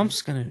happening?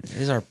 Trump's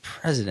is our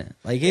president.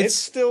 Like It's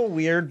still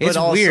weird, but it's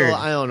also weird.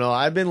 I don't know.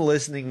 I've been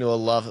listening to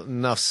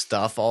enough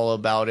stuff all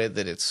about it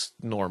that it's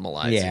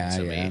normalizing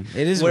to me.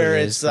 It is where what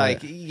it it's is, like,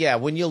 but- yeah,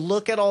 when you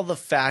look at all the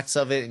facts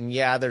of it, and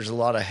yeah, there's a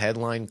lot of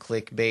headline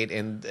clickbait,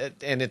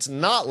 and it's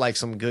not like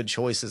some good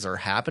choices are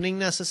happening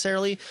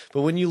necessarily.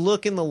 But when you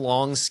look in the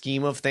long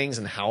scheme of things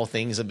and how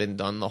things have been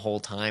done the whole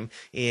time,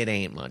 it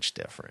ain't much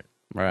different.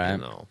 right. You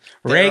know,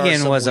 There are Reagan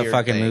some was a weird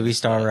fucking things, movie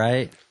star, but-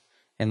 right?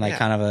 And like Yeah.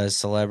 kind of a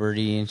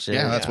celebrity and shit.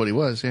 Yeah, that's what he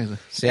was. Yeah.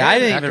 See, I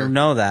didn't Actor. even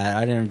know that.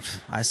 I didn't.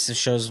 I just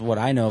shows what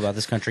I know about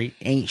this country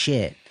ain't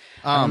shit.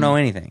 I don't know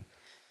anything.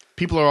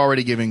 People are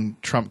already giving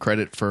Trump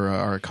credit for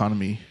our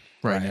economy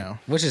right now.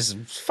 Which is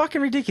fucking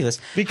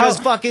ridiculous. Because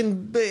How-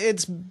 fucking,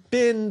 it's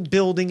been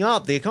building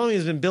up. The economy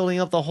has been building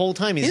up the whole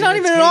time. He's not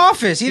even in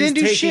office. He didn't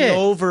do taking shit.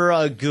 over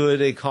a good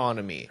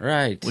economy.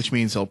 right. Which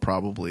means he'll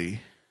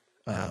probably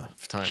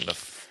Time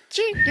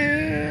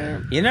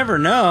to. You never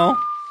know.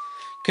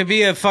 Could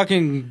be a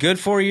fucking good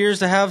 4 years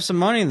to have some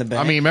money in the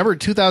bank. I mean, remember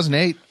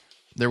 2008?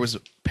 There was a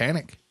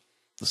panic.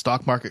 The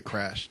stock market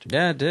crashed.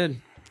 yeah, it did.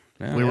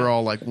 Yeah. We were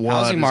all like, "What is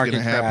Housing going market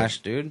to happen?"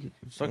 crashed, dude.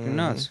 It's fucking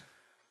nuts.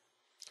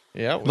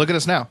 Yeah. Look at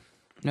us now.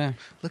 Yeah.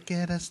 Look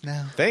at us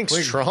now. Thanks,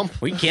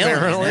 Trump. We killing it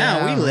Apparently.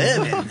 now. We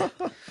live.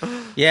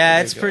 Yeah,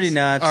 it's pretty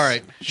nuts. All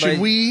right. Should But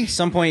we- At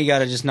some point, you got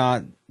to just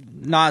not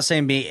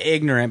saying be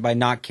ignorant by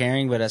not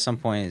caring, but at some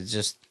point, it's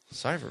just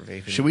Sorry for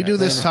vaping. Should we do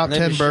this top Maybe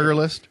 10 we burger should.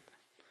 list?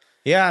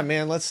 Yeah,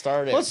 man. Let's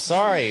start it.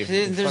 Sorry.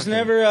 there's Fucking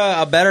never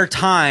a better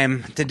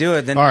time to do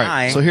it than All now.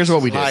 right. So here's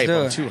what we hype. did. do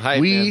I'm it. too hype.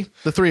 We, man.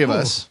 the three of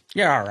us,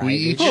 You're all right. We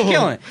dude. each- You're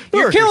killing it.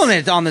 You're Burgers. killing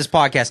it on this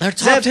podcast. Our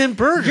top 10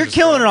 burgers, You're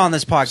killing it on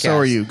this podcast. So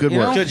are you. Good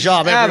work. Good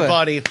job, Abbott.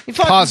 everybody. You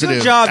fucking- Positive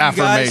good job, you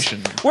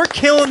affirmation. guys. We're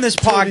killing this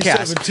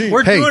podcast. 2017.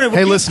 We're hey, doing it. We're hey,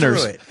 getting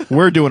listeners, through it.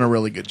 we're doing a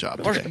really good job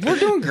We're, today. we're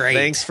doing great.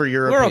 Thanks for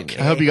your We're opinion.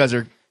 I hope you guys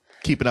are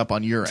keeping up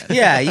on your end.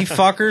 Yeah, you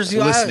fuckers.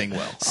 Listening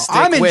well.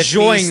 I'm Stick with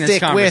enjoying me, this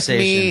stick with conversation.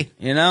 me.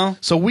 You know?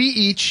 So we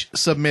each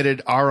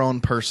submitted our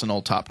own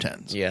personal top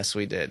 10s. Yes,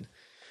 we did.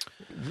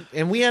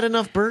 And we had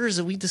enough burgers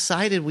that we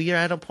decided we are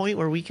at a point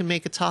where we can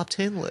make a top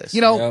 10 list. You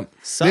know, Yep.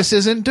 this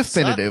isn't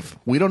definitive.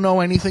 We don't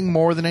know anything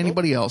more than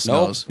anybody else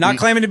Nope. knows. Not we,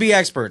 claiming to be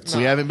experts.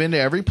 we haven't been to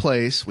every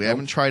place. We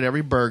haven't tried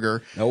every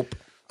burger. Nope.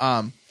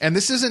 And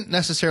this isn't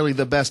necessarily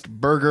the best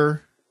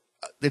burger.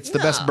 It's the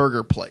best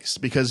burger place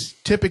because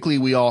typically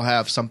we all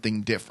have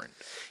something different.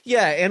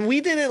 Yeah, and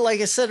we didn't,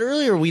 like I said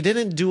earlier, we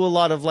didn't do a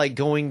lot of like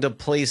going to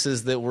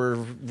places that were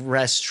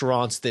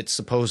restaurants that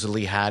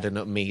supposedly had an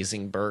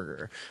amazing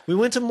burger. We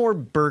went to more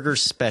burger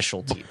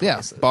specialty Yeah,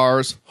 places.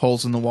 bars,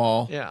 holes in the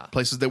wall, Yeah.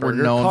 places that were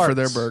Burger known for carts.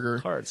 their burger.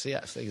 Carts,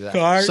 yes,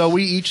 exactly. So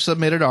we each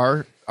submitted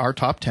our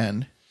top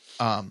 10.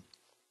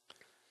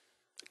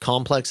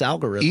 Complex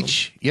algorithm.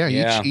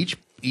 Yeah. Each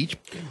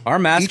Our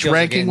math each skills are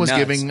ranking getting was nuts.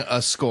 giving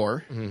a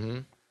score.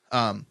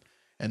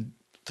 And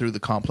through the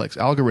complex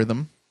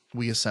algorithm,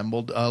 we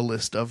assembled a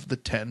list of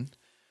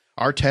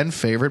our 10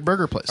 favorite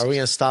burger places. Are we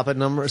going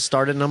to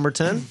start at number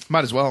 10?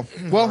 Might as well.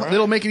 Well,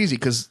 it'll make it easy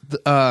because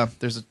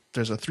there's a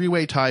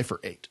 3-way tie for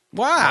 8.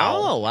 Wow.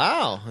 Oh,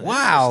 wow.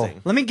 Wow.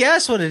 Interesting. Let me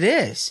guess what it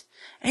is.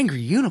 Angry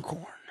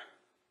Unicorn.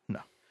 No.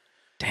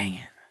 Dang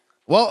it.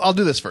 Well, I'll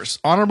do this first.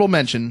 Honorable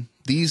mention: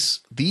 these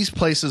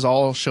places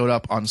all showed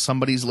up on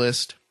somebody's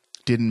list,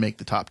 didn't make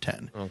the top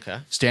 10. Okay.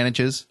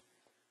 Stanich's,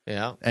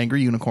 Yeah.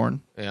 Angry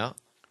Unicorn, Yeah.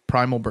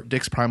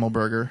 Dick's Primal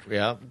Burger,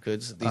 Yeah.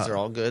 Good. These are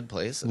all good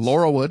places.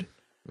 Laurelwood,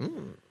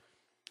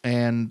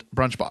 and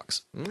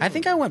Brunchbox. I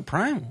think I went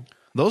primal.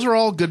 Those are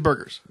all good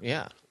burgers.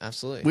 Yeah,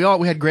 absolutely.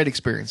 We had great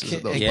experiences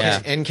at those. And,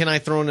 Yeah. and can I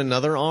throw in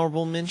another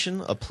honorable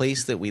mention? A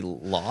place that we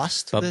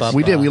lost. Ba- this ba-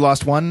 We did. We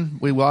lost one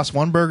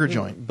burger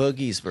joint.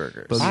 Boogie's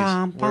Burgers.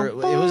 Boogie's.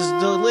 It was a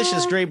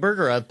delicious, great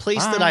burger. A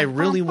place that I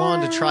really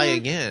wanted to try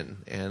again,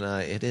 and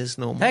it is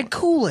no more. That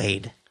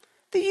Kool-Aid.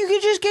 That you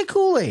could just get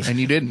Kool-Aid. And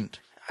you didn't.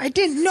 I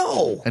didn't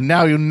know. And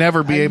now you'll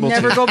never be able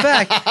Never to. go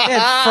back. It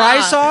had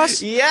fry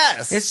sauce.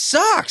 Yes, It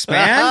sucks,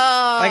 man.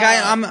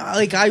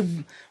 I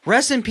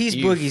rest in peace,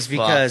 You Boogies,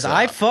 because fucked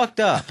I up. fucked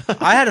up.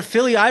 I had a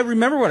Philly. I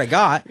remember what I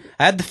got.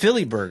 I had the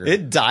Philly burger.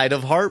 it died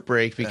of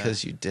heartbreak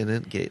because you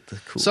didn't get the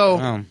cool. So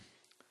Oh.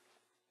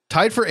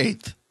 tied for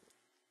 8th.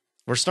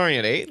 we're starting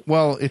at 8.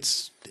 Well,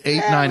 it's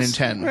 8, 9, and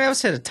 10.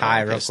 Let's hit a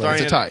tie real quick.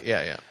 Starting It's a at- tie.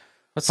 Yeah, yeah.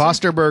 What's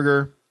Foster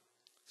Burger,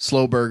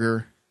 Slow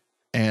Burger,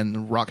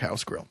 and Rock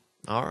House Grill.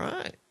 All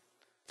right.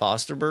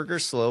 Foster Burger,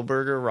 Slow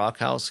Burger, Rock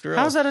House Grill.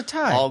 How's that a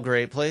tie? All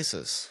great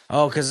places.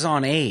 Oh, because it's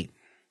on 8.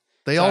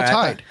 They Sorry, all I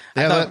tied.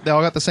 thought- They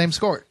all got the same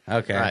score.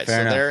 Okay, All right, fair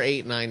so enough. they're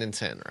 8, 9, and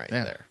 10 right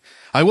Yeah. there.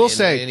 I will In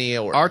say any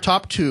order. our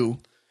top 2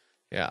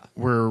 Yeah,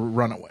 were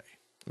runaway.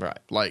 right.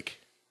 Like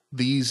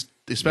these,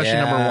 especially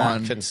Yeah. number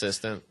 1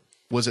 Consistent.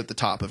 was at the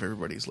top of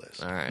everybody's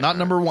list. All right, Not all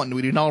number 1.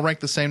 We didn't all rank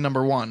the same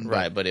number 1. but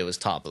Right, but it was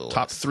top of the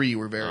Top list. 3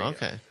 were very Oh,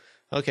 okay.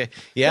 Okay.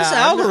 Yeah. This I'm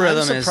algorithm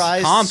is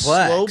surprised. complex.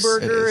 Slow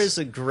Burger It is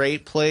a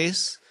great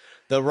place.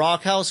 The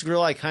Rock House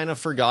Grill I kind of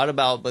forgot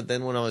about, but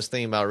then when I was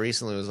thinking about it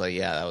recently, it was like,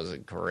 yeah, that was a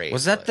great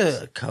Was that place.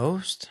 the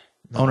coast?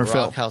 Owner Rock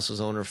Phil. House was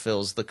Owner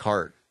Phil's, the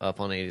cart up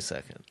on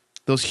 82nd.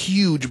 Those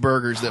huge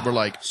burgers that were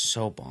like,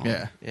 So bomb.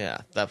 yeah, Yeah,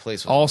 that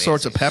place was all amazing.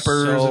 sorts of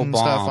peppers So and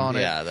bomb. stuff on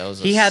it. Yeah, that was.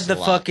 He had the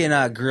slop-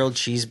 fucking grilled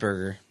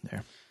cheeseburger.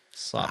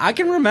 slop. I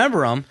can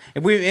remember them.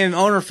 And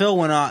Owner Phil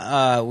went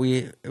on.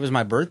 It was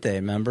my birthday.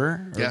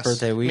 Remember? Or Yes.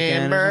 birthday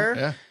weekend. Remember?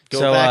 Yeah. Go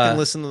So, back and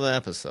listen to the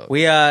episode.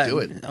 We Do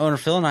it. Owner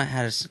Phil and I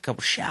had a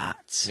couple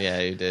shots. yeah,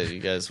 you did. You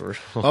guys were.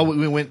 Oh,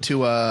 we went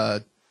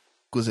to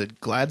was it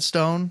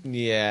Gladstone?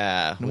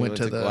 yeah, we went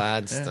to the-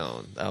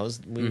 Gladstone. That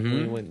was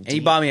we went. And he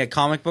deep. bought me a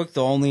comic book,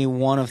 the only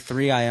one of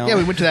 3 I own. Yeah,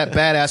 we went to that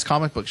badass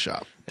comic book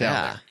shop down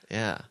Yeah, there.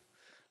 yeah.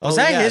 Was Oh,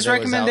 that yeah, his that was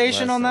out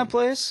recommendation on that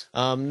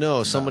Gladstone. place?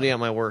 No, somebody at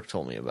my work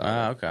told me about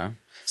it. Okay.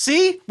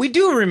 See, we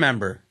do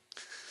remember.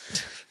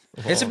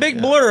 It's a big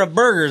yeah. blur of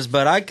burgers,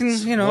 but I can,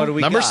 What do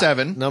we Number got?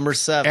 7. Number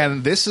 7.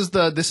 And this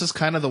is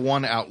kind of the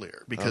one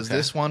outlier because Okay.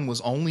 this one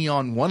was only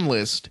on one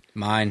list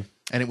mine.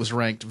 and it was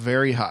ranked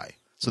very high.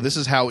 So this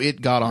is how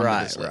it got onto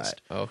right, this list.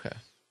 Okay.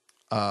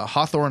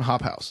 Hawthorne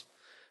Hop House.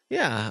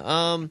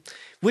 Yeah.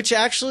 Which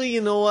actually,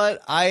 you know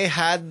what? I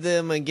had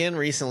them again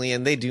recently,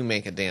 and they do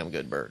make a damn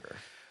good burger.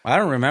 I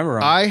don't remember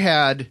 'em. I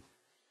had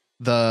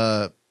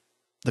the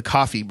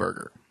coffee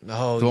burger.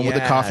 Oh, The one with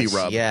the coffee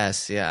rub.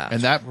 Yes, yeah.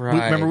 And that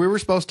Right. remember we were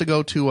supposed to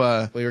go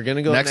to we were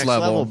gonna go Next next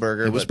Level. level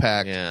burger. It was but-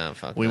 packed. Yeah,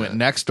 fuck we that. went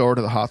next door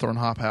to the Hawthorne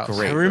Hop House.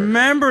 Great. I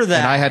remember that.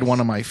 And I had one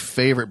of my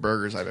favorite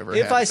burgers I've ever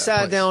had. If I at that sat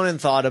place. down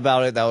and thought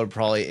about it, that would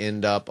probably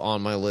end up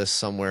on my list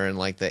somewhere in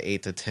like the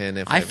 8 to 10.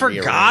 If I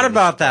forgot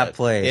about that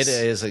place. It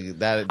is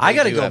that. I they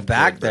got to do go have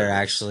back good there, burgers.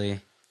 actually.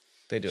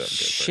 They do have good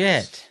burgers.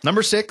 Shit.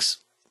 Number 6,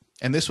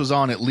 and this was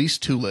on at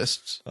least 2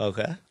 lists.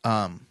 Okay.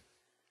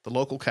 The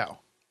Local Cow.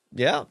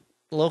 Yeah.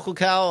 Local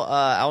Cow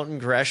out in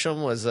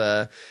Gresham was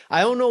I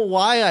don't know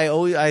why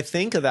I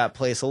think of that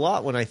place a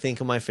lot when I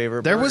think of my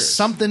favorite There burgers. was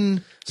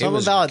something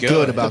Something about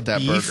good the about that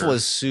beef burger.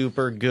 was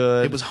super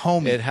good. It was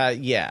homey. It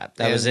had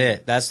That was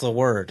it. That's the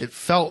word. It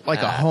felt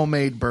like a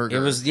homemade burger. It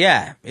was,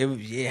 yeah.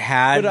 It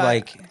had, But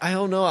like, I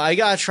don't know. I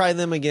gotta try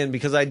them again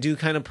because I do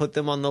kind of put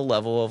them on the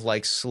level of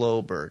like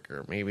Slow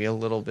Burger, maybe a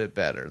little bit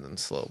better than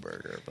Slow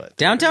Burger. But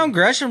downtown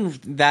Gresham,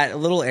 that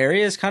little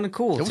area is kind of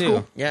cool, was too.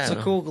 cool. Yeah, It's a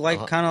no. cool,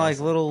 like, kind of like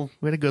little,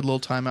 We had a good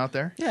little time out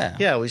there. yeah.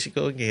 yeah, we should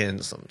go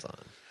again sometime.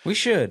 We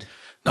should.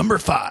 Number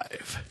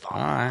 5. All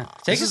right.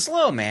 Take it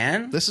slow,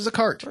 man. This is a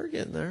cart. We're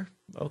getting there.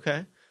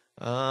 Okay.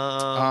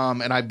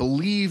 And I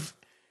believe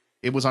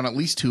it was on at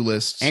least 2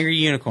 lists. Angry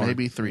Unicorn.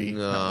 Maybe 3.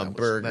 No, that was-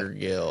 Burger that-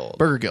 Guild.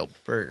 Burger Guild.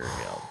 Burger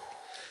Guild.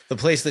 The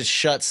place that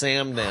shut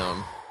Sam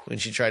down when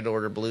she tried to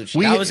order blue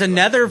cheese. That was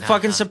another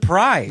fucking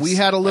surprise. We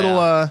had a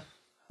little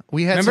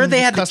we had Remember some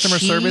they had the customer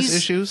service cheese?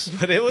 issues.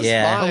 But it was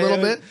Yeah. fine. A little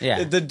bit?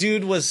 Yeah. The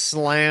dude was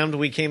slammed.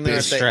 We came there Big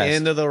at the stress.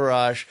 end of the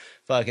rush.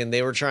 Fucking,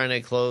 they were trying to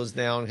close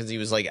down because he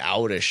was like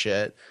out of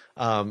shit.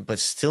 But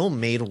still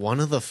made one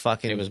of the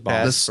fucking. It was bomb.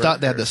 best They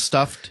had the burgers.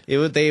 stuffed.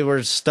 They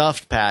were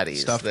stuffed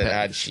patties Stuffed that had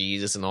patties.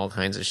 cheese and all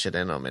kinds of shit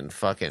in them, and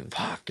fucking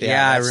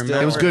Yeah, I that's still-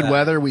 remember. It was good that.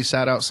 weather. We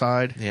sat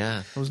outside.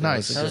 Yeah, It was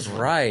nice. a That good was one.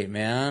 right,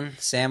 man.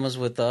 Sam was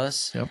with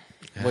us. Yep.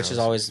 Which is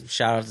always,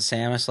 shout out to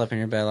Sam. I slept in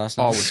your bed last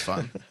night. Always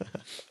fun.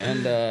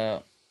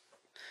 And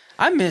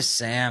I miss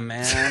Sam,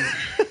 man.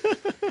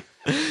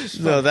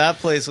 No, that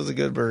place was a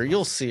good burger.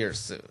 You'll see her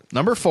soon.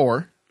 Number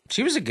 4.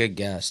 She was a good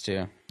guest,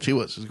 too. She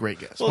was a great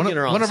guest. We'll one get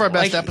her on one of our some-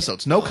 best like-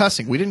 episodes. No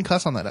cussing. We didn't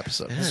cuss on that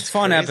episode. It's a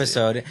fun crazy.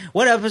 episode.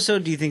 What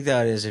episode do you think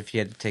that is if you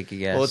had to take a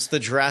guess? Well, it's the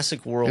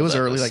Jurassic World. It was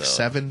early, like episode.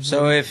 7.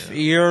 So if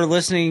you're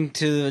listening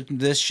to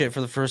this shit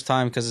for the first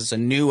time because it's a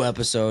new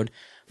episode,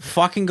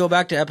 fucking go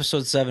back to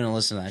episode 7 and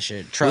listen to that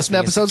shit. Trust Listen me,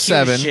 to it's the episode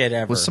cutest 7 shit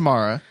ever. with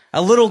Samara.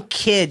 A little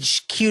kid,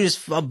 cute as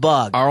a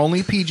bug. Our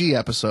only PG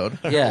episode.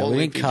 Yeah, we Only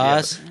didn't PG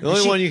cuss. episode. The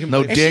only one you can.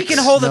 No put- And dicks, she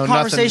can hold no the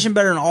conversation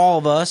better than all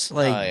of us.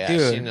 Like, Oh, yeah,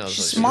 dude, she knows she's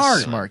what she's smart.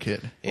 doing. Smart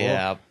kid.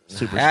 Yeah,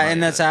 Super Yeah, smart.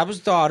 and that's Abba's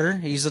daughter.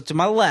 He's to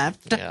my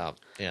left. yeah,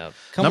 yeah.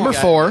 Come Number on.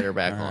 Got 4. her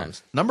back on.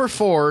 Number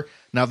 4.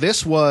 Now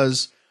this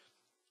was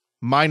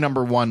my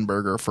number 1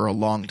 burger for a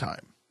long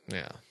time.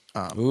 Yeah.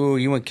 Ooh,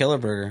 you went Killer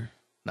Burger.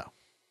 No.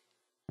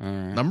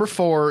 Number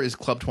 4 is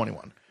Club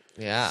 21.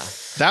 Yeah.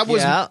 That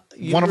was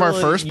You one of our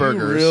really- first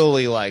burgers. You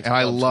really liked and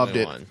I Club loved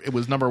 21. it. It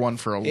was number 1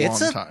 for a long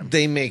time.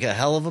 They make a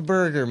hell of a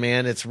burger,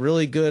 man. It's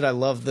really good. I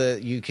love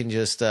that you can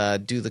just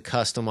do the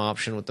custom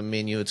option with the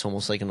menu. It's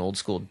almost like an old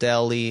school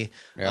deli.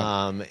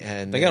 Yeah.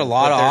 And They got a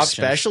lot but of their options.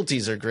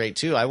 specialties are great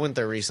too. I went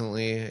there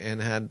recently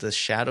and had the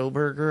Shadow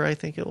Burger, I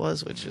think it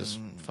was, which is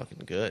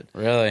fucking good.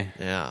 Really?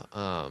 Yeah.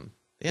 Yeah,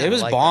 It I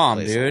was like that bomb,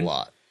 place dude. A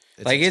lot.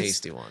 It's Like, a it's-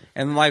 tasty one.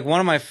 And like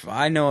one of my,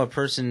 I know a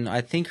person,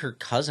 I think her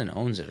cousin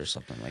owns it or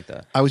something like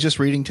that. I was just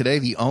reading today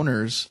the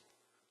owners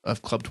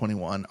of Club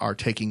 21 are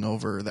taking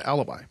over the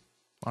Alibi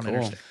on Cool.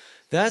 Interstate.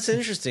 That's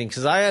interesting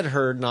because I had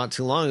heard not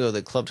too long ago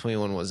that Club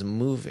 21 was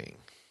moving.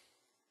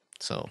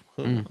 So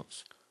who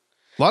knows?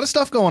 A lot of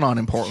stuff going on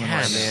in Portland. Yeah,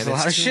 right now. man, a lot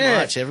it's of too shit.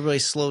 much. Everybody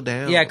slow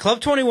down. Yeah, Club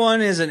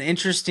 21 is an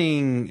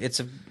interesting.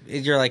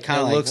 You're like kind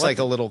It of like, looks what like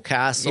a little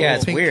castle. Yeah,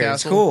 it's Pink weird.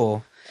 Castle. It's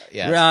cool.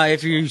 Yeah.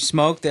 If you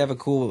smoke, they have a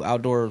cool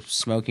outdoor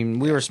smoking.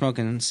 We were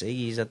smoking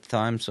ciggies at the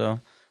time, so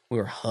we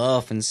were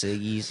huffing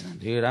ciggies.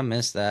 Dude, I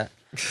miss that.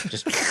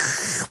 Just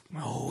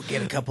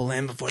get a couple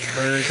in before the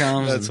burger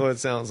comes. That's what it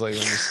sounds like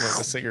when you smoke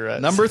a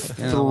cigarette. Number Like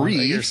 3.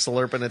 you're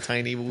slurping a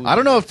tiny. I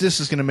don't know if this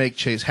is going to make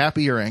Chase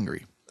happy or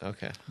angry,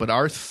 Okay, but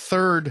our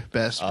third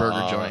best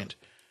burger joint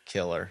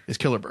killer. is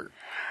Killer Burger.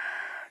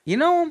 You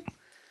know,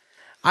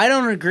 I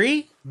don't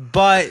agree,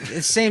 but at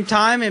the same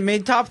time, it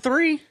made top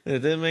 3. It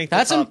didn't make.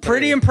 That's the a top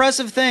pretty 3.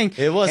 impressive thing.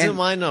 It wasn't And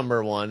my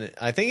number 1.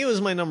 I think it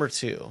was my number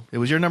 2. It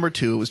was your number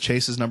 2. It was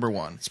Chase's number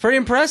 1. It's pretty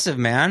impressive,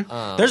 man.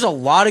 There's a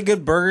lot of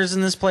good burgers in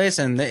this place,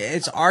 and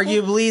it's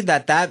arguably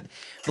that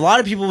a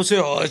lot of people will say,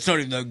 "Oh, it's not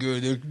even that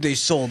good. They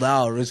sold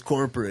out. It's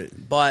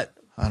corporate." But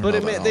I don't But know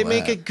it, about they all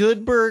make that. a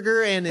good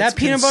burger, and that it's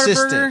peanut butter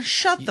consistent. burger,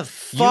 shut the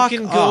fuck You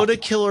can up. go to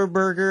Killer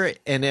Burger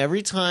and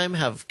every time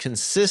have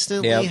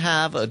consistently Yep.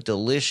 have a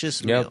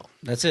delicious Yep, meal.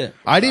 that's it.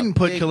 I didn't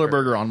put big Killer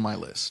burger. Burger on my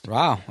list,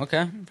 Wow.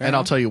 Okay. and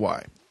I'll tell you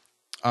why.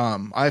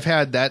 I've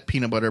had that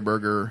peanut butter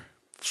burger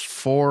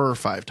 4 or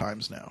 5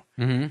 times now.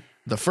 Mm-hmm.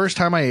 The first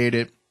time I ate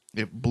it,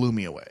 it blew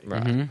me away.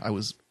 Right.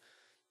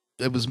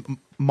 It was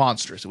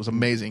monstrous. It was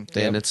amazing,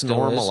 And it's Still is.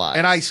 normalized.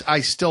 and I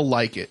still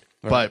like it,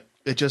 but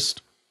it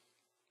just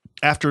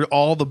after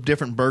all the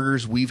different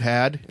burgers we've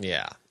had,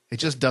 yeah. it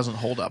just doesn't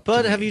hold up.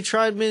 But to have me. you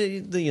tried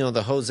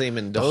the Jose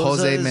Mendoza?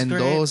 Jose is great.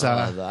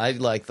 Mendoza. I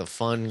like the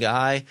fun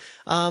guy.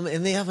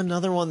 And they have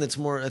another one that's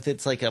more.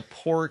 It's like a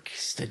pork.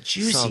 the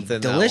juicy,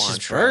 something that I delicious wanna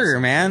try burger,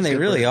 sometime. man. They good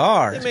really burger.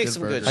 are. They make good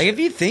some burger. good. Like shit. if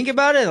you think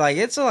about it,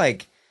 it's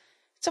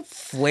a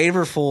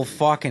flavorful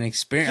fucking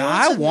experience. You know,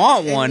 I it's a-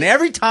 want and- one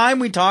every time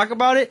we talk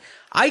about it.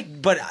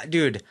 But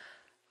dude,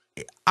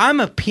 I'm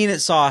a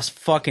peanut sauce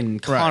fucking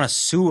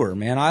connoisseur,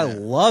 man. I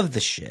love the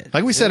shit.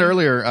 like we said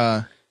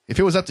earlier, if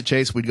it was up to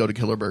Chase, we'd go to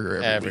Killer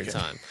Burger every weekend.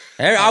 time.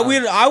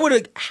 I would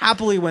have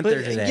happily went there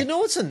But today. you know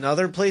what's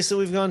another place that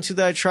we've gone to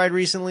that I tried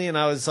recently, and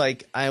I was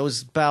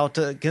about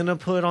to gonna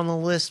put on the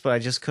list, but I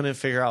just couldn't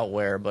figure out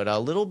where. But a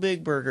Little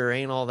Big Burger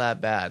ain't all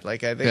that bad.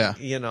 Like I think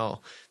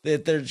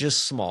that they're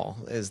just small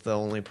is the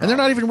only problem. And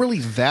they're not even really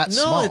that No,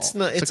 small. it's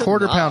not. It's a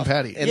quarter enough. pound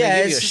patty. and Yeah,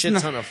 they give you a it's shit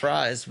not- ton of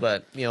fries.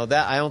 But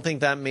that I don't think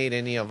that made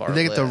any of our. Did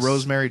they get the lists.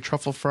 rosemary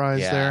truffle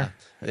fries Yeah,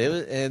 there? it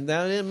was, and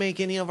that didn't make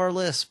any of our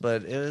lists,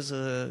 but it's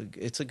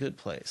a good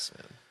place,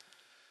 man.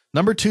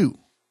 Number 2.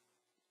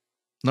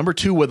 Number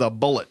 2 with a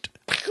bullet.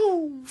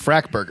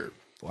 Frack Burger.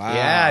 Wow.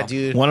 Yeah,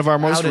 dude. One of our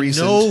most Out of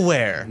recent.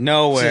 Nowhere.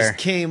 just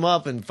came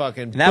up and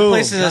fucking. And that boom,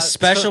 place is a got-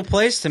 special took-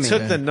 place to me.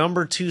 Took the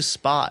number 2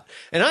 spot,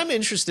 and I'm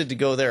interested to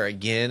go there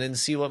again and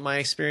see what my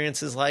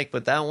experience is like.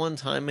 But that one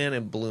time, man,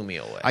 it blew me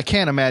away. I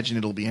can't imagine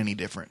it'll be any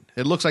different.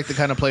 It looks like the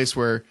kind of place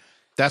where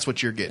that's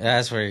what you're getting.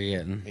 That's where you're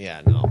getting.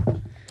 Yeah, no.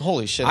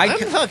 Holy shit! I I'm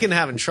could- fucking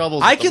having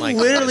trouble. I could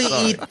literally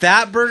eat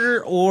that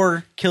burger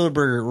or Killer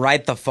Burger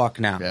right the fuck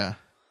now. Yeah.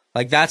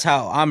 Like that's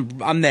how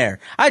I'm there.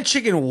 I had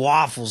chicken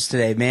waffles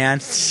today, man.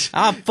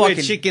 I'm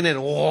fucking chicken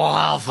and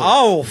waffle.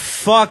 Oh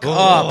fuck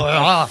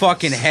up a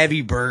fucking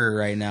heavy burger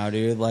right now,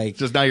 dude. Like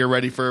Just now you're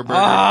ready for a burger.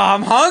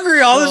 I'm hungry.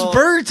 All So- this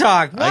burger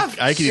talk.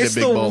 What? I could eat a it's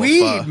big the bowl of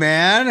weed, pho.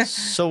 man.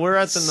 So we're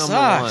at the number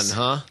Sucks. 1,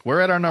 huh? We're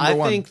at our number I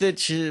 1. think that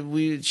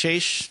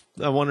Chase.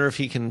 I wonder if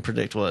he can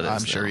predict what it is.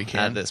 I'm sure now he can.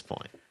 at this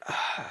point.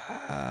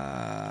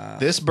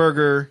 This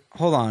burger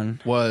Hold on.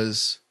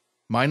 was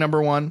my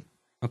number 1,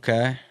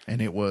 Okay.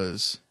 and it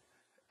was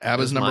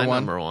Abba's It's number my 1,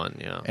 number 1,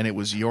 yeah. and it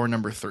was your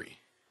number 3.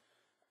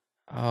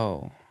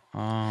 Oh.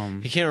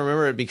 He can't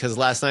remember it because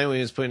last night when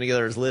he was putting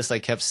together his list, I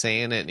kept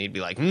saying it, and he'd be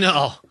like,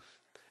 "No."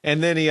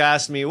 And then he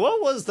asked me,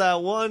 "What was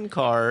that one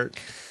cart?"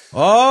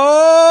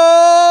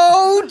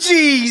 Oh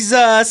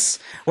Jesus!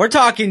 We're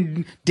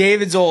talking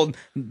David's old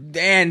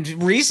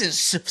and recent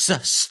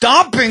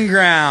stomping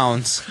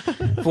grounds,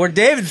 where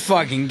David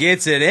fucking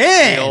gets it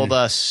in. The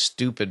old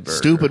stupid burger.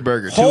 Stupid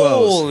burger. 2 O's.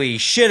 Holy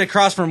shit!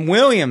 Across from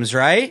Williams,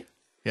 right?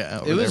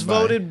 Yeah. It was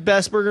voted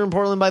best burger in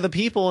Portland by the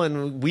people,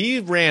 and we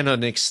ran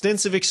an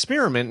extensive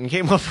experiment and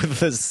came up with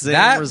the same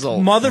That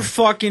result.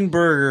 motherfucking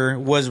burger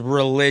was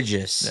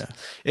religious. Yeah.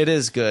 It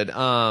is good.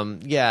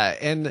 Yeah,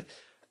 and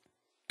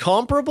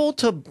comparable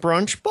to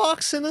Brunch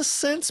Box in a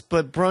sense,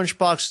 but Brunch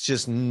Box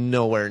just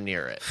nowhere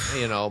near it,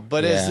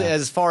 But Yeah.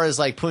 as far as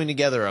like putting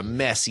together a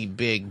messy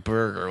big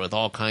burger with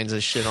all kinds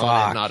of shit on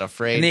Fuck. it, not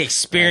afraid. And the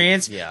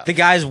experience, yeah. the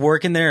guys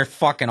working there are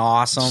fucking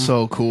awesome.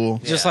 so cool.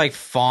 Just Yeah. like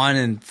fun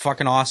and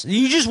fucking awesome.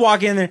 You just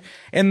walk in there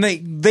and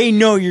they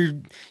know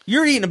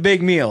you're eating a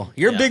big meal.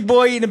 You're a Yeah. big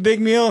boy eating a big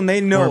meal, and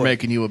they know We're it.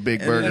 making you a big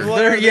burger. And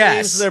what are the Yes.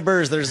 names of their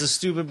burgers? There's the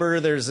stupid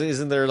burger.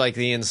 Isn't there like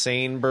the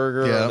insane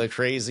burger Yeah. or the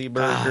crazy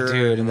Ah, burger?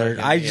 dude, and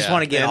I just Yeah,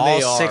 want to get and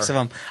all they 6 are.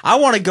 of them. I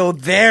want to go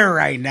there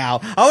right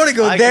now. I want to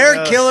go I there,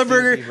 could go kill a Stinky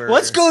burger. Burger.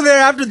 Let's go there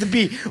after the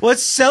beat.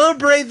 Let's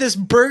celebrate this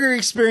burger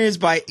experience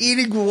by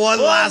eating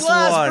one last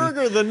one.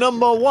 burger, the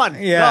number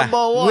one. Yeah,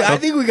 Number one. I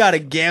think we got to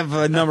give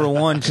a number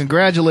one.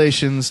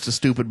 Congratulations to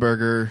Stupid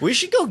Burger. We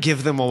should go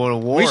give them an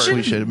award.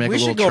 We should make a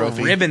little go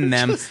trophy. ribbon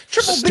them.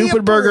 Triple B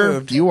Stupid Burger,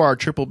 approved. you are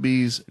Triple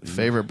B's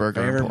favorite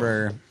burger. Favorite in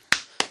burger. Portland.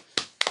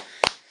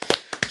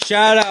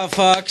 Shout out,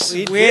 fucks.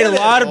 We did ate a it,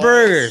 lot of boys.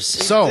 burgers.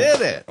 So,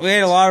 Did it? We ate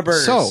a lot of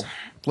burgers. so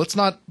let's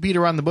not beat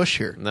around the bush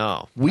here.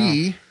 No.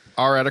 We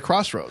are at a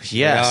crossroads.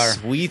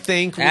 Yes. We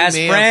think we as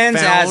may friends,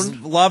 have as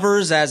found,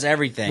 lovers, as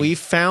everything. we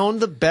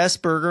found the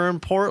best burger in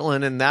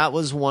Portland, and that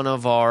was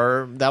our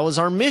mission. That was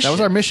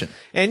our mission.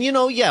 And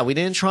we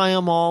didn't try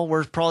them all.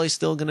 We're probably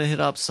still gonna hit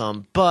up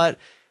some, but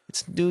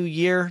it's new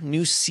year,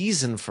 new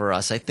season for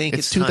us. I think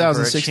It's it's time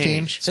for a 2016.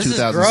 change. It's This is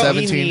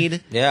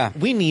 2017.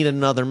 We need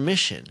another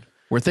mission.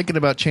 We're thinking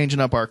about changing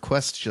up our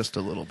quest just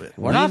a little bit.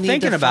 We're we not need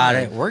thinking to about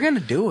find- it. We're going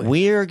to do it.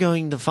 We are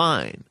going to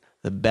find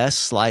the best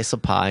slice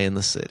of pie in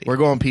the city. We're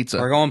going pizza.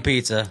 We're going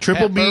pizza.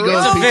 Triple B Pepperoni.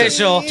 goes It's pizza.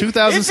 official.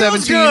 2017.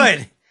 It feels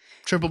good.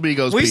 Triple B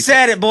goes We pizza.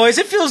 said it, boys.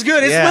 It feels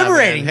good. It's Yeah,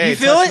 liberating. man. Hey, you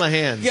feel touch it? my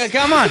hands. Yeah,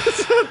 come on.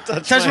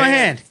 touch my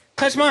hand.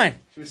 Touch mine.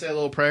 Should we say a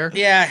little prayer?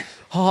 Yeah.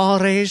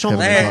 Heavenly Father.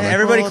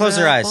 Everybody close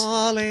their eyes.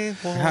 Everybody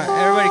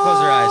close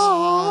their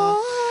eyes.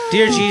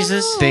 Dear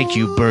Jesus, Thank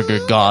you, burger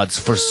gods,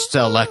 for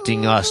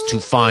selecting us to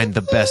find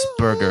the best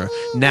burger.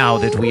 Now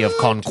that we have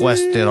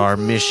conquested our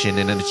mission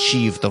and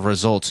achieved the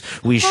results,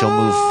 we shall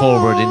move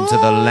forward into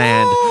the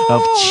land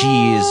of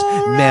cheese,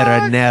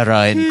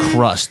 marinara, and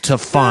crust to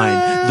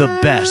find the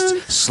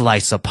best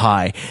slice of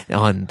pie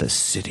on the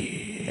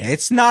city.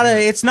 it's not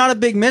a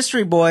big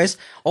mystery, boys.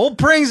 Old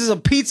Prings is a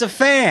pizza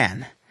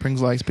fan. Prings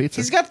likes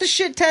pizza. He's got the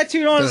shit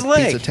tattooed on his Got a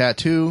leg. pizza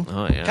tattoo.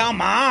 Oh, yeah.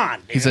 Come on,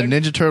 dude. He's a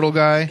Ninja Turtle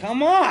guy.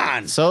 Come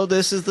on. So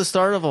this is the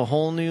start of a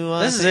whole new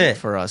This is thing it.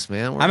 for us,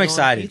 man. We're I'm going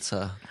excited.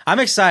 Pizza. I'm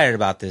excited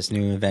about this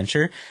new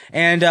adventure.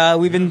 And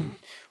we've been,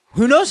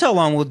 who knows how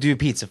long we'll do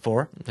pizza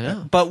for.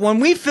 Yeah. But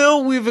when we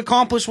feel we've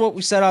accomplished what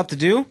we set out to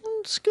do,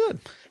 It's good.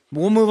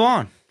 we'll move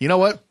on. You know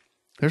what?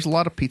 There's a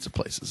lot of pizza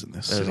places in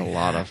this There's city. a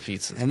lot of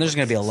pizzas. And there's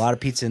going to be a lot of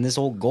pizza in this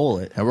old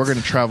gullet. And we're going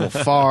to travel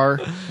far,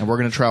 and we're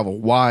going to travel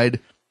wide.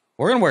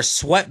 We're going to wear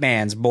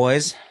sweatbands,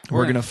 boys.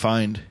 We're going to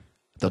find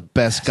the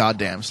best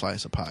goddamn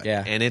slice of pie.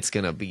 Yeah. And it's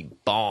going to be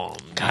bomb.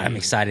 God, I'm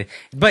excited.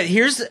 But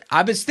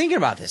I've been thinking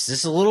about this. This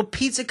is a little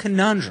pizza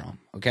conundrum,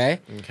 okay?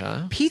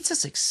 Okay.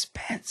 Pizza's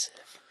expensive.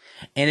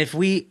 And if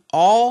we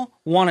all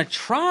want to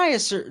try a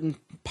certain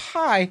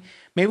pie,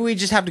 maybe we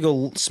just have to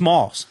go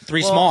smalls,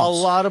 three Well, smalls.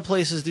 a lot of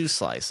places do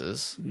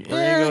slices. We're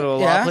going Yeah, to go to a lot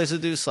yeah. of places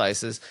that do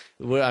slices.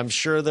 I'm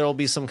sure there'll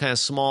be some kind of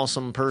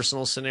some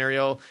personal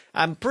scenario.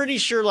 I'm pretty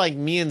sure like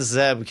me and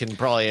Zeb can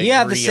probably agree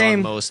Yeah, the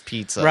same- on most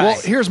pizza. Right.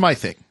 Well, here's my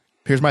thing.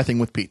 Here's my thing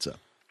with pizza.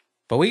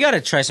 But we got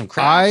to try some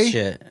craft I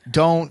shit.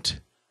 don't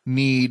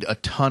need a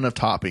ton of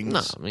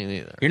toppings. No, me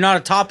neither. You're not a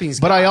toppings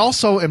But guy. I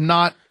also am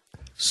not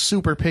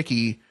super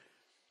picky,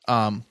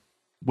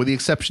 with the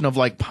exception of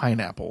like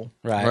pineapple.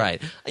 Right.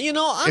 Right.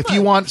 If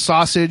you want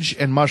sausage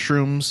and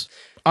mushrooms,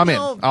 I'm in.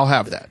 No. I'll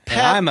have that.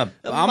 I'm a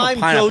my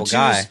pineapple go-tos,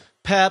 guy.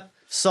 Pep,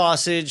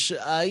 sausage,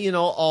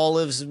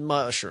 olives,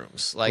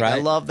 mushrooms. Like I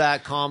Right. love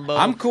that combo.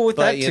 I'm cool with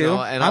that, too.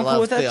 And I'm I love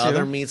cool with that, the too.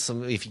 other meats.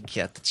 If you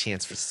get the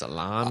chance for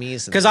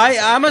salamis, Because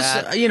I'm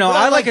that. a, But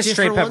I like a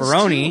straight different ones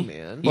pepperoni. too,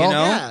 man. You Well,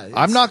 know, Yeah,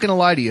 I'm not going to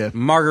lie to you.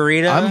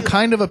 margarita. I'm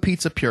kind of a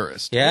pizza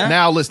purist. Yeah?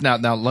 Now listen.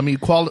 Now let me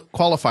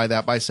qualify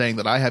that by saying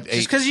that I have just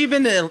ate because you've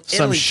been to Italy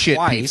some shit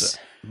twice, pizza.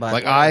 but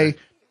Like I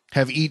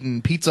have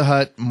eaten Pizza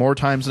Hut more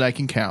times than I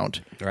can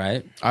count.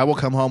 right. I will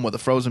come home with a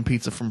frozen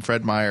pizza from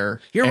Fred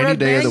Meyer Your any Red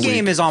day of Band the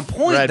game week. is on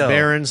point Red though.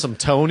 Baron, some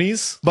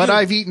Tonys. But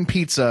I've eaten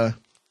pizza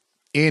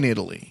in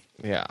Italy,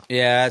 Yeah.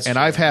 Yeah, that's and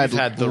true. I've had,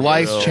 You've had the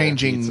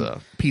life-changing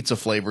real pizza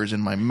flavors in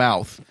my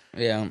mouth.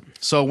 yeah.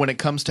 So when it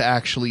comes to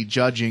actually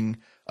judging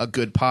a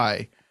good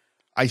pie,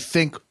 I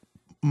think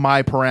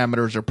my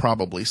parameters are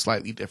probably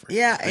slightly different.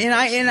 Yeah,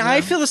 and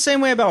I feel the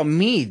same way about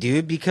me,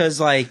 dude, because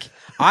like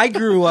I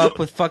grew up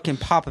with fucking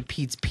Papa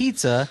Pete's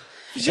Pizza,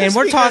 and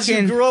we're because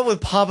talking. You grew up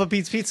with Papa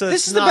Pete's Pizza. This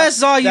it's is the not- best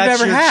Zaw you've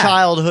that's ever your had.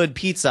 Childhood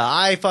pizza.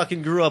 I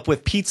fucking grew up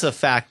with Pizza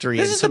Factory.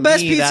 This and is to the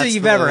best me, pizza that's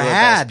you've one of ever the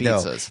had,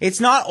 best though. pizzas.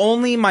 It's not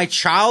only my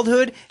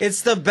childhood;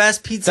 it's the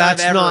best pizza I've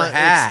ever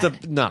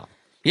had. No.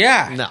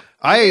 Yeah,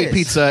 I It ate is.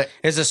 pizza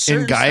It's a in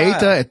certain Gaeta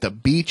style. at the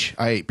beach.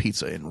 I ate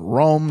pizza in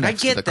Rome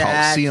next to get the that.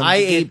 Colosseum. I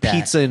get ate that.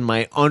 pizza in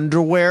my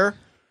underwear.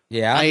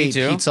 Yeah, I me ate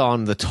too. pizza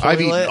on the toilet.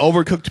 I've eaten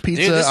overcooked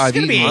pizza. Dude, this is I've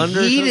gonna be eaten a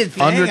undercooked- heated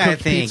thing. I undercooked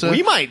think pizza.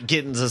 We might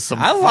get into some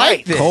I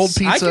like this. Cold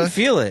I pizza. can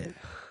feel it.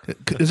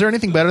 Is there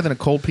anything better than a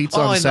cold pizza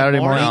on in the Saturday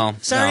morning? No.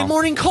 Saturday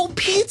morning cold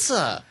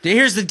pizza.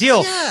 Here's the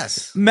deal.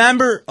 Yes.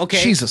 Remember,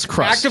 okay. Jesus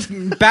Christ.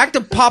 Back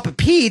to Papa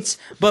Pete's,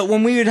 but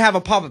when we would have a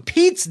Papa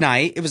Pete's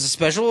night, it was a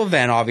special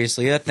event,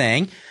 obviously, a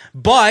thing.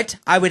 But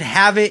I would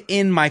have it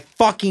in my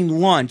fucking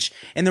lunch,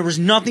 and there was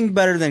nothing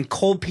better than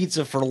cold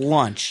pizza for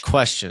lunch.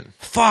 Question.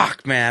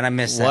 Fuck, man, I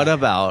miss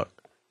that.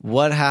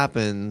 What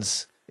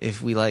happens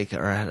if we like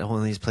are at one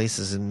of these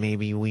places and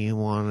maybe we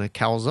want a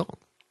calzone.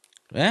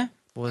 Yeah.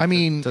 I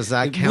mean, does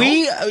that count?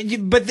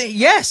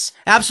 Yes,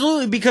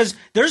 absolutely. Because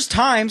there's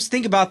times.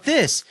 Think about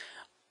this.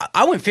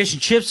 I went fish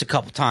and chips a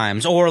couple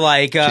times, or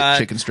like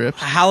chicken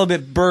strips,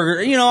 halibut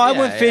burger. You know, I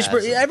went fish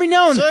every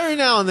now and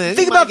then.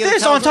 Think about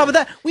this. On top of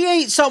that, we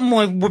ate something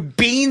like with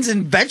beans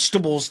and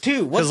vegetables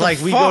too. Because like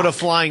we go to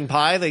Flying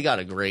Pie, they got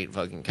a great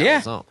fucking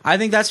calzone. Yeah, I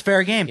think that's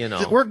fair game. You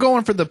know, we're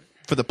going for the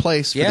place, for the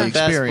best experience.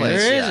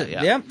 place. There is.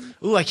 Yeah.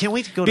 Ooh, I can't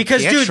wait to go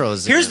because to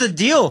Pietro's. Dude, here's the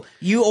deal: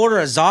 you order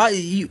a za.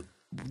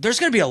 There's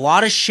going to be a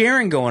lot of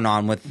sharing going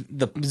on with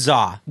the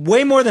za.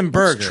 Way more than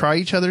burger. Let's try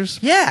each other's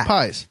Yeah.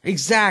 pies.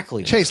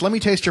 Exactly. Chase, let me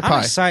taste your I'm pie.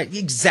 excited.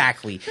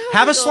 Exactly.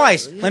 Have a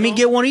slice. Let me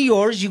get one of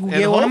yours. You can and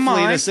get one of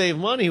hopefully mine. to save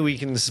money, we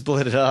can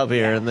split it up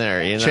here and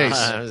there. You know? Chase,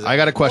 I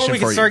got a Or question we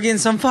for can you. start getting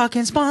some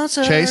fucking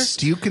sponsors. Chase,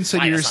 do you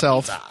consider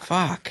yourself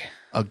Fuck.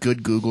 a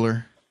good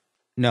Googler?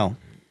 No.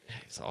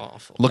 It's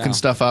awful. Looking No.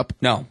 stuff up?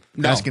 No.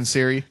 Asking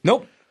Siri?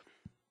 Nope.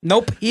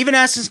 Nope. Even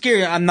asking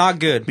Scary, I'm not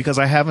good. Because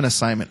I have an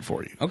assignment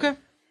for you. Okay.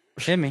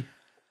 Hit me.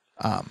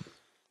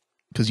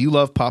 Because you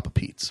love Papa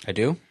Pete's. I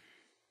do.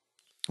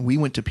 We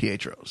went to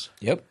Pietro's.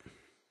 Yep.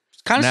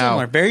 It's kind of Now-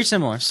 similar. Very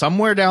similar.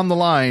 Somewhere down the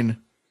line,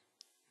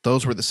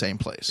 those were the same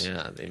place.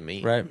 Yeah, they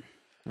meet. Right.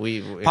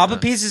 We Papa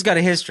Pete's has got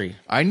a history.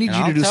 I need And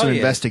you to I'll do tell some you.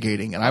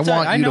 investigating, and I I'll tell you,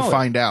 want I you to know it.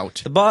 find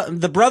out.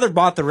 The brother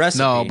bought the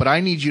recipe. No, but I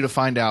need you to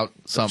find out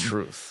some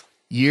truth.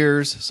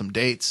 years, some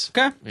dates.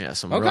 Okay. Yeah,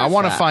 some. Okay. real I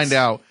want to facts. find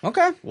out.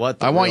 Okay. what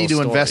the I want you real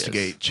to story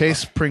investigate. is.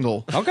 Chase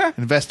Pringle. Okay.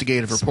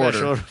 Investigative Special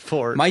reporter.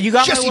 report. You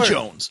got Jesse my word.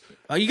 Jones.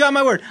 Oh, you got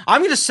my word. I'm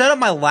going to set up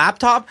my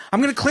laptop.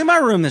 I'm going to clean my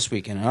room this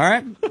weekend. All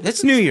right.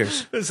 It's New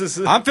Year's. This is-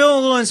 I'm feeling a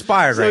little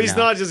inspired so right he's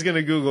now. not just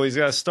gonna Google. He's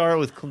got to start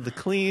with the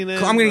cleaning.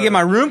 I'm going to get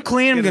my room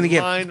clean. I'm get going to his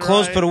get mind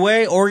clothes right. put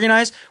away,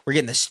 organized. We're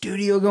getting the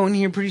studio going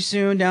here pretty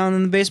soon down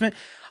in the basement.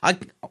 I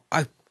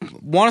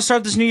want to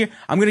start this new year.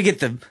 I'm going to get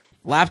the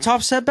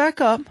laptop set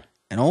back up,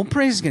 and old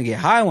Prince is going to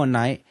get high one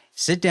night,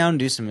 sit down, and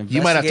do some You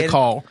investigating. might have to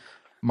call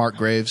Mark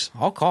Graves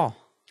I'll call.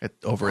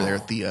 over there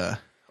at the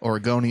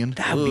Oregonian.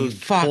 That would Ooh, be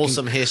fucking. pull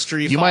some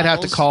history. You might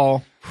have to files.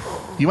 call.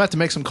 You might have to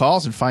make some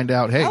calls and find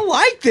out. Hey, I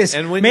like this.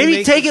 And when Maybe you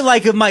make take this-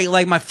 it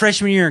like my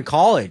freshman year in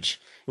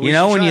college. We You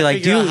know, should when try you to like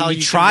figure out do, how you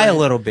can try a re-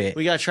 little bit.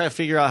 We got to try to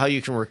figure out how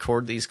you can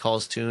record these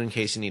calls too, in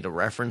case you need to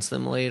reference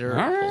them later.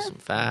 All Pull right. some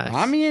facts.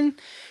 I mean,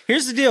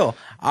 here's the deal.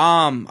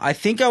 I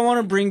think I want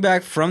to bring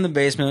back From the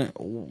Basement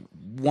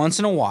once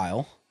in a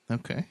while.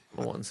 okay.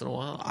 once in a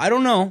while. I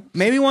don't know.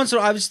 Maybe once in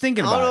a while. I was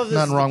thinking I don't know about if it. this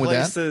Nothing is wrong the with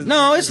place that. to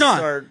No, it's not.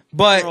 start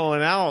But-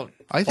 throwing out.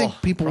 I think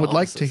people would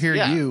like to hear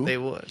Yeah, you. They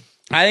would.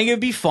 I think it'd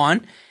be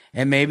fun,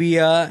 and maybe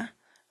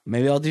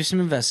I'll do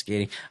some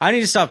investigating. I need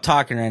to stop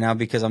talking right now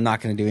because I'm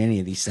not going to do any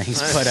of these things.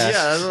 But yeah,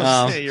 that's what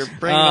I'm saying. You're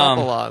bringing up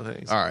a lot of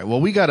things. All right.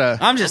 Well, we gotta.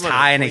 I'm just I'm gonna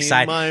high and clean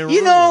excited. my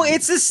You know, room.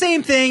 it's the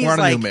same thing. We're It's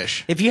on a new like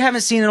mish. if you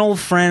haven't seen an old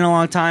friend in a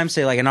long time,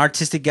 say like an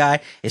artistic guy,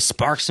 it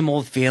sparks some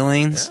old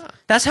feelings. Yeah.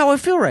 That's how I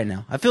feel right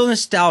now. I feel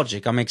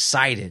nostalgic. I'm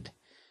excited.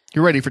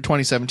 You're ready for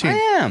 2017. I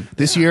am.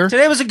 This year.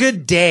 Today was a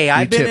good day.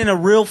 I've been tip. in a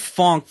real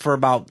funk for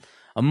about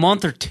a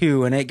month or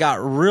two, and it got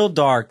real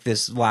dark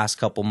this last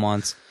couple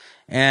months.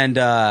 And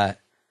a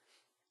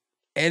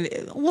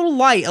little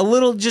light,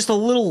 just a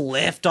little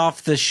lift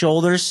off the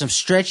shoulders, some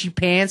stretchy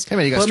pants. Hey,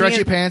 man, you got Put me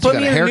stretchy in- pants, Put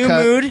you me got a in a new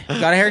haircut. mood.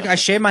 Got a haircut. I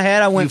shaved my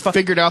head. I You went.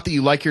 figured out that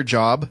you like your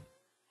job.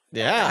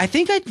 Yeah. I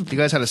think I You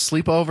guys had a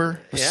sleepover,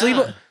 Yeah. sleep.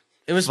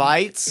 It was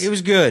Fights. It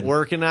was good.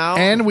 Working out.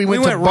 and we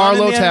went to went running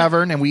Barlow the other-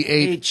 Tavern, and we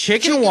ate. Ate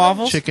chicken and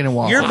waffles. Chicken and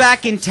waffles. You're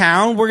back in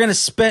town. We're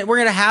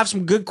gonna have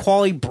some good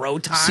quality bro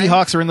time.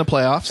 Seahawks are in the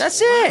playoffs.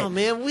 That's it. Oh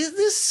man, this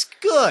is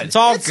good. It's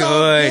all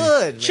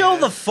good. Chill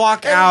man. the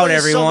fuck out,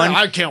 Everybody's so everyone.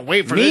 mad. I can't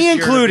wait for Me this year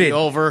to included. be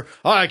over.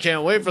 Oh, I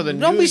can't wait for the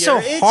Don't new be so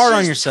year. It's hard on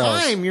just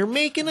yourselves. Time. You're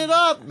making it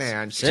up,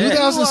 man. it.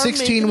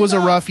 2016 was a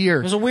rough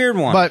year, It was a weird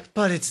one. but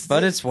But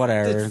it's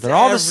whatever. it's They're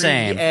all the every-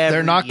 same. every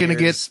they're not going to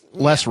get year's-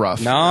 less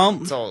rough. No.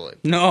 Totally.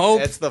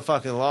 Nope. It's the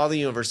fucking law of the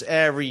universe.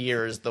 Every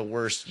year is the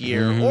worst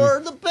year Mm-hmm.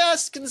 or the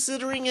best,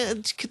 considering it.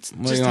 It's do just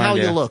you wanna how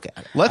do? you look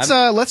at it.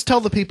 Let's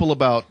tell the people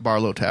about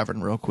Barlow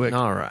Tavern real quick.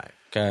 All right.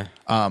 Okay.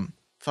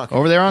 Fucking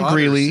Over there on butter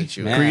Greeley,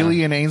 situation.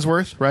 Greeley and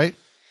Ainsworth, right?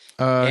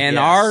 In yes.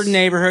 our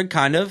neighborhood,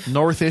 kind of.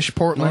 Northish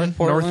Portland, North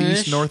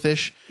Portland-ish. northeast,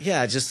 northish.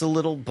 Yeah, just a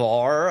little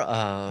bar.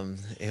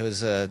 It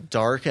was a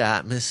dark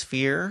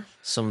atmosphere.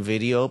 Some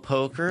video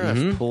poker, a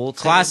pool table.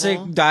 Classic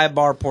dive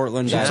bar,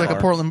 Portland. Looks dive like a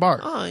bar. Portland bar,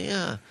 Oh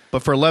yeah.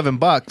 but for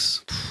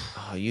 $11,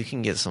 Oh, you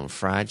can get some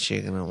fried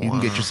chicken and you can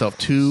get yourself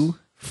 2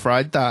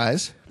 fried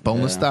thighs,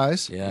 boneless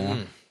thighs. Yeah.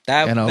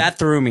 That And a that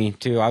threw me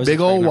too. I was big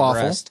afraid old my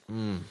waffle. breast.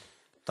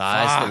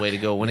 Thigh's Fuck. the way to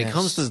go when it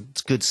comes to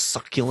good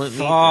succulent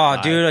meat. Oh,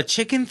 thigh. dude, a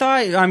chicken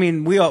thigh. I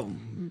mean, we all,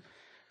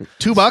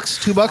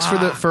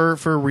 $2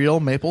 for real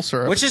maple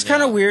syrup. which is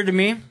kind of weird to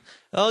me.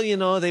 Well, you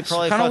know, they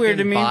probably kinda fucking weird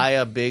to me. buy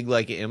a big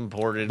like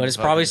imported, But it's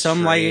probably fucking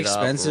some, like, straight up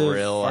expensive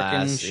real fucking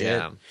ass, shit.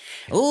 Yeah.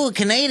 Oh,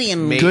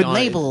 Canadian Made good on-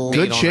 maple, made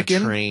good on a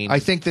chicken. train. I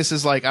think this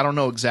is like, I don't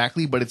know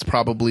exactly, but it's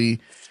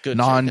probably Good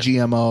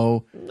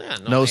non-GMO, Yeah,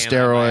 no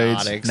steroids,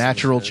 antibiotics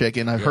natural and shit.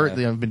 chicken.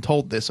 I've been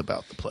told this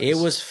about the place.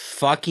 It was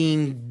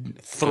fucking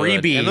 3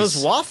 Good. Bs. And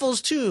those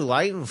waffles too,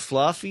 light and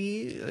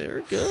fluffy.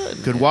 They're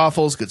good. good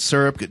waffles, good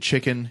syrup, good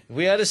chicken.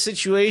 We had a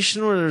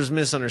situation where there was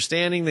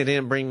misunderstanding. They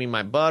didn't bring me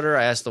my butter.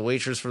 I asked the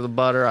waitress for the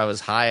butter. I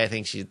was high. I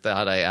think she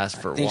thought I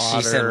asked for think water.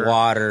 she said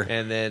water.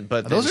 And then,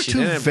 but Those then are she two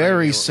didn't bring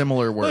very me-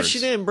 similar Well, words. she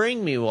didn't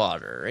bring me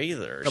water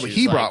either. No, but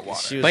She he was brought like-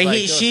 water. she was But like,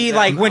 he, "Go she sit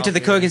like down, went to I'll the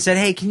be cook right and said,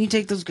 "Hey, can you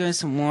take those guys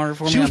some water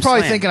for me?" She was I'm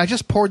probably slammed. thinking, I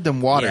just poured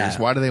them waters. Yeah.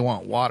 Why do they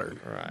want water?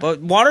 Right. But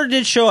water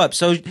did show up,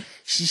 so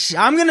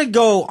I'm gonna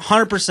go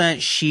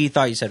 100%. She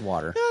thought you said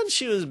water. And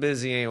she was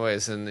busy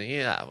anyways, and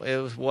yeah, it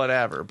was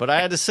whatever. But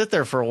I had to sit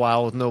there for a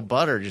while with no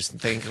butter, just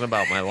thinking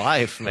about my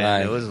life, man.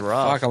 Right. It was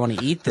rough. Fuck, I want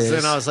to eat So this.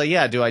 then I was like,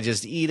 yeah, do I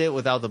just eat it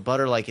without the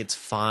butter? Like, it's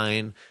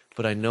fine,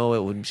 but I know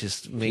it would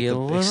just make Be a the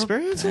little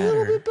experience a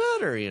little better. bit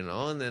better, you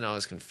know? And then I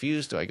was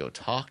confused. Do I go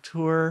talk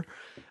to her?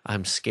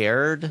 I'm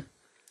scared,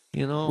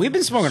 you know? We've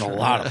been smoking a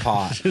lot of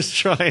pot. Just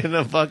trying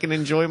to fucking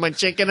enjoy my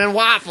chicken and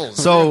waffles.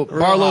 So Real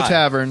Barlow hot.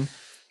 Tavern,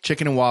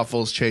 chicken and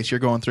waffles. Chase, you're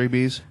going 3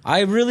 Bs.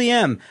 I really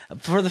am,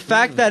 for the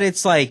fact that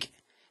it's like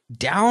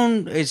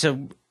down.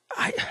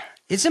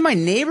 It's in my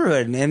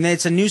neighborhood, and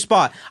it's a new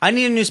spot. I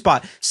need a new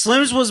spot.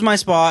 Slim's was my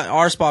spot,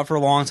 our spot for a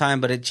long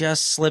time, but it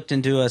just slipped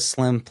into a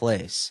Slim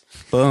place.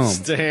 Boom.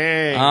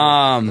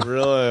 Dang.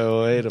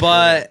 Really? Way to put it.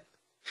 But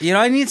you know,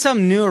 I need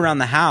something new around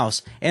the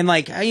house, and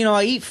like you know,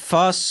 I eat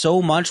pho so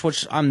much,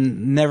 which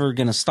I'm never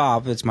gonna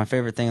stop. It's my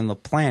favorite thing on the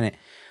planet.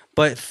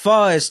 But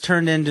pho has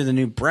turned into the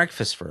new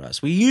breakfast for us.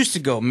 We used to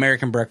go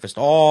American breakfast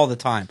all the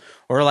time,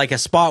 or like a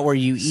spot where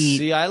you eat.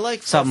 See, I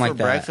like pho something for like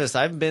that. breakfast.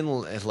 I've been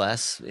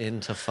less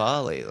into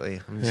pho lately.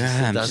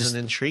 Yeah, It I'm doesn't just-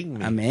 intrigue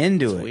me. I'm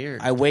into It's it.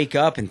 Weird. I wake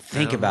up and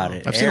think about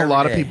it. I've seen a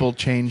lot of every day. people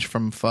change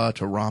from pho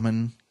to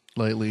ramen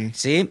lately.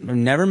 See,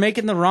 I'm never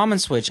making the ramen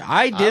switch.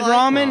 I did like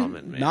ramen,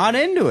 ramen, man. not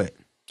into it.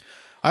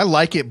 I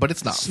like it, but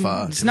it's not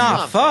pho. It's to me.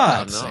 not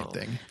pho. It's the no. same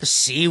thing. The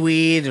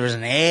seaweed, there was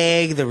an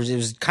egg, it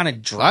was kind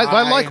of dry.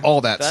 I like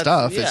all that That's-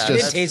 stuff. yeah, It's It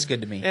just tastes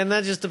good to me. And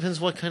that just depends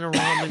what kind of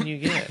ramen you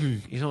get.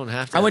 You don't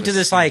have to. I have went to a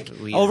this like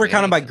seaweed over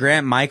kind of by egg.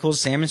 Grant Michaels,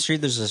 Salmon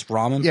Street. There's this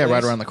ramen. yeah, place.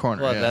 right around the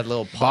corner. What, yeah. that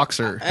little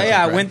boxer.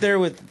 Yeah, I went there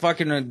with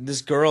fucking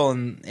this girl,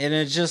 and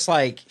it's just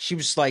like she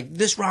was like,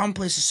 "This ramen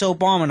place is so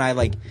bomb," and I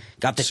like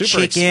got the Super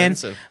chicken.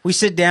 expensive. We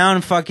sit down,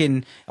 and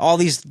fucking all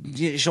these.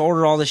 She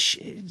ordered all this.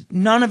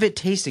 None of it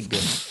tasted good.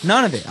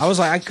 None of it. I was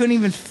like, I couldn't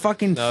even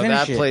fucking No, finish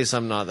that it. place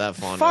I'm not that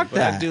fond Fuck of.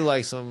 But I that. do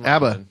like some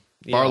ABBA, ramen.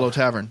 Yeah. Barlow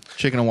Tavern,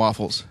 chicken and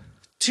waffles.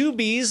 2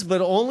 Bs,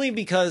 but only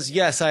because,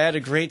 yes, I had a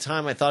great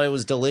time. I thought it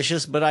was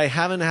delicious, but I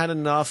haven't had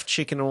enough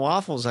chicken and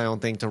waffles, I don't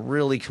think, to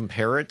really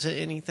compare it to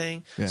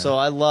anything. Yeah. So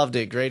I loved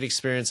it. Great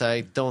experience.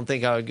 I don't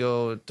think I would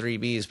go 3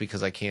 Bs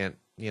because I can't,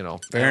 you know,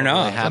 Fair I don't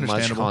enough. really have much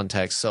Understandable.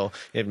 context. So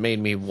it made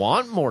me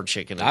want more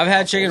chicken and I've had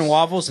waffles. chicken and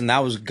waffles, and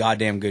that was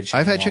goddamn good.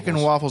 I've had chicken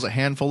and waffles a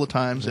handful of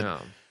times Yeah.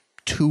 at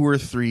 2 or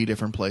 3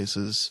 different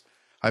places.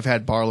 I've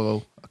had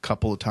Barlow a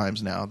couple of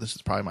times now. This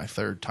is probably my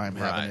 3rd time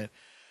having Right. it.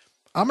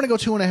 I'm gonna go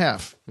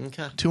 2.5.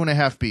 Okay.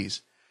 2.5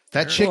 Bs.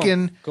 That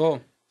chicken,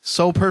 Cool.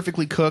 so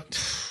perfectly cooked,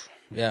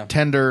 Yeah.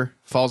 tender,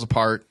 falls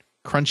apart,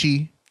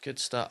 crunchy, Good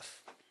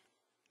stuff.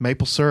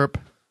 maple syrup.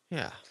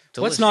 Yeah.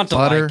 What's Delicious. not to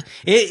Butter, like?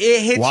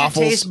 It hits waffles.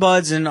 your taste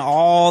buds and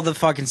all the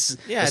fucking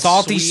Yeah, the it's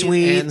salty,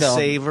 sweet, and the-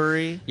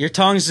 savory. Your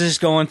tongue's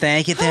just going,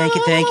 thank you, thank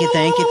you, thank you,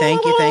 thank you,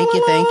 thank you, thank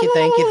you, thank you,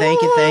 thank you, thank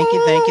you, thank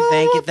you, thank you,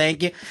 thank you,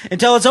 thank you,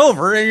 until it's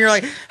over, and you're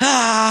like,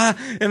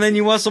 and then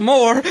you want some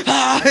more, No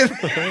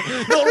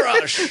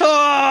rush. give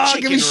me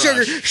Chicken sugar,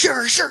 rush.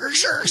 sugar, sugar,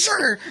 sugar,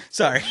 sugar.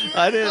 Sorry,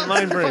 I didn't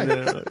mind bringing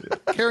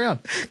it. Carry on.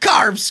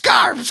 carbs,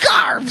 carbs,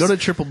 carbs. Go to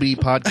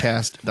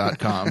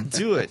triplebpodcast.com.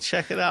 Do it.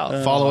 Check it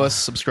out. Follow us,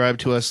 subscribe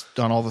to us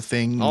on all the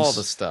things. All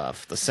the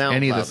stuff, the SoundCloud,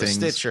 Any of the the things.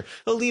 Stitcher.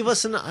 Leave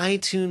us an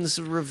iTunes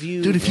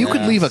review. Dude, if you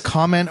could Yes. leave a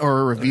comment or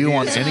a review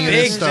on any of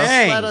Big this stuff,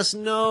 thing. let us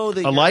know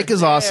that a like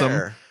is awesome.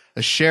 there.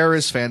 A share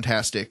is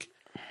fantastic.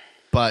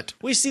 But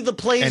We see the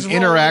plays An rolling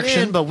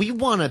interaction- in, but we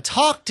want to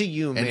talk to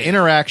you, man. an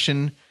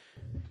interaction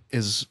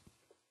is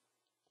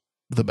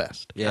the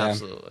best. Yeah.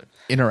 Absolutely.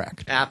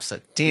 Interact.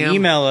 Damn.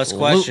 Email us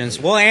questions.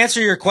 We'll answer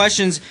your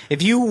questions.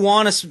 If you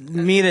want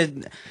me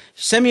to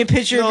send me a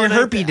picture No, of and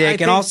your I- herpy I dick,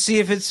 think- and I'll see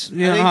if it's.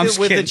 You know, I think I'm that just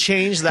with kidding. the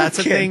change, that's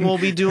a kidding. thing we'll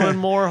be doing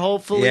more.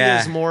 Hopefully,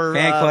 Yeah, is more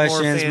fan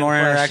questions, fan more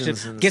questions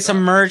interactive. and Get stuff.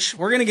 some merch.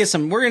 We're gonna get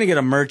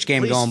a merch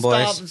game Please going,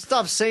 boys.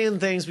 Stop saying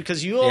things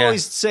because you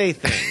always say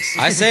things.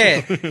 I say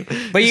it,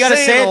 but you You're gotta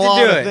saying say it a lot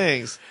to do of it.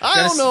 Things. I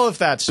Gotta don't know if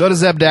that's Go to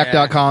Yeah,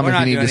 zebdac.com we're if not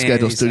you need doing to any of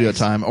schedule these studio things.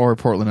 time, or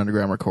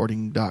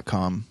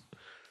portlandundergroundrecording.com.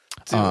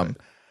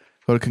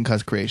 Go to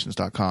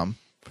concusscreations.com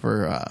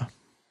for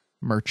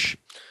merch.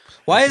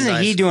 Why isn't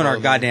Nice he doing our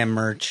promo. goddamn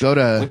merch? Go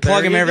to we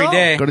plug him you every go.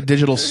 day. Go to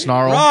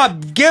digitalsnarl.com.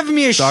 Rob, give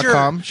me a shirt.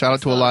 Shout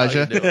out to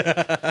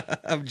Elijah.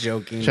 I'm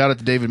joking. Shout out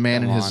to David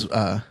Mann and Come his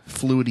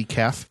fluidy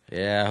calf.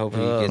 Yeah, I hope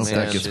he Hope gets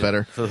that gets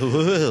better.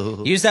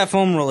 Use that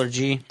foam roller,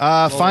 G.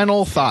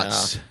 Final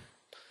thoughts.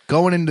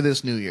 Going into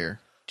this new year,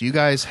 do you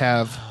guys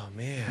have Oh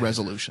man.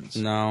 resolutions?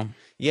 No.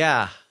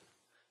 Yeah.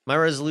 My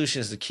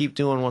resolution is to keep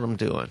doing what I'm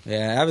doing.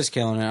 Yeah, I was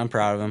killing it. I'm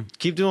proud of him.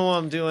 Keep doing what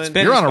I'm doing.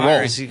 been You're on a roll.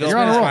 inspiring. You're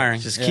on a roll.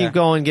 Inspiring. Just Yeah. keep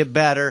going, get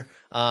better.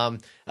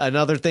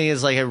 Another thing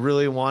is like I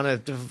really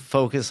want to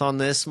focus on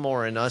this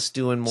more and us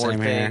doing more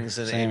Same here. things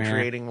and, Same and here.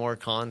 creating more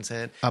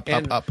content. Up,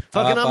 and up.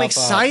 Fucking, Up, I'm up,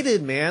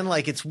 excited, man.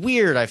 Like it's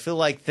weird. I feel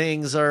like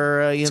things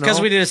are, It's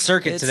because we did a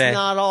circuit it's today.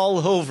 not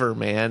all over,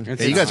 man.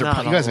 It's Yeah, you guys not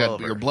are. You guys all got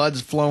over. your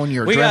blood's flowing.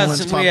 Your we got adrenaline's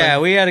some, pumping. yeah,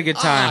 we had a good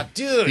time.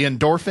 dude. the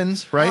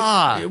endorphins,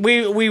 right?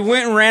 We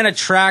went and ran a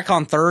track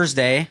on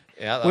Thursday.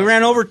 Yeah, that we was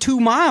ran fun. over 2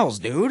 miles,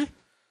 dude.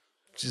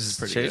 Just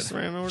Pretty Chase good.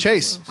 ran over.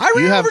 Chase, I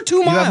ran you have, over 2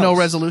 You have no miles.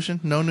 resolution,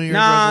 no New Year's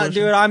Nah,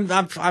 resolution.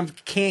 dude, I'm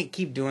can't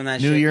keep doing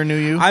that. New shit. year, new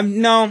you?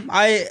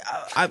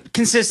 I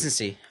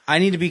consistency. I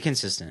need to be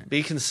consistent.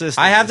 Be consistent.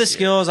 I have the this year.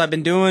 skills. I've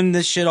been doing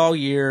this shit all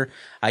year.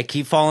 I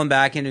keep falling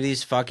back into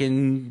these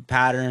fucking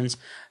patterns.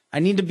 I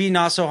need to be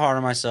not so hard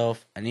on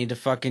myself. I need to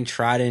fucking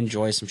try to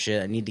enjoy some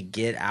shit. I need to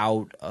get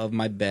out of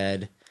my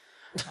bed.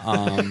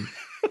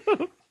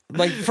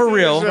 Like for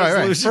real,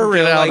 Right. for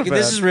real. Get out Like of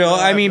this bed. is real.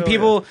 Yeah, I mean, I feel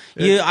people.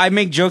 I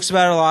make jokes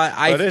about it a lot.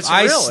 But it's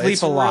I real. sleep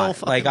It's a a real lot.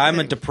 fucking Like I'm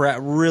a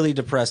thing. really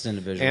depressed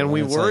individual, And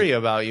we it's worry like,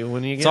 about you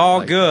when you get. it's all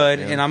like good,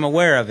 that, yeah. and I'm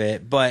aware of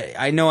it, but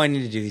I know I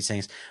need to do these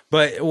things.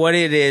 But what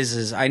it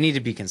is I need to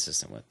be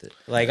consistent with it.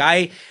 Like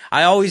I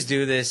always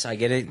do this. I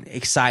get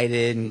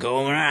excited and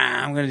go,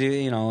 I'm gonna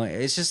do.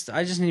 It's just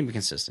I just need to be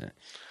consistent.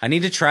 I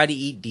need to try to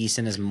eat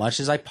decent as much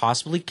as I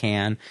possibly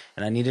can,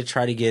 and I need to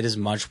try to get as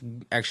much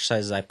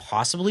exercise as I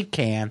possibly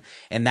can,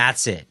 and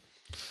that's it.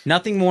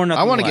 Nothing more,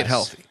 nothing I wanna less. get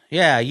healthy.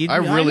 Yeah, you. I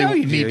really know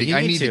you need do. to- You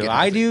I need need to to. get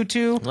I healthy. do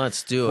too.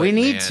 Let's do it. We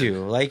need man.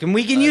 to, and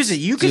we can use it.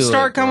 You could do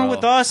start it, coming bro.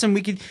 with us, and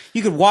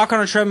you could walk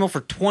on a treadmill for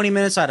 20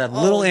 minutes at a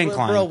little Oh,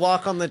 incline. Bro,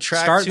 walk on the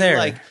track. Start too. there,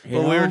 Like you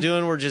what we know? were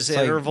doing were just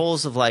like-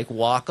 intervals of like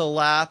walk a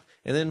lap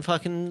and then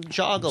fucking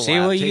jog a See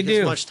lap. what you Take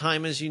do. as much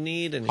time as you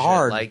need and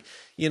Hard. Shit. Like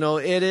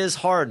it is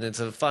hard and it's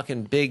a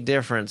fucking big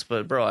difference.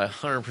 But bro, I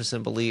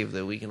 100% believe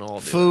that we can all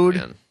do Food. it,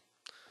 man.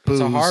 Booze.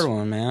 It's a hard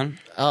one, man.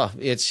 Oh,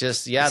 it's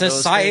just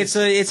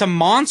It's a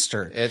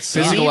monster. It's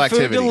You physical need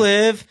activity. food to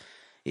live.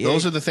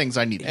 Those are the things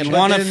I need. And You But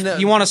want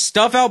then, to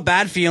stuff out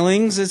bad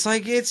feelings. It's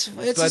like it's a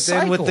But then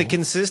cycle. with the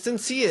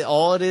consistency,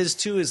 all it is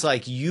too is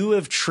like you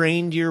have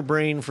trained your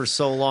brain for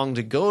so long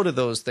to go to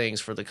those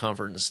things for the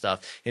comfort and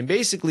stuff, and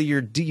basically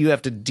you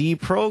have to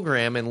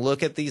deprogram and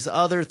look at these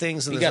other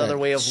things and You this gotta other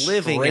way of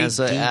living straight as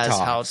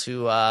detox. how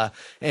to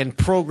and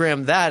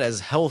program that as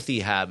healthy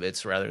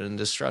habits rather than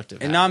destructive,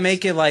 and not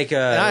make it like And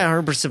I a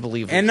 100%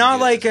 believe, we and can not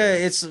do like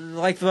this. it's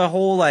like the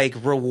whole like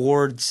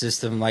reward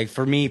system. Like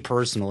for me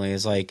personally,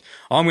 is like,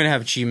 oh, I'm gonna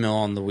have a cheat meal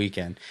on the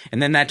weekend,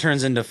 and then that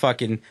turns into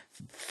fucking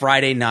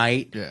Friday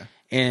night. Yeah.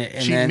 And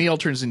cheat then meal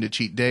turns into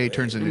cheat day,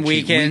 turns into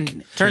weekend cheat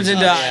week. turns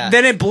into yeah.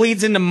 then it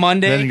bleeds into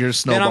Monday. Then you're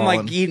Then I'm like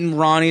snowballing. eating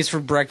Ronnie's for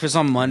breakfast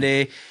on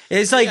Monday.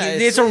 It's like Yeah,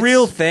 it's a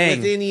real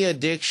thing. With any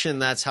addiction,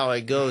 that's how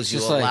it goes. You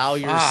just like, allow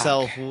fuck.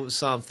 yourself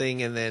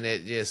something, and then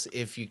it just,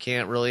 if you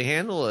can't really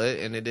handle it,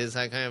 and it is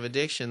that kind of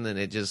addiction, then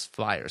it just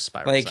spirals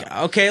Like,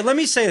 out. okay, let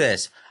me say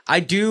this. I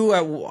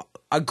do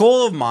a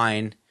goal of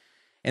mine,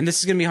 and this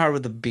is gonna be hard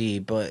with a B,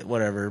 but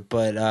whatever.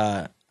 But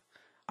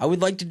I would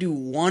like to do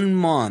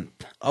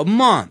a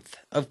month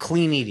of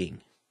clean eating,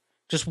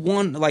 just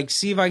one. Like,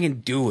 see if I can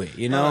do it.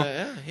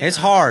 Yeah, It's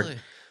hard,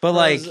 absolutely. but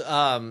like,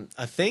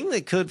 a thing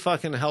that could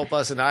fucking help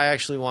us, and I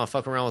actually want to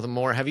fuck around with them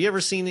more. Have you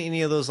ever seen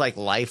any of those like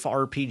life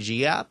RPG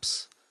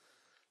apps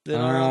that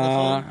are on the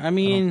phone? I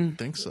mean,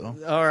 I think so.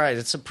 All right,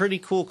 it's a pretty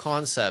cool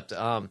concept.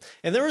 And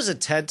there was a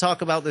TED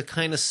talk about the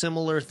kind of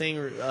similar thing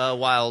a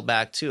while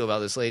back too, about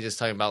this lady just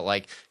talking about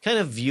like kind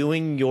of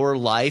viewing your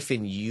life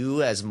and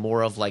you as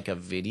more of like a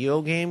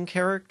video game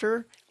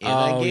character in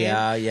a Oh, game.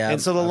 yeah. And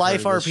so the I've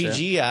Life heard of this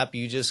RPG app,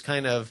 you just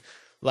kind of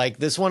like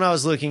this one I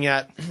was looking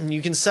at,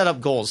 you can set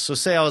up goals. So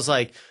say I was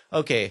like,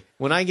 okay,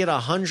 when I get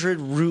 100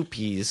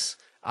 rupees,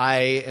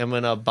 I am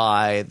gonna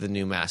buy the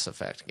new Mass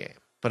Effect game.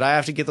 But I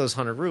have to get those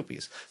 100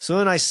 rupees. So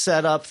then I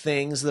set up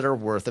things that are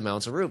worth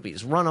amounts of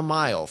rupees. Run a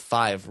mile,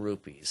 5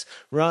 rupees.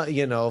 Run,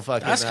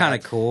 fucking. That's kinda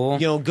cool.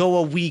 Go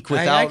a week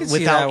I can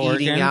see that without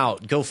eating working.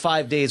 out. Go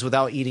 5 days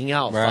without eating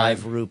out. Right.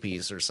 5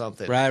 rupees or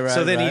something. Right,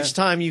 So then right. each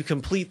time you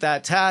complete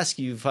that task,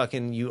 you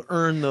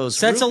earn those.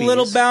 sets rupees. a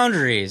little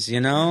boundaries,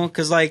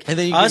 because like And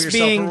then you give us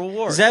yourself a being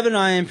reward. Zeb and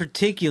I in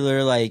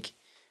particular, like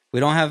we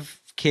don't have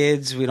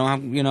kids, we don't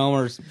have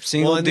we're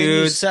single Well, and then you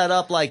dudes. set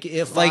up like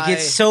if Like I,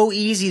 it's so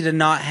easy to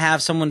not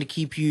have someone to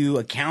keep you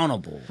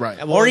accountable, Right.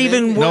 Well, or then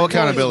even No work-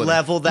 accountability.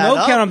 Level that no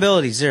up.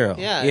 accountability, zero.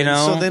 Yeah, you and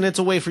know. so then it's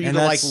a way for you And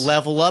to like that's-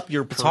 level up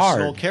your personal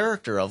hard.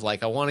 character of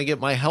like I want to get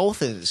my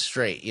health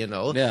straight,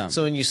 Yeah.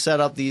 So when you set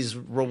up these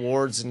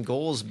rewards and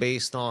goals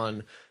based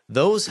on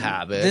those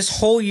habits, this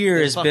whole year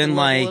then has fucking been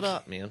level like it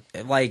up, man.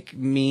 like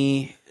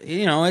me.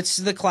 It's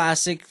the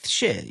classic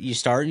shit. You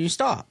start and you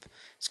stop.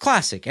 It's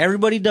classic.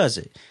 Everybody does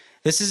it.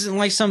 This isn't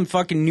like some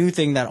fucking new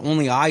thing that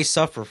only I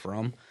suffer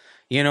from.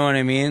 You know what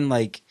I mean?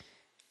 Like,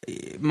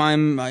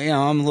 I'm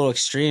a little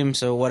extreme,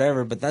 so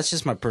whatever. But that's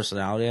just my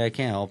personality. I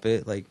can't help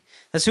it. Like,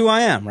 that's who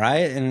I am,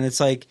 right? And it's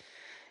like,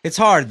 It's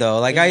hard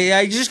though. Like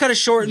I just gotta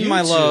shorten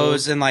my YouTube-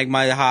 lows and like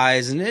my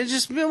highs, and it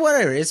just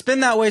whatever. It's been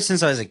that way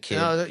since I was a kid.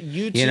 Now,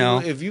 you two, You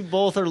know? if you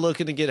both are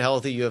looking to get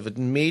healthy, you have a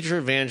major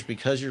advantage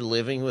because you're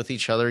living with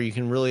each other. You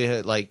can really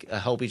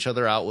help each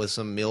other out with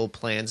some meal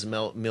plans,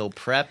 meal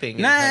prepping.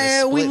 And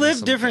Nah, we split in live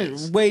some different,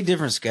 things. way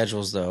different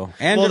schedules though,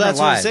 and Well, different that's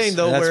what I'm lives. saying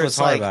though. That's where what's it's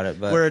hard like, about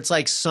it. But where it's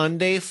like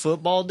Sunday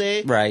football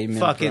day, Right, you meal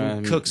Fucking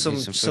prep, cook eat some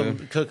some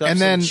cook up And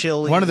some then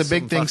chili. one of the and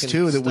big some things fucking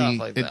too that stuff we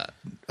like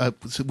that.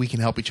 so we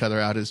can help each other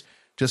out is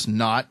just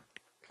not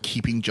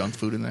keeping junk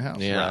food in the house.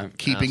 Yeah,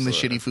 Keeping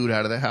absolutely. the shitty food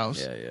out of the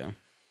house. yeah.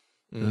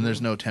 Then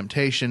there's no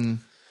temptation.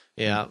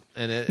 Yeah,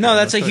 and it, No, and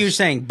that's a with huge those-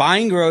 thing.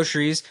 Buying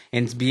groceries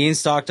and being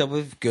stocked up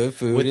with good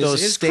food with is,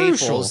 those is staples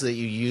crucial. that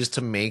you use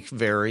to make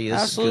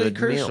various Absolutely good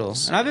crucial.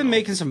 meals. And I've been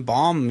making some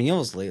bomb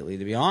meals lately,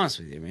 to be honest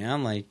with you,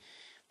 man. Like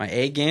my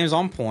egg game's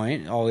on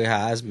point, always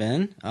has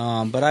been.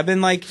 But I've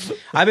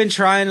been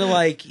trying to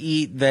like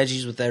eat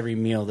veggies with every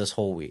meal this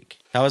whole week.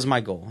 That was my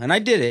goal, and I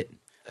did it.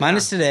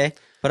 Minus today,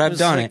 but I've was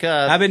done like, it.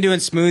 I've been doing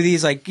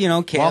smoothies, like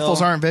kale.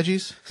 Waffles aren't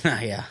veggies.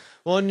 Yeah.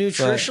 Well,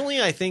 nutritionally,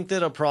 I think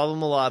that a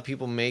problem a lot of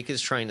people make is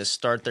trying to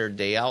start their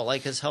day out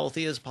like as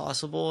healthy as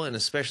possible, and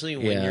especially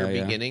when Yeah, you're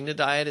yeah. beginning to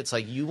diet, it's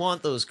like you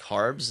want those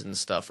carbs and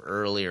stuff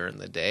earlier in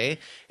the day,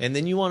 and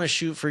then you want to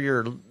shoot for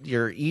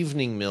your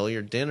evening meal,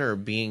 your dinner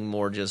being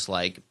more just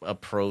like a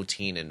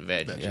protein and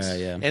veggies.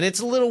 Yeah. And it's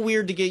a little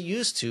weird to get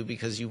used to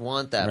because you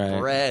want that Right.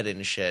 bread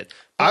and shit.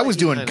 I But was you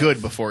doing kind good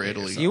of- before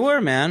Italy. You were,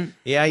 man.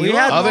 Yeah, We you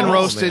had were. Oven Oh,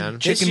 roasted man.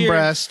 chicken year-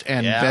 breast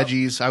and Yeah.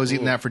 veggies. I was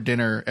eating that for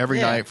dinner every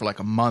Yeah. night for like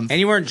a month. And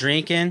you weren't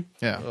drinking.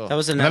 Yeah. That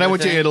was And another then I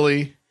went thing. to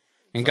Italy.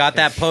 And got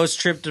that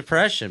post-trip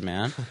depression,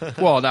 man.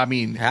 Well, I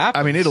mean,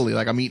 Happens. Italy.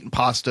 Like I'm eating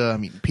pasta.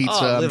 I'm eating pizza.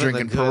 Oh, I'm living the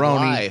drinking good Peroni.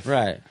 life.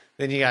 Right.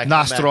 Then you got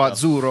Nastro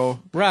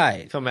Azzurro.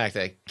 Right. Come back to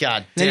that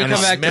goddamn. Then you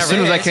come back to As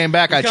soon as I came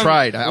back, I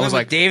tried. I was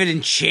like, David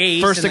and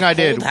Chase. first in thing the I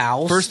did. cold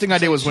house. First thing I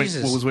did was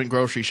Jesus. went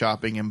grocery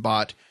shopping and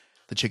bought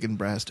the chicken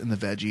breast and the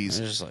veggies.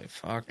 I was just like,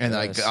 fuck. And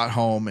I this. got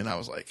home and I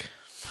was like,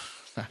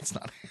 that's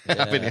not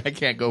happening. I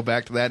can't go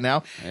back to that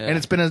now. And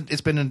it's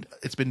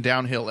been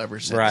downhill ever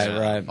since.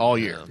 Right. All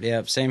year.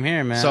 Yep, same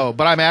here, man. So,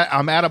 but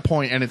I'm at a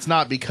point, and it's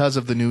not because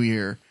of the new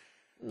year.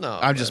 No,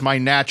 I'm just my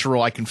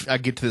natural. I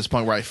get to this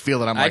point where I feel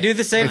that I'm. I Like, do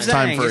the same it's thing.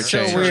 time for It's a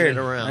so change. weird.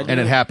 Turn it around. I do. And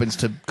it happens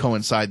to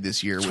coincide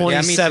this year with.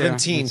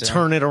 2017, Me too.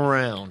 turn it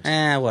around.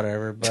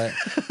 Whatever. But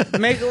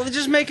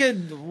just make a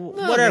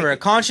whatever a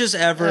conscious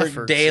effort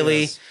Efforts,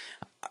 daily. yes.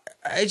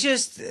 I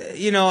just,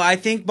 I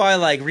think by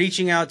like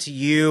reaching out to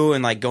you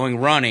and like going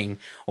running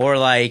or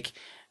like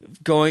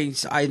going,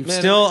 I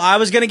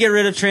was going to get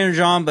rid of Trainer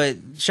John, but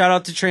shout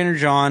out to Trainer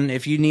John.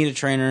 If you need a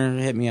trainer,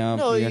 hit me up.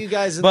 No, you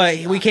guys-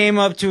 But we came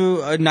up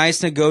to a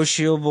nice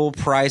negotiable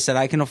price that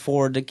I can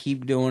afford to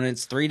keep doing.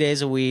 It's 3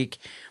 days a week.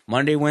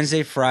 Monday,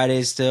 Wednesday,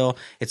 Friday still.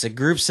 It's a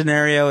group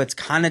scenario. It's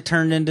kind of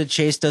turned into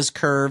Chase does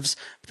curves.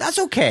 But that's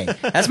okay.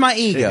 That's my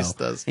ego. Chase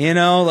does.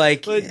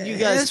 Like, But you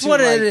guys, that's too,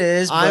 what like, it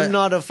is. I'm but-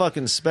 not a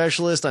fucking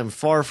specialist. I'm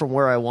far from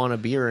where I want to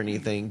be or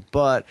anything.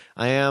 But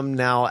I am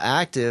now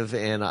active,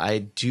 and I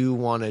do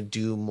want to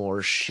do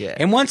more shit.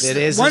 And once It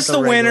isn't the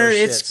regular winter,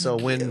 shit. it's so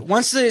when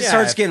once it Yeah,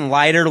 starts if- getting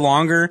lighter,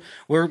 longer.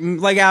 We're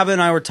like Abba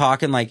and I were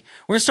talking. Like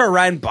we're gonna start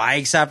riding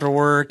bikes after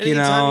work.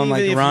 anytime, And like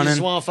even if running. you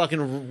just want to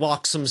fucking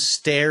walk some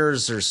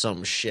stairs or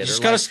some shit. Just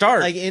or gotta like,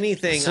 start. Like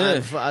anything,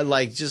 That's it. I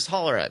like just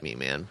holler at me,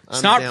 man.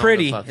 It's not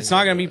pretty. It's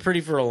not gonna be pretty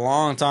for a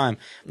long time.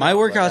 My No,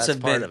 but workouts that's have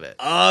part been of it.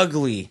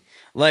 ugly.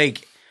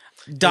 Like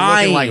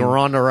dying. Looking like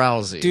Ronda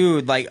Rousey,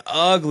 Dude, like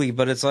ugly,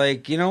 but it's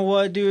like, you know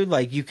what, dude?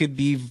 Like you could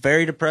be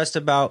very depressed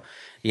about,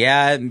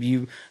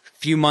 a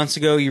few months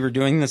ago you were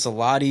doing this a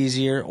lot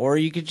easier, or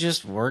you could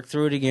just work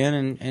through it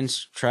again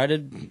and try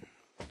to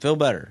feel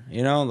better.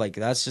 Like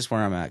that's just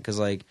where I'm at. Cause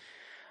like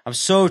I'm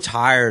so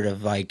tired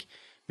of like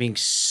being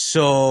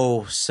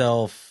so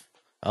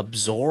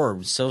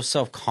self-absorbed, so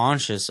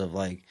self-conscious of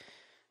like,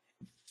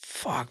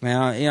 fuck,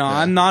 man.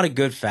 I'm not a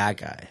good fat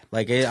guy.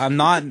 Like I'm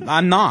not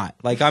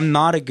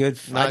a good.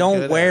 Not I don't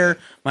good wear at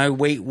it. my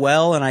weight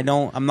well, and I'm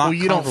not. Well,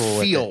 you don't comfortable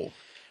with feel it.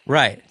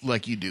 Right.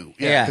 like you do.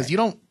 Yeah. Because you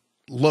don't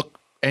look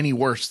any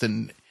worse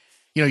than.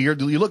 You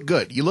look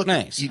good. You look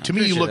Nice. to I me. You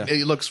appreciate look. that.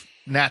 It looks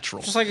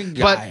natural. Just like a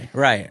guy.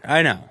 Right.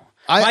 I know.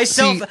 I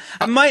myself.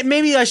 see-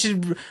 Maybe I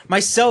should.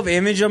 My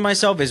self-image of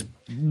myself is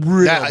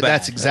real bad.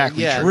 That's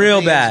exactly Yeah. true.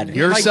 Real bad.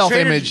 Your Like,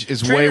 self-image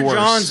is way Trainer worse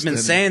John's been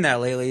than- saying that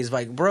lately. He's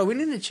like, bro, we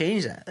need to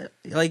change that.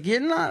 Like, you're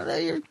not.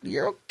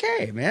 You're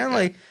okay, man.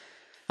 Like,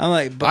 I'm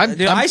like, but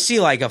dude, I see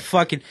like a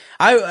fucking.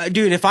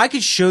 Dude, if I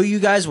could show you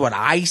guys what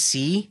I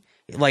see.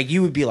 Like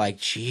you would be like,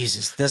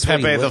 Jesus, that's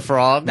what Pepe he the lives-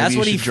 Frog. That's Maybe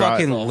what you he should draw it.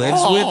 fucking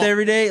lives with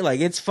every day. Like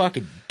it's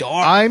fucking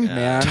dark. I'm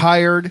man.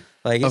 tired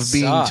Like, it of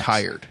being sucks.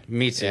 tired.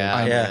 Me too. Yeah.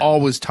 I'm Yeah.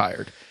 always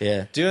tired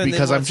Yeah. Dude, and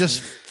because then I'm what's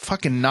just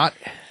fucking not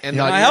And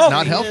not, not healthy.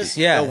 not healthy. Is,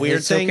 Yeah, the weird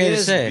it's thing okay to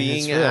is say. being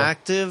It's real.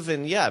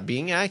 active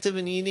being active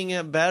and eating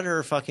it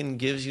better fucking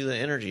gives you the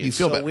energy. It's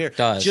feel so better. weird.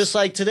 Does. Just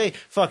like today,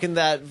 fucking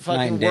that Night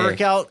fucking and day.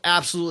 workout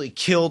absolutely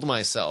killed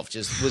myself.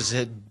 Just was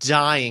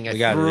dying. I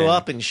got it threw in.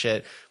 up and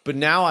shit. But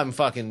now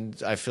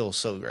I feel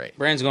so great.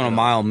 Brand's going a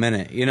mile a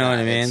minute. You know what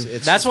I mean? it's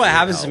That's just what weird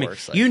happens how to it me.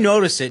 works like You that.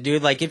 notice it,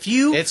 dude. Like if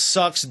you It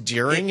sucks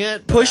during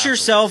it. but push afterwards.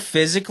 yourself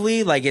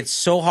physically, like it's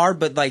so hard,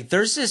 but like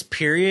there's this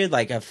period,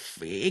 like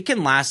it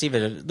can last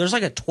even. There's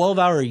like a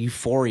 12-hour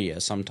euphoria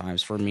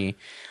sometimes for me,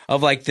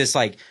 of like this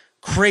like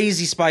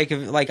crazy spike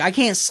of like I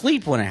can't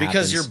sleep when it happens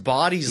because your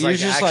body's You're like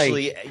just, like-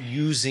 actually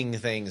using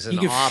things.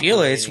 And you can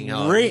feel it. It's operating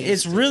how it needs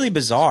it's to. really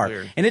bizarre,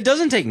 weird. and it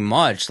doesn't take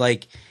much.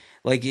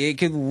 Like it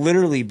could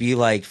literally be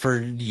like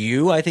for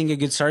you. I think a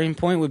good starting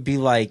point would be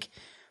like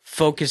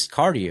focused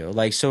cardio,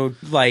 like so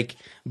like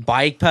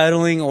bike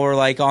pedaling or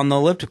like on the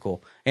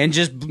elliptical, and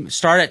just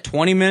start at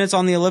 20 minutes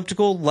on the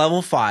elliptical,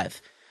 level 5.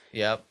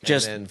 Yep.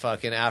 Just- and then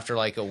fucking after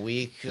like a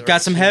week. or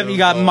Got some two, heavy. You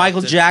got go up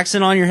Michael to-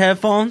 Jackson on your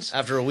headphones.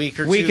 After a week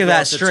or Week two, of go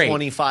that up to straight.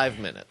 25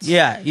 minutes.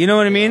 Yeah, you know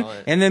what I mean. know,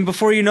 And then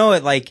before you know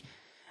it,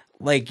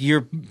 like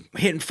you're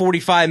hitting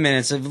 45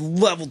 minutes of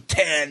level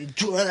 10.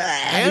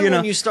 And you know,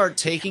 when you start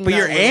taking but that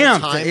you're little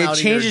amped. time It out of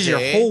changes your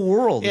day- whole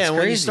world. Yeah, It's and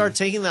when you crazy. start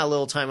taking that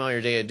little time out of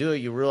your day to do it,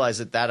 you realize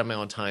that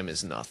amount of time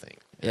is nothing.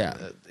 Yeah.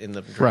 In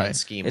the grand Right.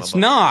 scheme it's of a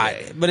not,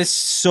 day. but it's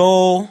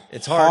so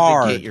It's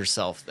hard to get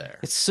yourself there.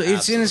 It's so, it's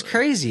Absolutely.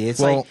 crazy. It's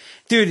Well- like,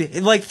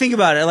 dude, like think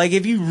about it. Like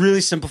if you really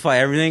simplify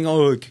everything,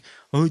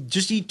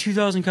 just eat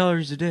 2,000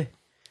 calories a day.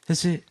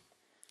 That's it,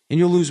 and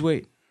you'll lose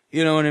weight.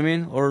 You know what I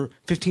mean? Or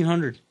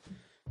 1,500.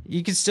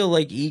 You can still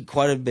like eat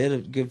quite a bit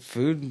of good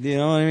food. You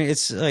know what I mean?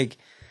 It's like,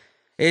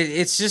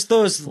 it's just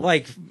those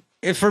like.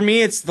 For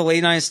me, it's the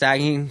late night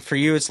snacking. For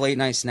you, it's late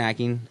night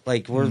snacking.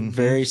 Like we're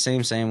very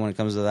same when it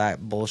comes to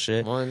that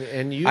bullshit. Well,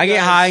 and you I get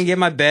guys- high and get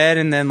my bed,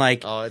 and then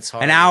like Oh, it's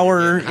hard an when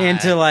hour you're getting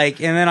into high. like,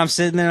 and then I'm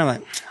sitting there, I'm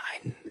like,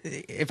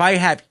 if I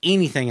have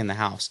anything in the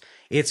house,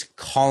 it's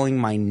calling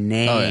my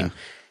name. Oh, yeah.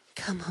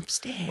 Come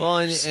upstairs. Well,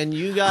 and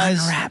you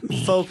guys Unwrap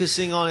me.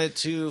 focusing on it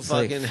too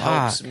like, fucking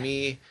helps fuck.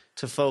 me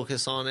to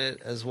focus on it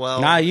as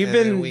well. Nah, you've And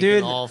then been- we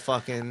dude, can all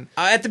fucking.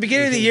 At the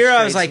beginning of the can year, I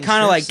trade was like, some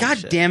kind of like, tips and God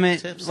shit. damn it,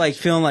 Tips and like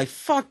shit. feeling like,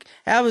 fuck,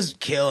 I was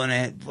killing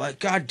it. Like,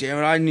 God damn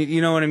it, I need,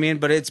 you know what I mean?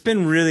 But it's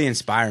been really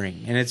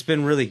inspiring, and it's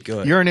been really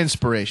good. You're an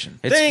inspiration.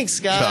 It's Thanks,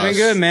 guys. It's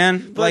been good, man.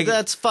 But Like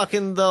that's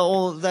fucking the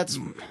old. That's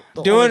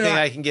the doing. only thing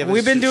I can give. We've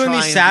is been to doing try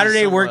these and do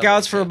Saturday some of it.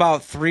 workouts for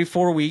about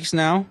 3-4 weeks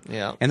now.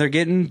 Yeah. and they're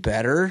getting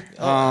better.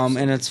 Oh,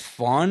 And it's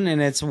fun,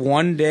 and it's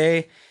one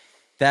day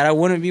that I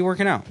wouldn't be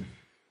working out.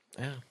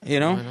 Yeah. You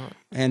know, Why not?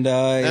 and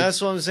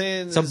That's what I'm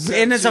saying.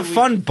 and it's a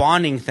fun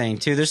bonding thing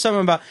too. There's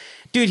something about,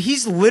 dude.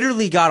 He's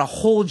literally got a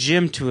whole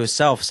gym to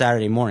himself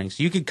Saturday mornings.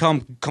 You could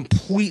come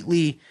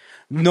completely,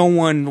 no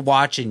one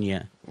watching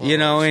you. You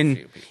know, there's a and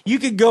few people. you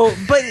could go,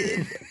 but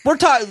we're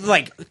talking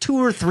like 2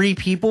 or 3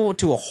 people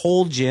to a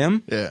whole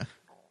gym. Yeah.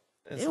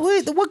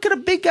 What could a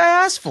big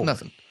guy ask for?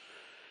 Nothing.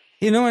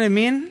 You know what I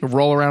mean?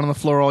 Roll around on the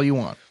floor all you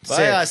want. But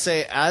I gotta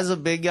say, as a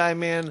big guy,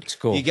 man,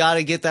 cool. you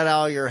gotta get that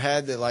out of your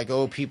head that like,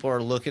 oh, people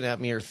are looking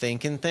at me or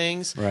thinking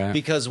things. Right.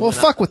 Because Well,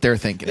 when fuck what they're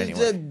thinking I,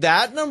 anyway.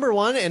 that number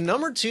one, and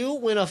number two,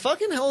 when a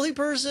fucking healthy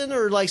person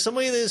or like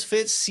somebody that is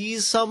fit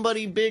sees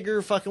somebody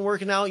bigger fucking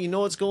working out, you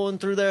know what's going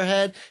through their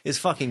head is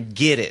fucking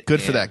get it.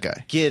 Good for man. that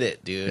guy. Get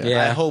it, dude.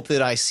 Yeah. I hope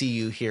that I see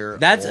you here.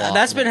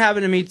 That's been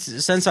happening to me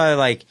since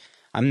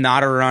I'm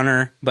not a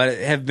runner, but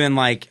have been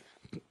like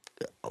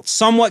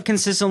somewhat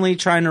consistently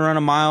trying to run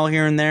a mile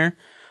here and there.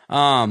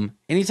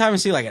 Anytime I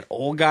see like an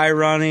old guy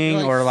running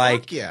You're like, or "Fuck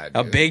like yeah,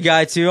 a dude." big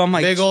guy too, I'm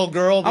like, big old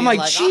girl. I'm being like,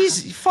 "Ah."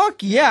 jeez, fuck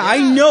yeah, I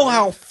know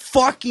how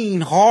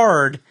fucking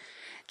hard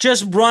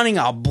just running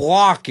a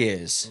block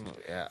is.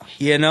 Yeah.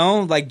 You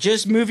know, like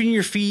just moving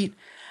your feet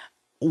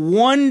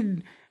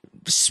 1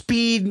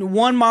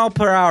 mile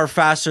per hour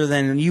faster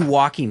than you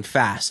walking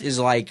fast is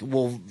like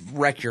will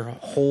wreck your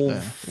whole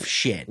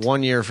shit.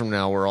 1 year from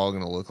now, we're all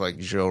gonna look like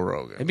Joe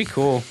Rogan. It'd be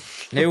cool.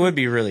 It would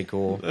be really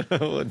cool. It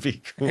would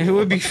be cool. It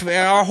would be.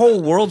 Our whole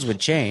worlds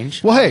would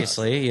change. Well, hey,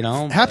 obviously, you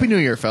know. Happy New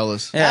Year,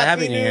 fellas. Yeah, Happy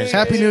Happy New New Year's. Year.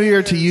 Happy New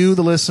Year to you,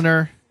 the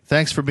listener.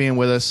 Thanks for being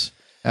with us.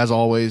 As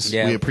always,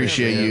 Yeah, we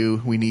appreciate yeah.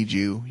 you. We need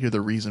you. You're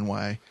the reason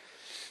why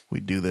we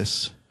do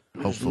this.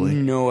 Hopefully.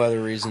 No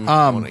other reason.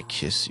 I want to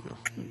kiss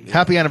you.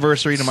 Happy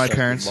anniversary to my Suck your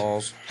parents.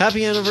 balls.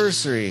 Happy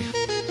anniversary.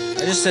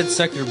 I just said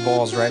suck your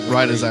balls right.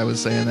 Right as I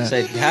was saying that.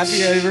 said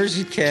happy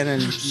anniversary, Ken,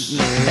 and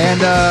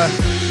And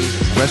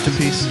rest in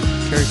peace,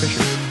 Carrie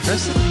Fisher.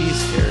 Rest in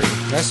peace,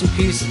 Gary. rest in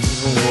peace to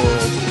the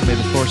world. May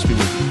the force be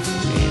with you.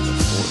 May the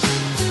force.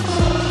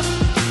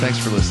 Thanks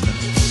for listening.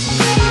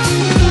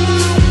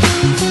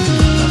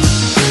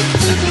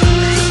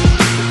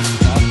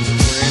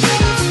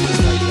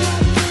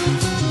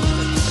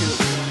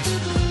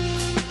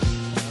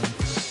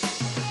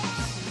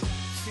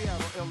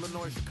 Seattle,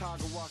 Illinois,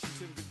 Chicago,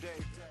 Washington, good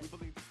day. We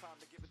believe